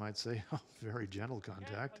this time, I'd say. Oh, very gentle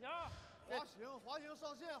contact.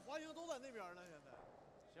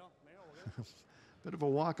 Bit of a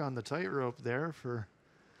walk on the tightrope there for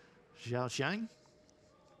Zhao Qiang.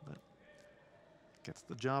 But Gets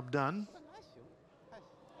the job done.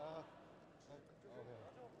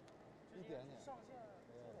 一点点。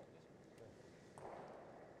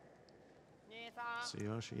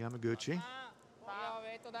 Tsuyoshi Yamaguchi. ウ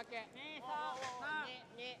ェイトだけ。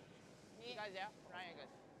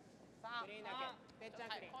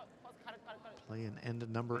Play an end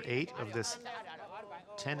number 8 of this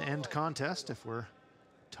 10-end contest. If we're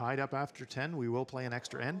tied up after 10, we will play an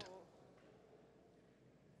extra end.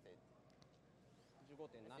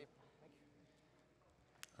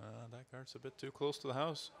 That guard's a bit too close to the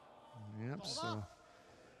house. Yep, so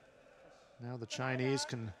now the Chinese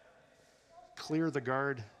can clear the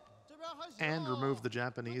guard and remove the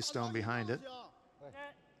Japanese stone behind it.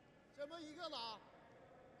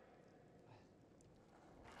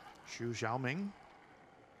 Xu Xiaoming.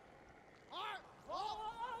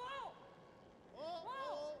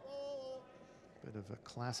 Bit of a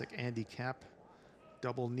classic Andy Cap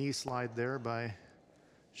double knee slide there by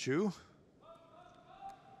Xu.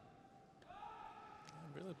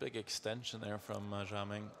 Really big extension there from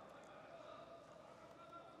Xiaoming.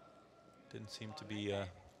 Didn't seem to be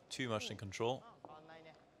too much in control.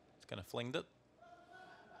 Just kind of flinged it.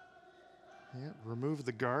 Yeah, removed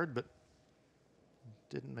the guard, but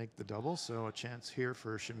didn't make the double. So a chance here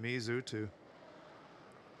for Shimizu to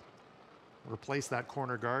replace that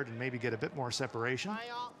corner guard and maybe get a bit more separation.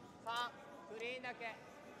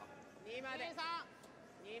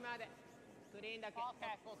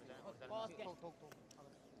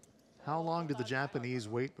 How long do the Japanese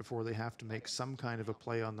wait before they have to make some kind of a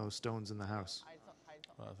play on those stones in the house?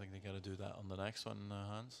 Well, I think they got to do that on the next one,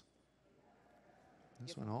 Hans.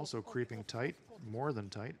 This one also creeping tight, more than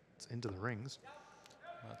tight. It's into the rings.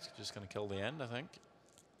 That's just going to kill the end, I think.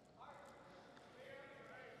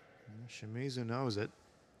 Shimizu knows it.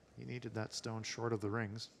 He needed that stone short of the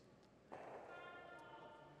rings.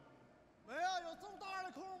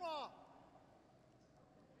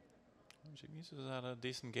 Shimizu's had a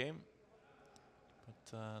decent game,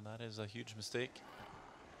 but that is a huge mistake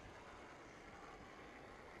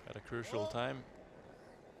at a crucial time.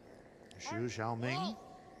 Xu Xiaoming.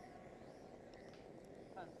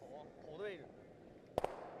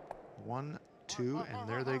 1, 2, and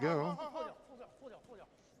there they go.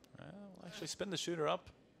 Well, actually spin the shooter up.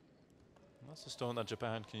 That's the stone that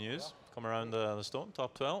Japan can use. Come around the stone,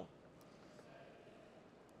 top 12.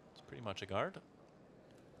 It's pretty much a guard.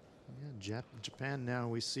 Yeah, Japan now,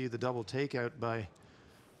 we see the double takeout by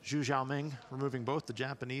Xu Xiaoming, removing both the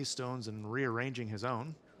Japanese stones and rearranging his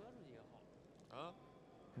own.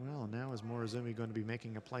 Well, now is Morozumi going to be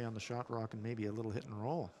making a play on the shot rock and maybe a little hit and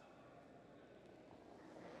roll?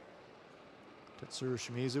 Tetsuro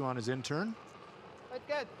Shimizu on his in turn.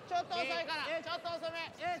 Good.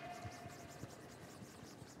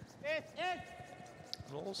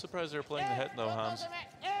 I'm a little surprised they're playing the hit though, Hans.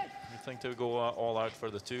 You think they would go all out for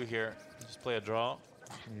the 2 here, just play a draw?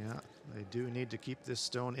 Yeah, they do need to keep this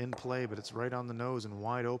stone in play, but it's right on the nose and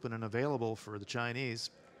wide open and available for the Chinese.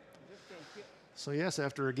 So yes,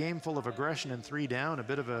 after a game full of aggression and 3 down, a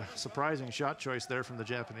bit of a surprising shot choice there from the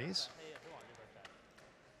Japanese.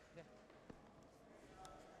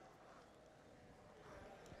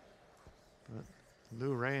 But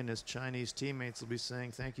Liu Rei and his Chinese teammates will be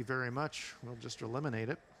saying, thank you very much, we'll just eliminate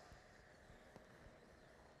it.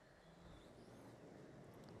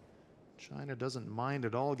 China doesn't mind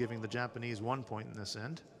at all giving the Japanese 1 point in this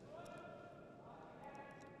end.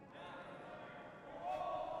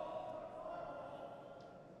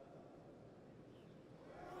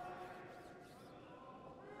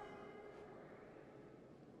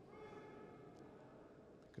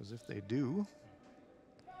 Because if they do,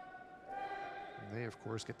 they of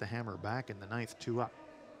course get the hammer back in the 9th, 2 up.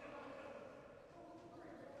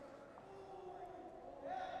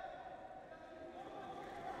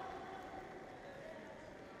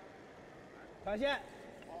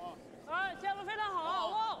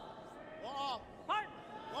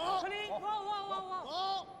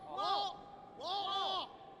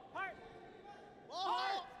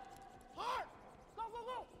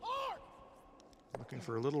 Looking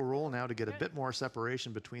for a little roll now to get a bit more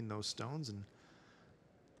separation between those stones and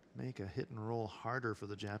make a hit and roll harder for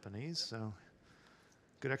the Japanese. So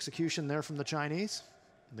good execution there from the Chinese.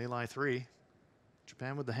 They lie 3.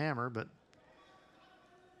 Japan with the hammer, but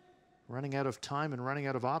running out of time and running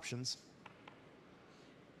out of options.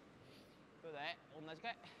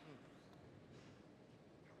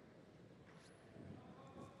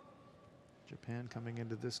 Japan coming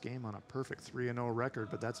into this game on a perfect 3-0 record,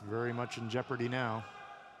 but that's very much in jeopardy now.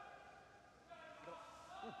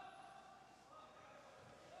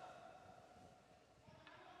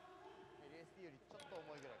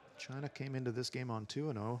 China came into this game on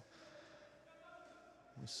 2-0.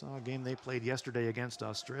 We saw a game they played yesterday against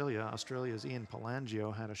Australia. Australia's Ian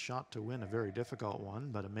Palangio had a shot to win, a very difficult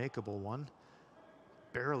one, but a makeable one.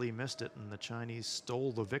 Barely missed it, and the Chinese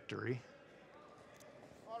stole the victory.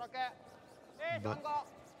 But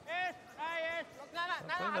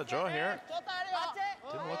playing the draw here.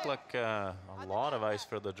 Didn't look like a lot of ice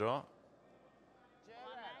for the draw.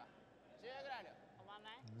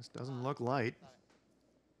 this doesn't look light.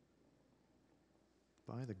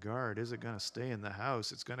 By the guard, is it going to stay in the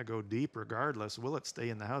house? It's going to go deep regardless. Will it stay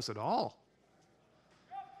in the house at all?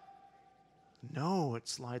 No, it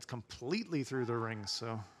slides completely through the ring,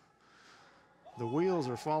 so the wheels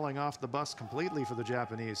are falling off the bus completely for the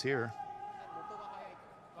Japanese here.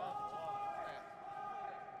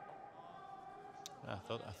 I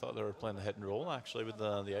thought they were playing the hit and roll actually with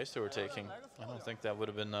the ice they were taking. I don't think that would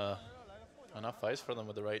have been enough ice for them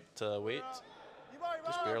with the right weight.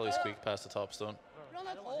 Just barely squeaked past the top stone.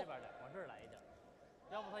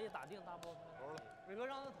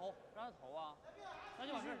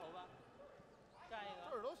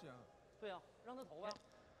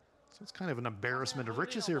 So it's kind of an embarrassment of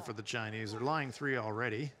riches here for the Chinese. They're lying 3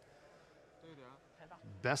 already.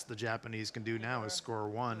 Best the Japanese can do now is score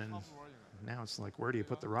 1, and now it's like, where do you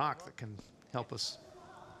put the rock that can help us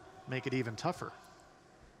make it even tougher?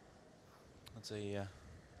 That's a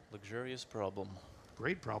luxurious problem.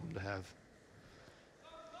 Great problem to have.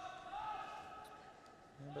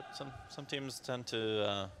 Yeah, but some teams tend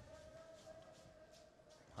to,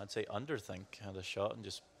 I'd say, underthink the shot and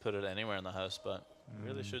just put it anywhere in the house. But you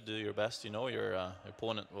really should do your best. You know your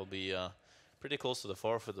opponent will be pretty close to the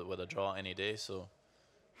forfeit with a draw any day, so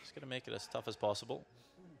just got to make it as tough as possible.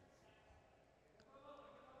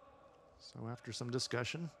 So after some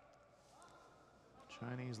discussion,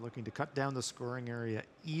 Chinese looking to cut down the scoring area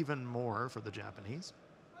even more for the Japanese.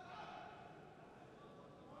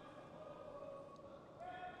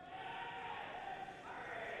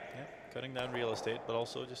 Yeah, cutting down real estate, but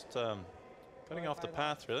also just cutting off the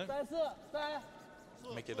path, really.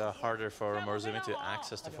 Make it harder for Morozumi to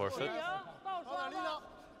access the forfeit.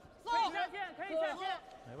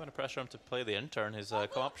 I want to pressure him to play the in-turn. He's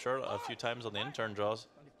come up short a few times on the in-turn draws.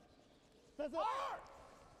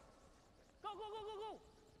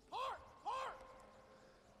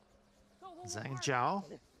 Zhang Jiao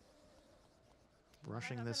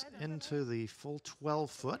rushing this into the full 12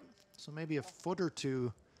 foot. So maybe a foot or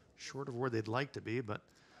two short of where they'd like to be, but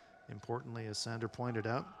importantly, as Sander pointed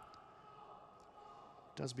out,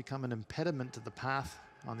 does become an impediment to the path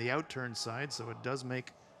on the out-turn side, so it does make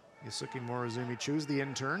Yusuke Morozumi choose the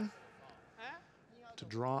in-turn to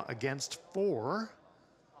draw against 4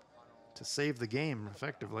 to save the game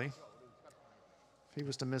effectively. If he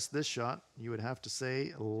was to miss this shot, you would have to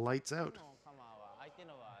say lights out.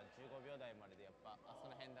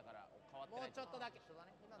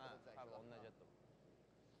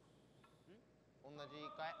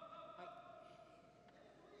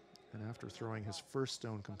 And after throwing his first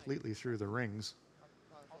stone completely through the rings,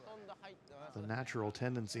 the natural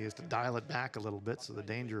tendency is to dial it back a little bit, so the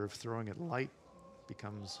danger of throwing it light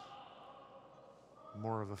becomes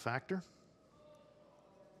more of a factor.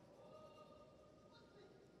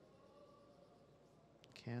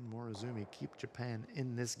 Can Morozumi keep Japan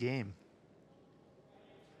in this game?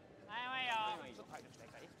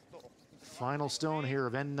 Final stone here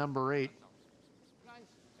of end number 8.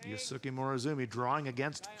 Yusuke Morozumi drawing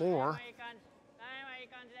against 4.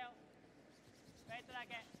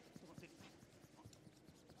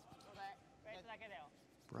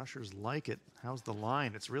 Brushers like it. How's the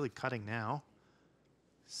line? It's really cutting now.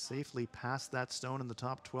 Safely past that stone in the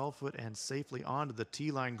top 12 foot and safely onto the tee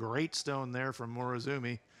line. Great stone there from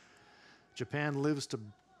Morozumi. Japan lives to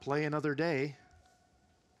play another day.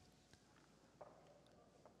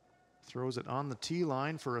 Throws it on the tee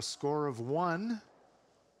line for a score of 1.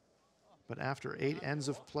 But after 8 ends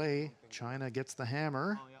of play, China gets the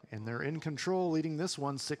hammer, and they're in control, leading this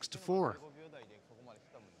one 6-4.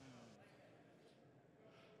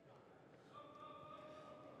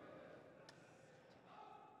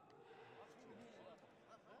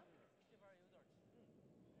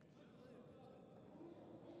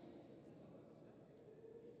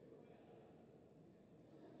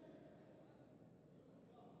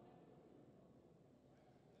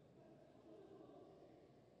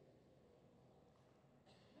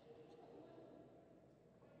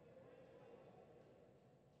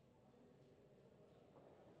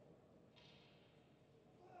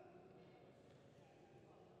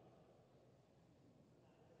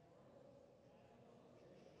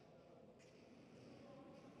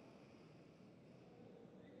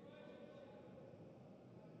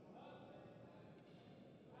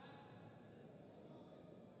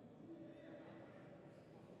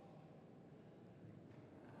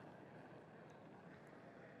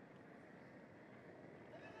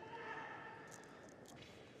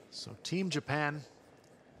 So Team Japan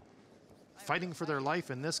fighting for their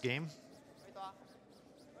life in this game.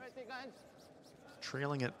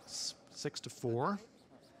 Trailing at 6-4.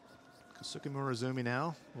 Kosuke Murazumi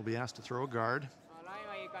now will be asked to throw a guard.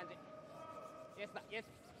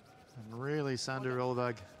 And really, Sander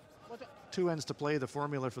Ulvag, 2 ends to play. The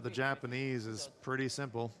formula for the Japanese is pretty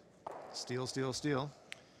simple. Steal, steal, steal.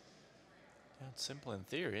 Yeah, it's simple in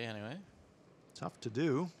theory, anyway. Tough to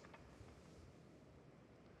do.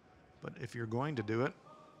 But if you're going to do it,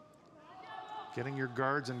 getting your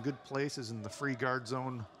guards in good places in the free guard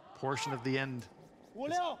zone portion of the end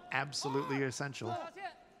is absolutely essential.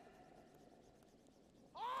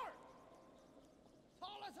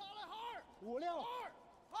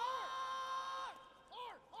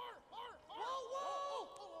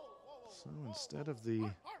 So instead of the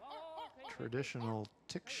traditional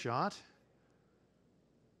tick shot,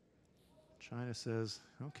 China says,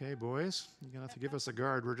 okay, boys, you're going to have to give us a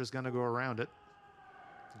guard. We're just going to go around it.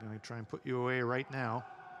 I'm going to try and put you away right now.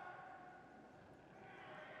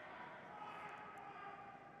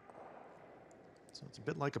 So it's a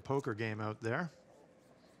bit like a poker game out there.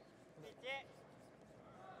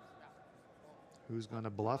 Who's going to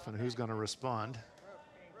bluff and who's going to respond?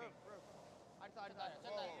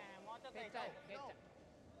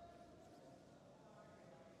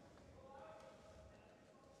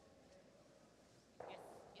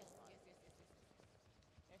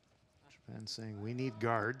 Japan saying we need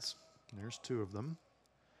guards. There's 2 of them.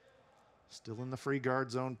 Still in the free guard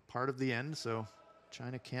zone part of the end, so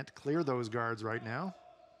China can't clear those guards right now.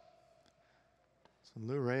 So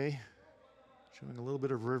Liu Rei showing a little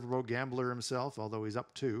bit of riverboat gambler himself, although he's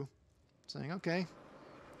up 2. Saying, okay,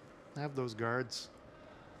 have those guards.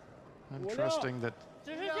 I'm trusting that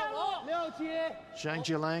Zhang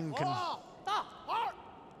Jialang can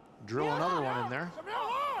drill another one in there.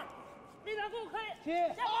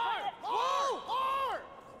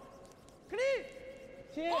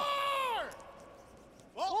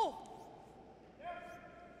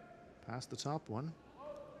 Past the top one.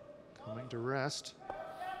 Coming to rest.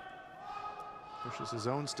 Pushes his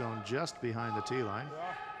own stone just behind the tee line.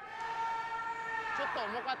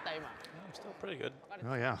 I'm still pretty good.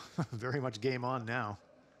 Oh yeah, very much game on now.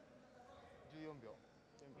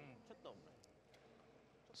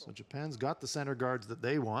 So Japan's got the center guards that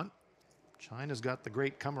they want. China's got the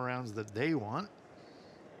great come-arounds that they want.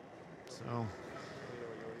 So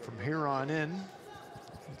from here on in,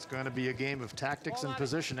 it's going to be a game of tactics and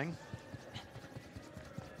positioning.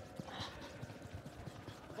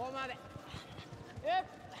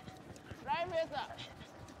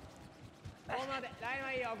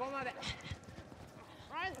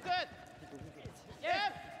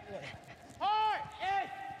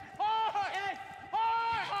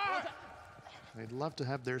 They'd love to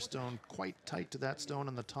have their stone quite tight to that stone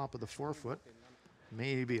on the top of the forefoot.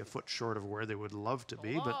 Maybe a foot short of where they would love to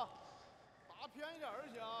be, but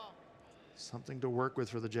something to work with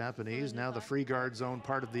for the Japanese. Now the free guard zone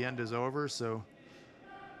part of the end is over, so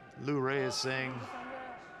Liu Rei is saying,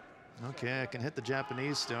 okay, I can hit the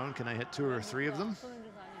Japanese stone. Can I hit 2 or 3 of them?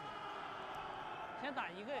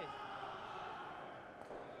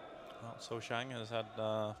 Well, So Shang has had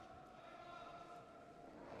a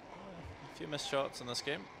few missed shots in this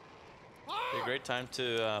game. Be a great time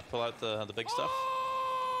to pull out the big stuff.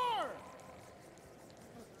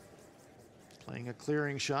 Playing a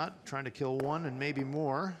clearing shot, trying to kill 1 and maybe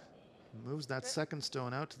more. Moves that second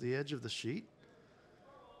stone out to the edge of the sheet.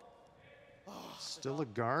 Still a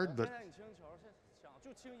guard, but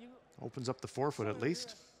opens up the forefoot at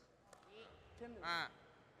least. I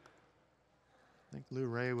think Liu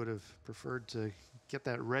Rei would have preferred to get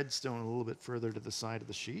that red stone a little bit further to the side of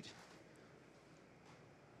the sheet.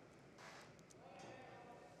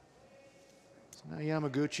 So now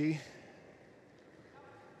Yamaguchi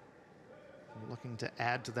looking to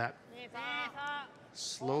add to that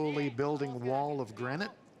slowly building wall of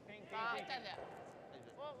granite.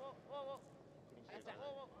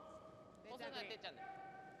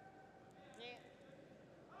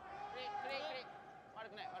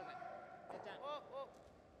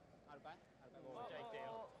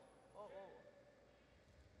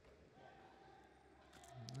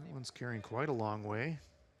 That one's carrying quite a long way.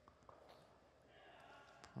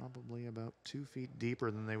 Probably about 2 feet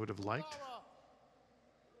deeper than they would have liked.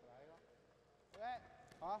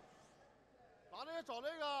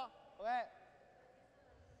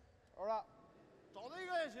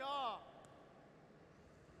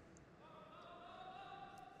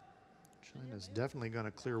 China's definitely going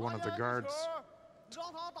to clear one of the guards.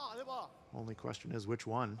 Only question is which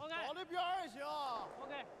one. OK，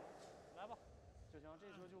来吧，就行，这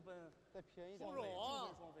球就奔再偏一点，出手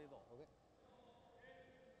啊！双飞走。OK。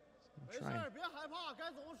没事儿，别害怕，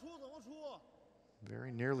该怎么出怎么出。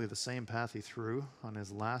 Very nearly the same path he threw on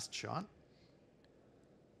his last shot.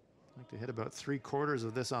 Like to hit about 3/4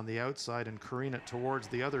 of this on the outside and careen it towards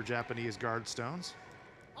the other Japanese guard stones.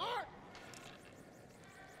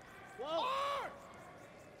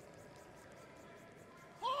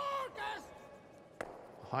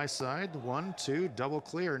 High side, 1, 2, double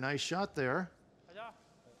clear. Nice shot there.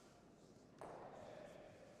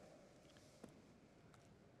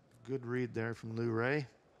 Good read there from Liu Ray.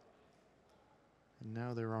 And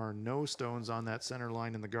now there are no stones on that center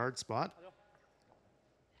line in the guard spot.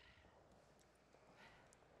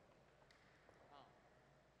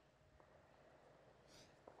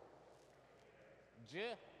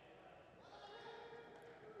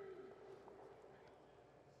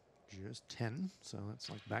 Just 10, so that's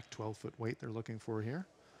like back 12-foot weight they're looking for here.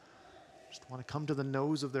 Just want to come to the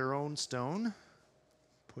nose of their own stone.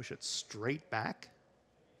 Push it straight back.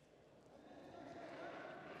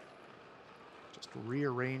 Just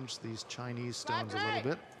rearrange these Chinese stones a little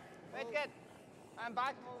bit. And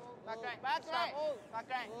back.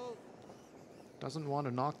 Doesn't want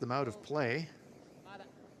to knock them out of play.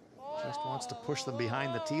 Just wants to push them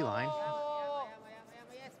behind the tee line.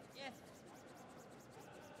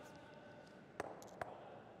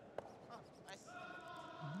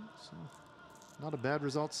 So, not a bad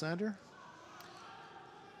result, Sander.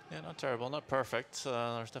 Yeah, not terrible, not perfect.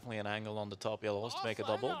 There's definitely an angle on the top yellows to make a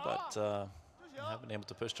double, but haven't been able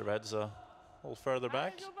to push the reds a little further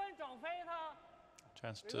back.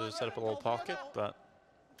 Chance to set up a little pocket, but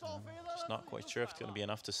just not quite sure if it's going to be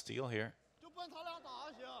enough to steal here.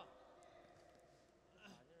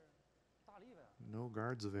 No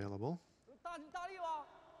guards available.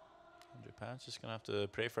 Japan's just going to have to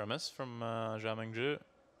pray for a miss from Zhao Mingzhu.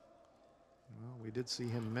 Well, we did see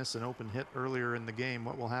him miss an open hit earlier in the game.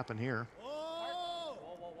 What will happen here?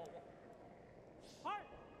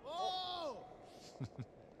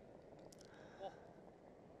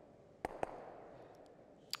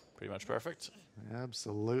 Pretty much perfect.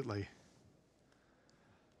 Absolutely.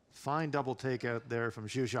 Fine double takeout there from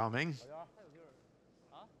Xu Xiaoming.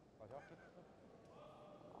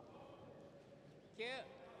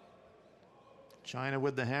 China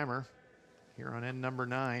with the hammer here on end number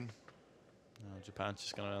 9. Japan's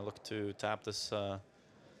just going to look to tap this the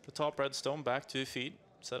top red stone back 2 feet,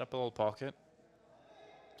 set up a little pocket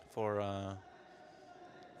for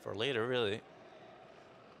later, really.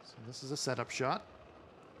 So this is a setup shot.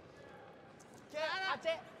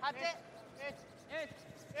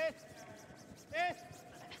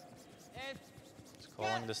 Just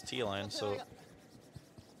calling this tee line, so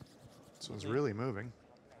this one's really moving.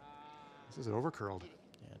 This is overcurled.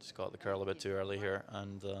 Yeah, just got the curl a bit too early here,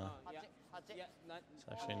 and it's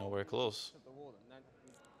actually nowhere close.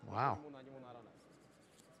 Wow.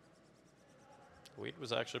 Weight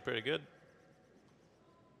was actually pretty good.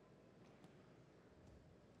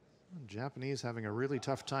 Japanese having a really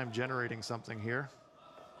tough time generating something here.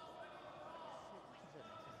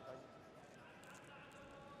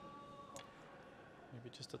 Maybe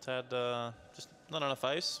just a tad, just not enough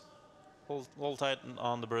ice. Hold tight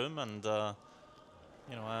on the broom, and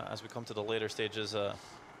you know, as we come to the later stages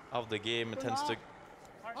of the game, it tends to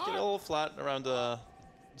get a little flat around the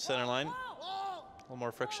center line. A little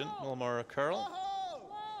more friction, a little more curl.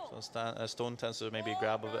 So a stone tends to maybe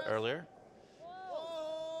grab a bit earlier.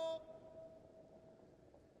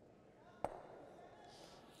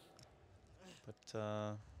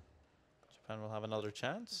 But Japan will have another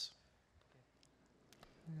chance.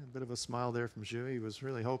 Yeah, a bit of a smile there from Zhu. He was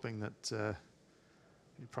really hoping that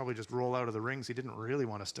he'd probably just roll out of the rings. He didn't really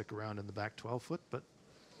want to stick around in the back 12-foot, but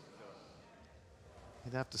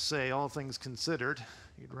you'd have to say, all things considered,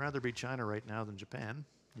 you'd rather be China right now than Japan.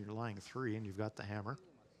 You're lying 3 and you've got the hammer.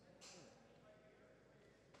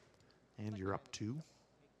 And you're up 2.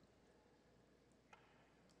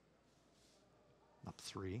 Up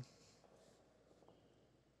 3.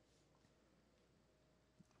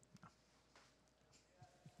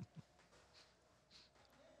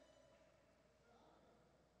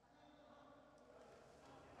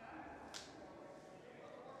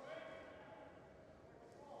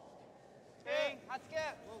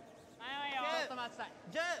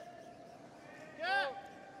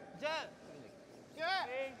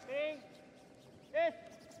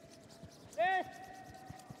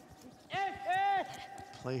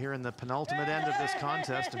 Play here in the penultimate end of this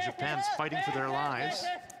contest, and Japan's fighting for their lives.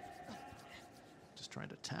 Just trying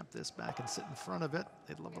to tap this back and sit in front of it.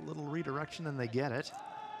 They'd love a little redirection, and they get it.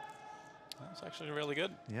 That's actually really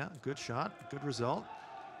good. Yeah, good shot, good result.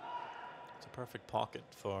 It's a perfect pocket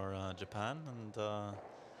for Japan, and of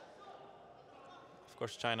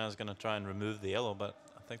course China is going to try and remove the yellow, but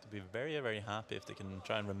I think they'll be very, very happy if they can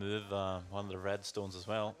try and remove one of the red stones as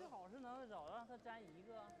well.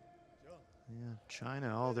 Yeah,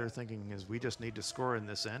 China, all they're thinking is we just need to score in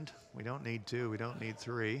this end. We don't need 2, we don't need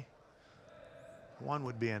 3. 1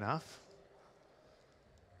 would be enough.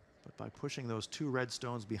 But by pushing those 2 red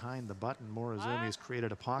stones behind the button, Morozumi has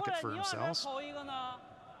created a pocket for himself.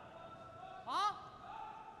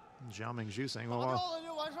 Zhao Mingzhu saying, well,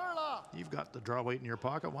 you've got the draw weight in your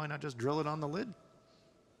pocket, why not just drill it on the lid?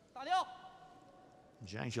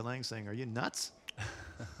 Zhang Zhilang saying, are you nuts?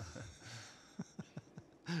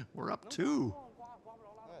 We're up 2.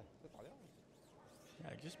 Yeah,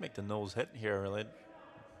 just make the nose hit here, really.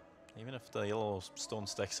 Even if the yellow stone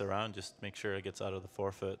sticks around, just make sure it gets out of the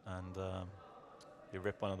forefoot and you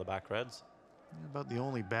rip one of the back reds. About the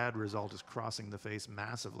only bad result is crossing the face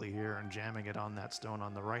massively here and jamming it on that stone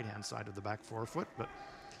on the right-hand side of the back forefoot, but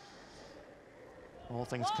all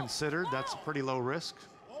things considered, that's a pretty low risk.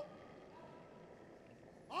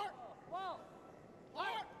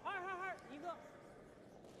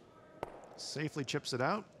 Safely chips it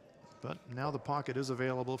out, but now the pocket is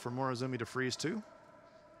available for Morozumi to freeze too.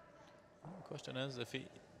 The question is if he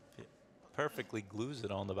perfectly glues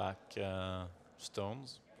it on the back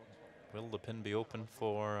stones, will the pin be open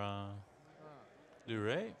for Liu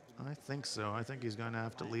Rui? I think so. I think he's going to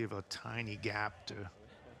have to leave a tiny gap to...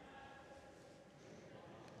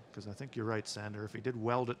 Because I think you're right, Sander. If he did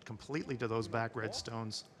weld it completely to those back red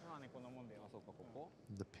stones,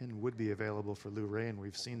 the pin would be available for Liu Rui, and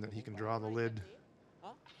we've seen that he can draw the lid.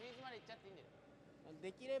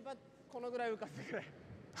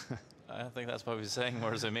 I think that's what he's saying,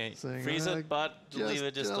 Morozumi. Freeze Saying, it, but leave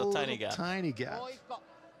it just a tiny gap. Tiny gap.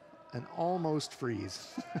 An almost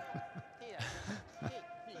freeze.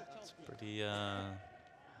 It's pretty...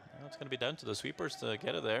 it's going to be down to the sweepers to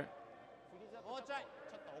get it there.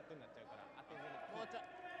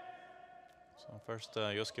 So first,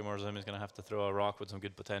 Yosuke Morozumi is going to have to throw a rock with some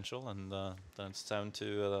good potential, and then it's down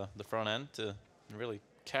to the front end to really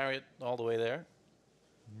carry it all the way there.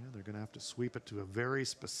 Yeah, they're going to have to sweep it to a very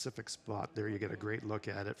specific spot. There you get a great look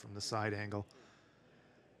at it from the side angle.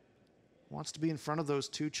 Wants to be in front of those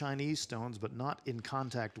 2 Chinese stones, but not in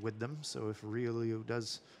contact with them. So if Liu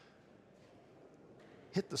does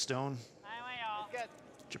hit the stone,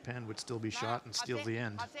 Japan would still be shot and steal the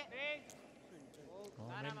end. Well,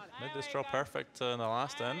 made this draw perfect in the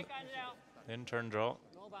last end. In-turn draw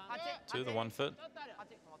to the 1 foot.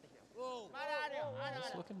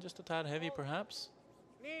 It's looking just a tad heavy, perhaps.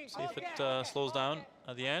 See if it slows down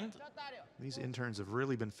at the end. These interns have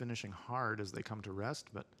really been finishing hard as they come to rest,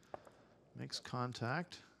 but makes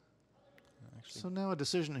contact. So now a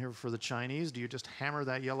decision here for the Chinese. Do you just hammer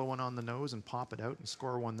that yellow one on the nose and pop it out and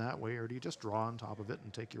score 1 that way, or do you just draw on top of it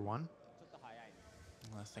and take your 1?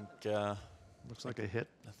 I think... looks like a hit.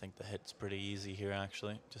 I think the hit's pretty easy here,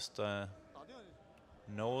 actually. Just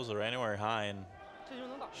nose or anywhere high, and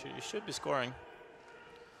you should be scoring.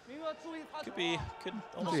 Could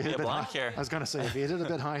almost be a blank here. I was going to say, if he hit it a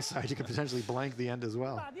bit high side, you could potentially blank the end as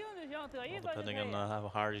well. Well, depending on how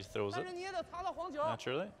hard he throws it,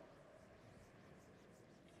 naturally.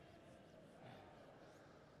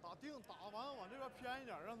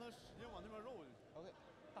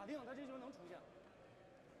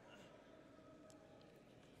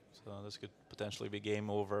 So this could potentially be game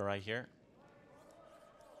over right here.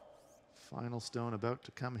 Final stone about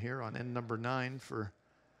to come here on end number 9 for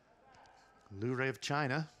Liu Rui of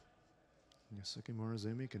China. Yosuke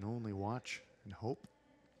Morozumi can only watch and hope.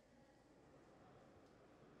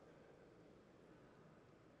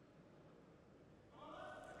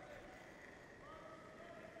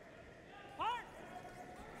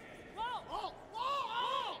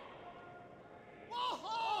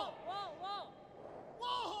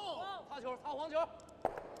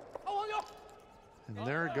 And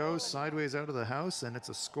there it goes, sideways out of the house, and it's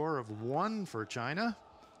a score of 1 for China.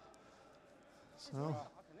 So,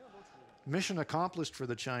 mission accomplished for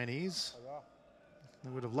the Chinese. They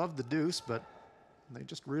would have loved the deuce, but they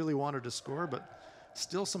just really wanted to score. But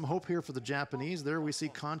still some hope here for the Japanese. There we see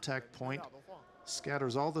contact point,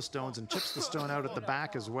 scatters all the stones and chips the stone out at the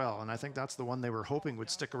back as well. And I think that's the one they were hoping would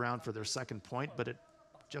stick around for their second point, but it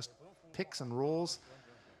just picks and rolls.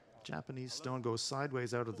 Japanese stone goes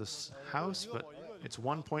sideways out of this house, but it's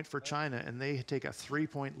 1 point for China, and they take a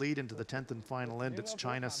 3-point lead into the 10th and final end. It's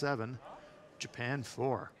China 7, Japan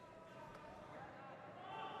 4.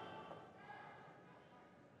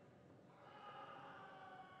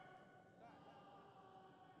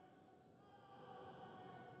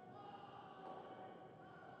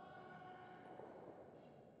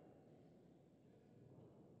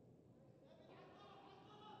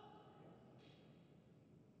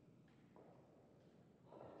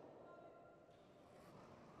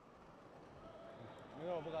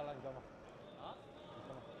 我不干了，你干吧。啊？你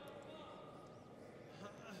干吧。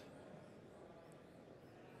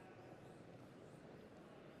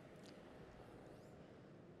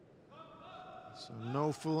 So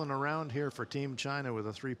no fooling around here for Team China with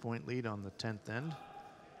a 3-point lead on the 10th end.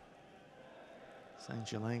 Zhang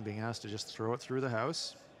Jilang being asked to just throw it through the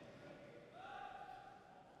house.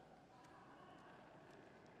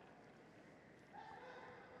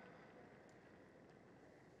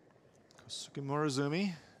 Kosuke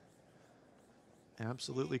Morozumi,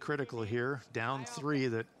 absolutely critical here. Down 3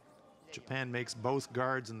 that Japan makes both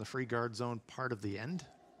guards in the free guard zone part of the end.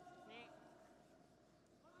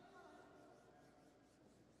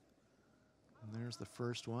 And there's the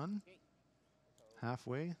first one.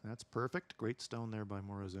 Halfway, that's perfect. Great stone there by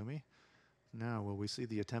Morozumi. Now, will we see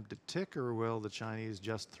the attempted tick, or will the Chinese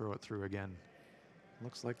just throw it through again?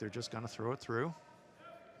 Looks like they're just going to throw it through.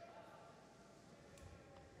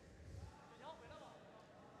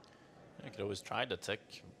 You could always try the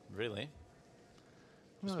tick, really.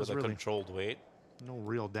 Well, Just with a really controlled weight. no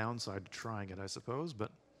real downside to trying it, I suppose,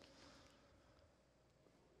 but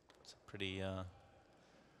It's a pretty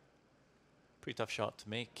tough shot to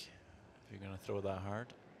make if you're going to throw that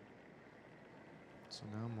hard. so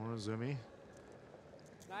now Morozumi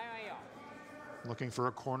looking for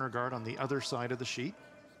a corner guard on the other side of the sheet.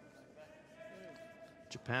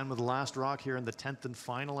 Japan with the last rock here in the 10th and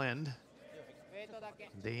final end.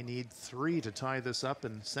 They need 3 to tie this up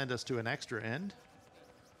and send us to an extra end.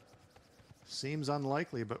 Seems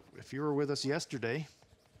unlikely, but if you were with us yesterday,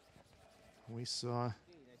 we saw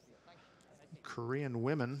Korean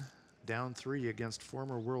women down 3 against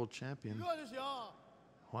former world champion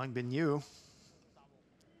Hwang Bin-yu.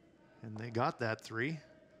 And they got that 3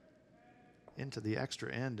 into the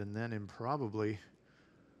extra end, and then improbably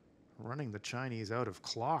running the Chinese out of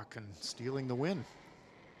clock and stealing the win.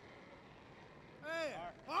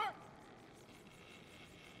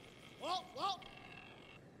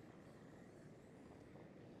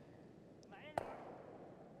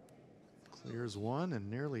 Clears one and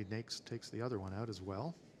nearly takes the other one out as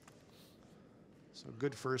well. So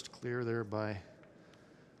good first clear there by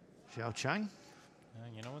Xiao Chang.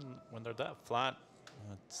 You know, when they're that flat,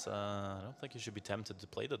 it's I don't think you should be tempted to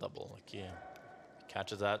play the double. Like, he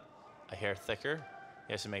catches that a hair thicker.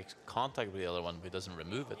 He has to make contact with the other one, but he doesn't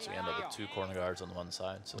remove it, so you end up with 2 corner guards on one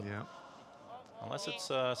side. So Yeah. unless it's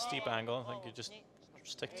a steep angle, I think you just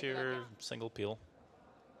stick to your single peel.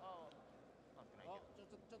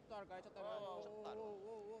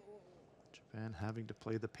 Japan having to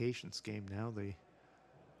play the patience game now. They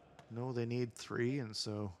know they need 3, and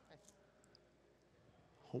so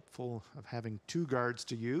hopeful of having 2 guards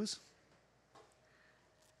to use.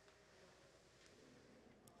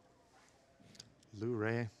 Lu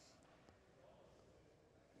Rei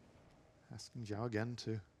asking Zhao again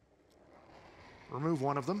to remove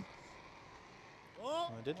one of them.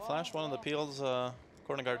 I did flash one of the peels,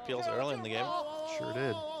 corner guard peels early in the game. Sure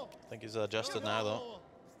did. I think he's adjusted now, though.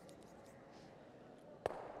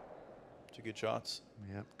 2 good shots.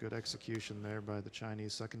 Yep, good execution there by the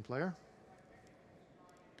Chinese second player.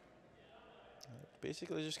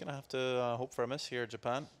 Basically just going to have to hope for a miss here,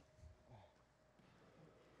 Japan.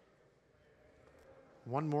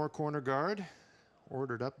 One more corner guard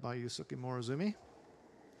ordered up by Yusuke Morozumi.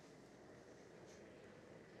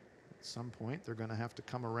 At some point, they're going to have to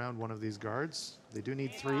come around one of these guards. They do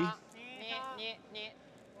need 3. I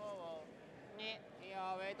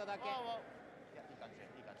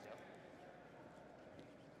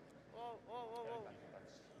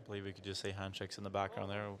believe we could just say handshakes in the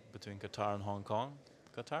background there between Qatar and Hong Kong.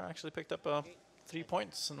 Qatar actually picked up 3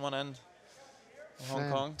 points in one end of Hong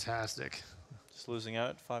Kong. Fantastic. Just losing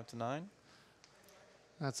out 5-9.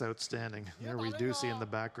 That's outstanding. There we do see in the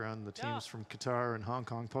background the teams from Qatar and Hong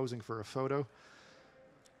Kong posing for a photo.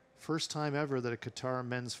 First time ever that a Qatar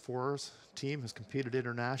men's fours team has competed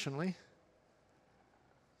internationally.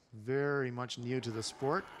 Very much new to the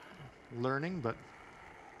sport, learning, but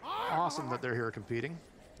awesome that they're here competing.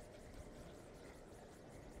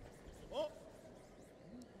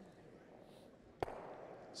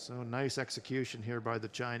 So nice execution here by the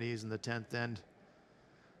Chinese in the 10th end.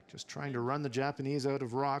 Just trying to run the Japanese out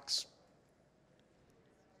of rocks.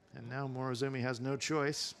 And now Morozumi has no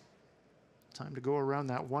choice. Time to go around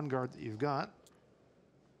that one guard that you've got.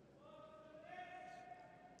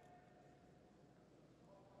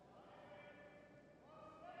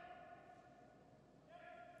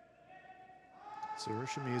 Tsuru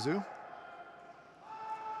Shimizu.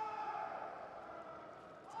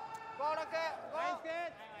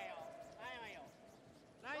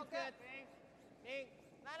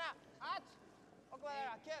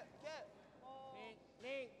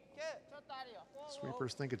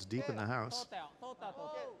 Sweepers think it's deep in the house.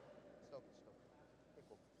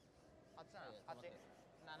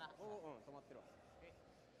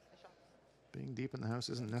 Being deep in the house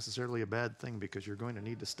isn't necessarily a bad thing because you're going to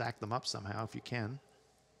need to stack them up somehow if you can.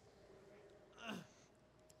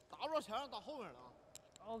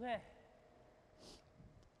 OK。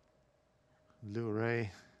 Liu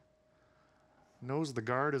Rei knows the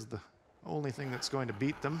guard is the only thing that's going to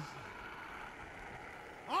beat them.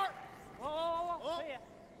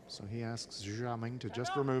 So he asks Zhao Ming to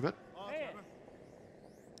just remove it.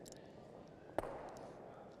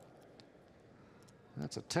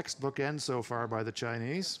 That's a textbook end so far by the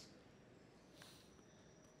Chinese.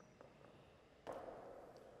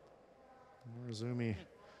 Morozumi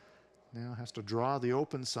now has to draw the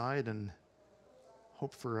open side and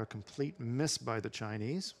hope for a complete miss by the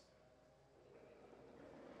Chinese.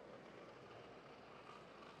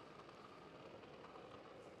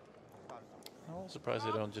 I'm surprised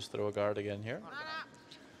they don't just throw a guard again here.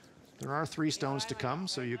 There are 3 stones to come,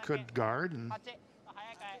 so you could guard and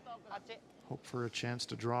hope for a chance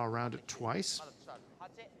to draw around it twice.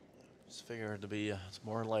 Just figure to be it's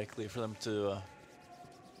more likely for them to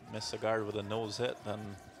miss a guard with a nose hit than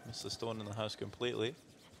miss the stone in the house completely.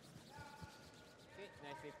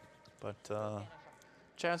 But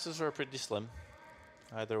chances are pretty slim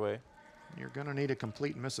either way. You're going to need a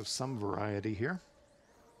complete miss of some variety here.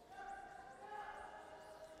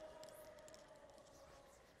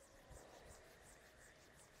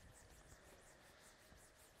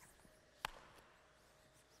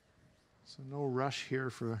 So no rush here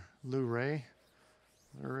for Liu Rei.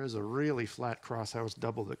 There is a really flat crosshouse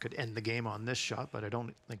double that could end the game on this shot, but I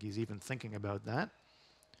don't think he's even thinking about that.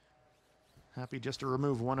 Happy just to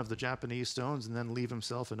remove one of the Japanese stones and then leave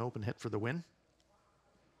himself an open hit for the win.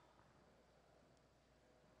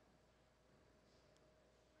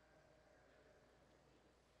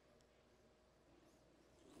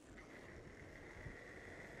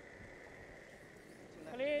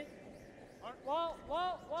 Clean. Wall,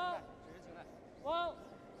 wall, wall. Wall.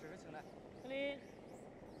 Clean.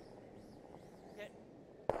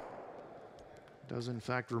 Does in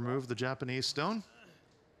fact remove the Japanese stone.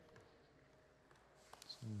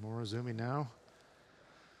 So Morozumi now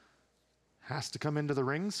has to come into the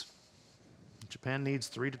rings. Japan needs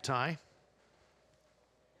 3 to tie.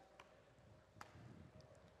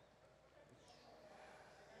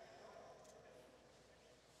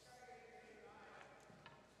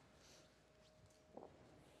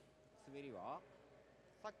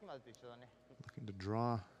 Looking to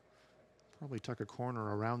draw, probably tuck a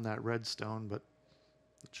corner around that red stone, but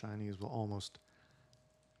the Chinese will almost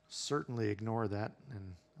certainly ignore that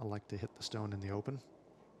and elect to hit the stone in the open.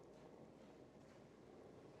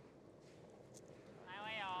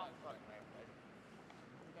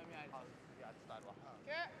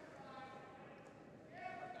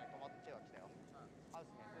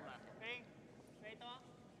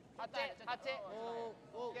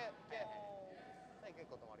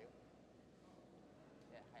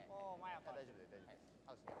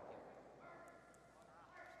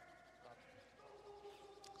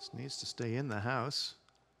 This needs to stay in the house.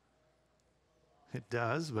 It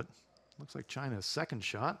does, but looks like China's second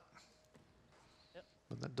shot.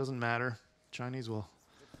 But that doesn't matter. Chinese will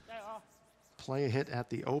play a hit at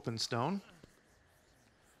the open stone.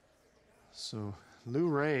 So Liu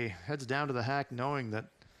Rei heads down to the hack knowing that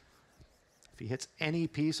if he hits any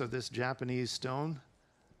piece of this Japanese stone,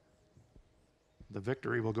 the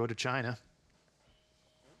victory will go to China.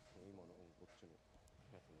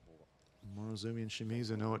 Morozumi and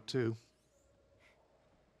Shimizu know it too.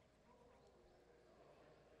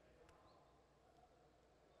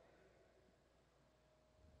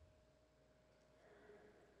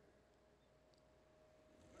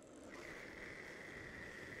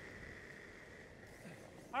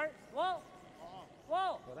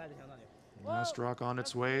 Last rock on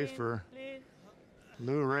its way for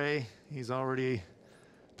Liu Rei. He's already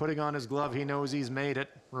putting on his glove. He knows he's made it.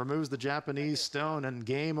 Removes the Japanese stone and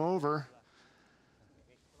game over.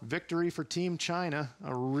 Victory for Team China.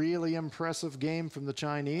 A really impressive game from the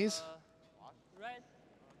Chinese.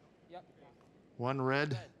 One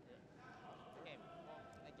red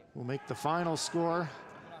will make the final score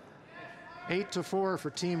 8-4 for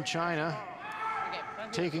Team China,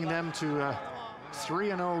 taking them to a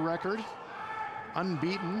 3-0 record,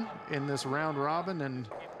 unbeaten in this round robin, and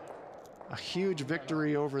a huge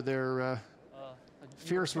victory over their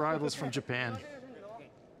fierce rivals from Japan.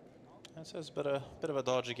 This is a bit of a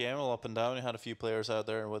dodgy game, all up and down. We had a few players out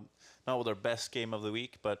there with not with their best game of the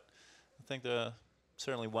week, but I think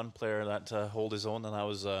certainly one player that held his own, and that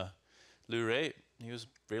was Liu Rei. he was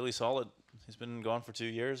really solid. He's been gone for 2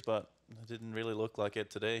 years, but it didn't really look like it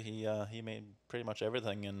today. He made pretty much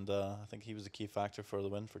everything, and I think he was the key factor for the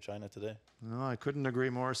win for China today. No, I couldn't agree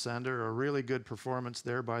more, Sander. A really good performance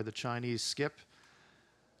there by the Chinese skip.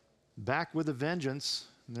 Back with a vengeance.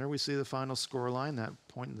 And there we see the final score line. That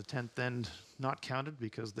point in the 10th end not counted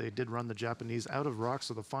because they did run the Japanese out of rock.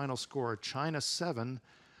 So the final score, China 7,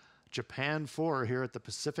 Japan 4 here at the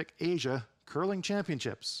Pacific Asia Curling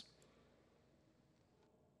Championships.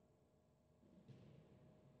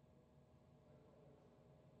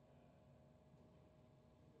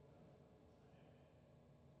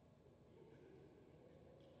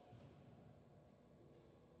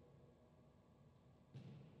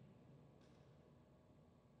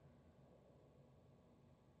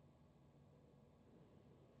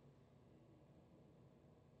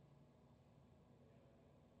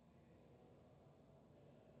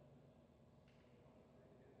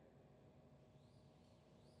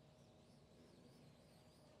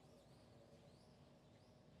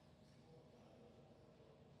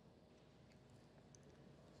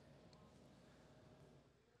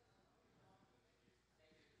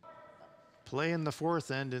 Play in the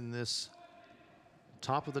 4th end in this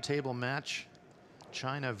top of the table match,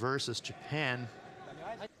 China versus Japan.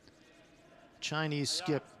 Chinese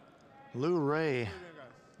skip Lu Rui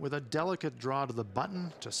with a delicate draw to the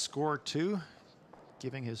button to score 2,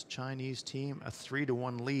 giving his Chinese team a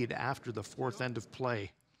 3-1 lead after the 4th end of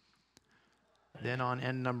play. Then on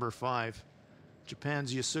end number 5,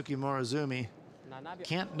 Japan's Yusuke Morozumi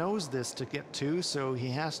can't nose this to get 2, so he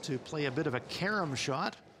has to play a bit of a carom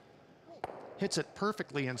shot. Hits it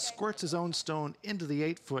perfectly and squirts his own stone into the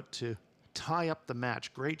 8-foot to tie up the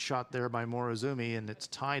match. Great shot there by Morozumi, and it's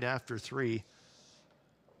tied after 3.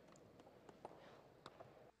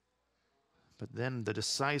 But then the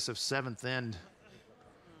decisive 7th end.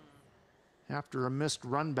 After a missed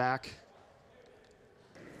run back,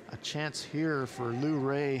 a chance here for Lu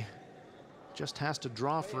Rui. Just has to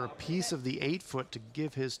draw for a piece of the 8-foot to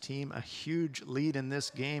give his team a huge lead in this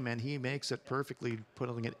game, and he makes it perfectly,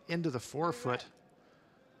 putting it into the 4-foot.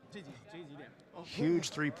 Huge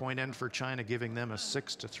 3-point end for China, giving them a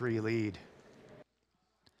 6-3 lead.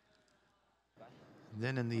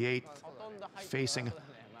 Then in the 8th, facing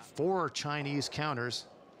 4 Chinese counters,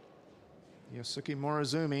 Yusuke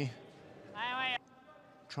Morozumi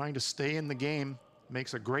trying to stay in the game,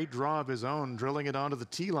 makes a great draw of his own, drilling it onto the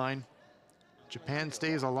tee line. Japan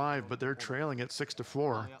stays alive, but they're trailing at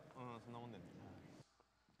 6-4.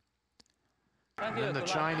 And the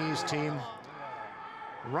Chinese team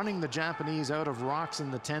running the Japanese out of rocks in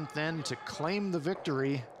the 10th end to claim the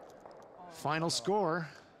victory. Final score,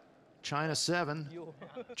 China 7,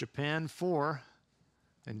 Japan 4,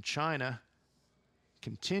 and China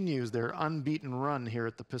continues their unbeaten run here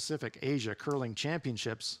at the Pacific Asia Curling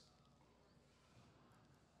Championships.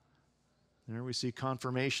 There we see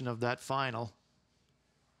confirmation of that final.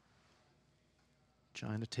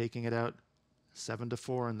 China taking it out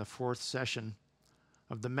 7-4 in the 4th session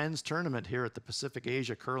of the men's tournament here at the Pacific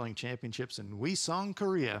Asia Curling Championships in Uiseong,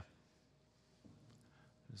 Korea.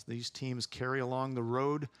 As these teams carry along the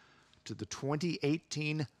road to the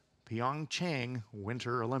 2018 Pyeongchang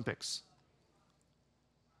Winter Olympics.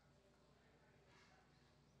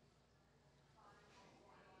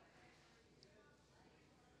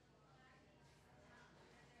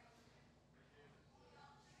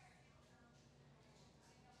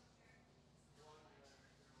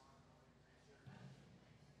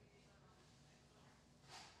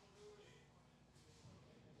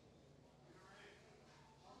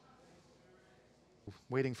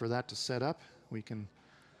 Waiting for that to set up, we can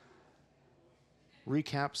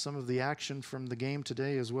recap some of the action from the game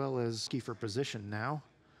today, as well as key for position now.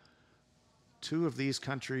 2 of these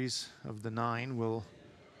countries of the 9 will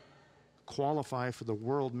qualify for the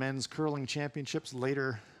World Men's Curling Championships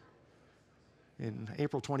later in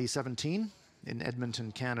April 2017 in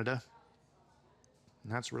Edmonton, Canada.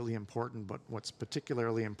 And that's really important, but what's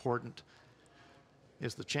particularly important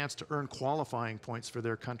is the chance to earn qualifying points for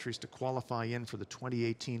their countries to qualify in for the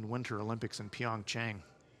 2018 Winter Olympics in Pyeongchang.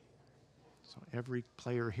 So every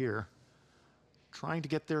player here trying to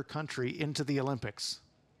get their country into the Olympics.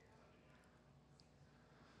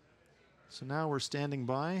 So now we're standing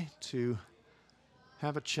by to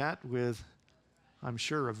have a chat with, I'm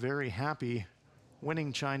sure, a very happy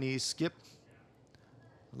winning Chinese skip,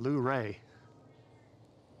 Lu Rui.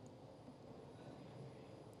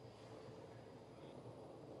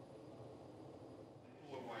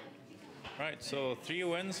 Right, so 3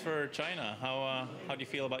 wins for China. How do you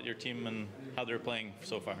feel about your team and how they're playing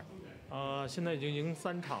so far? 现在已经赢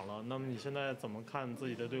3场了，那么你现在怎么看自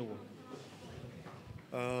己的队伍？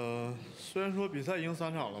虽然说比赛赢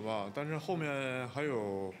3场了吧，但是后面还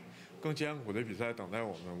有更艰苦的比赛等待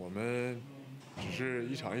我们，我们只是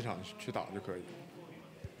一场一场去打就可以。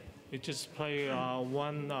We just play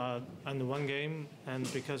one game, and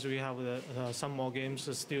because we have some more games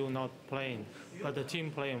still not playing, but the team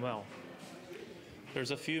playing well.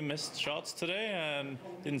 There's a few missed shots today, and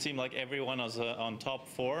didn't seem like everyone was on top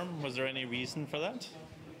form. Was there any reason for that?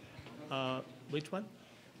 Which one?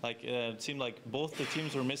 Like it seemed like both the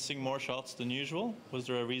teams were missing more shots than usual. Was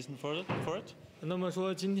there a reason for it? 那么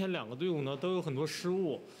说今天2个队伍呢都有很多失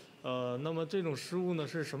误，那么这种失误呢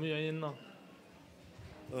是什么原因呢？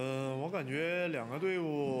我感觉2个队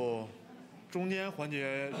伍中间环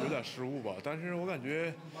节有点失误吧，但是我感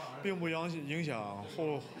觉并不影响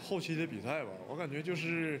后期的比赛吧。我感觉就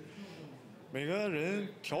是每个人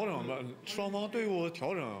调整吧，双方队伍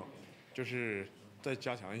调整就是再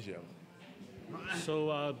加强一些吧。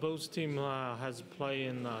So both team has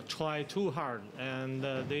playing try too hard, and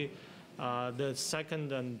the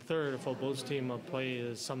second and third for both team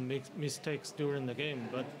play some mistakes during the game,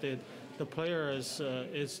 but the player is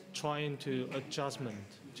trying to adjustment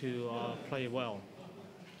to play well.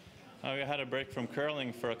 You had a break from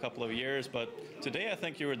curling for a couple of years, but today I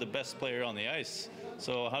think you were the best player on the ice.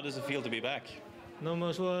 So how does it feel to be back? 那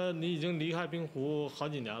么说你已经离开冰壶好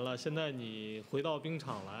几年了，现在你回到冰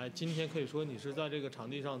场来，今天可以说你是在这个场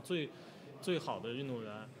地上最好的运动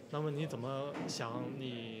员。那么你怎么想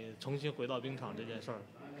你重新回到冰场这件事儿？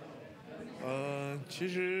其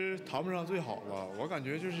实谈不上最好吧，我感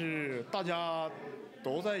觉就是大家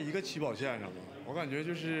都在一个起跑线上嘛。我感觉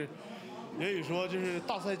就是，也许说就是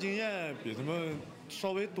大赛经验比他们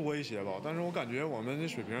稍微多一些吧，但是我感觉我们的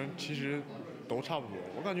水平其实都差不多。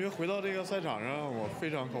我感觉回到这个赛场上，我非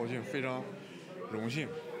常高兴，非常荣幸。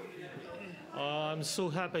I'm so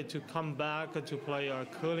happy to come back to play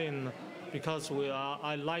curling because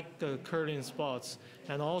I like the curling sports,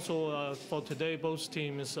 and also for today both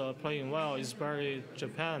teams playing well, especially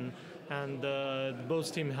Japan, and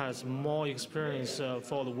both team has more experience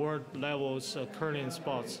for the world levels curling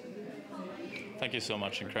sports. Thank you so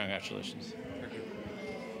much, and congratulations.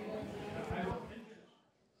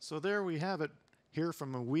 So there we have it here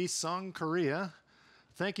from Uiseong, Korea.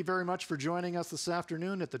 Thank you very much for joining us this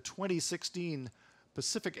afternoon at the 2016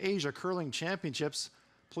 Pacific Asia Curling Championships.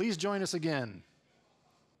 Please join us again.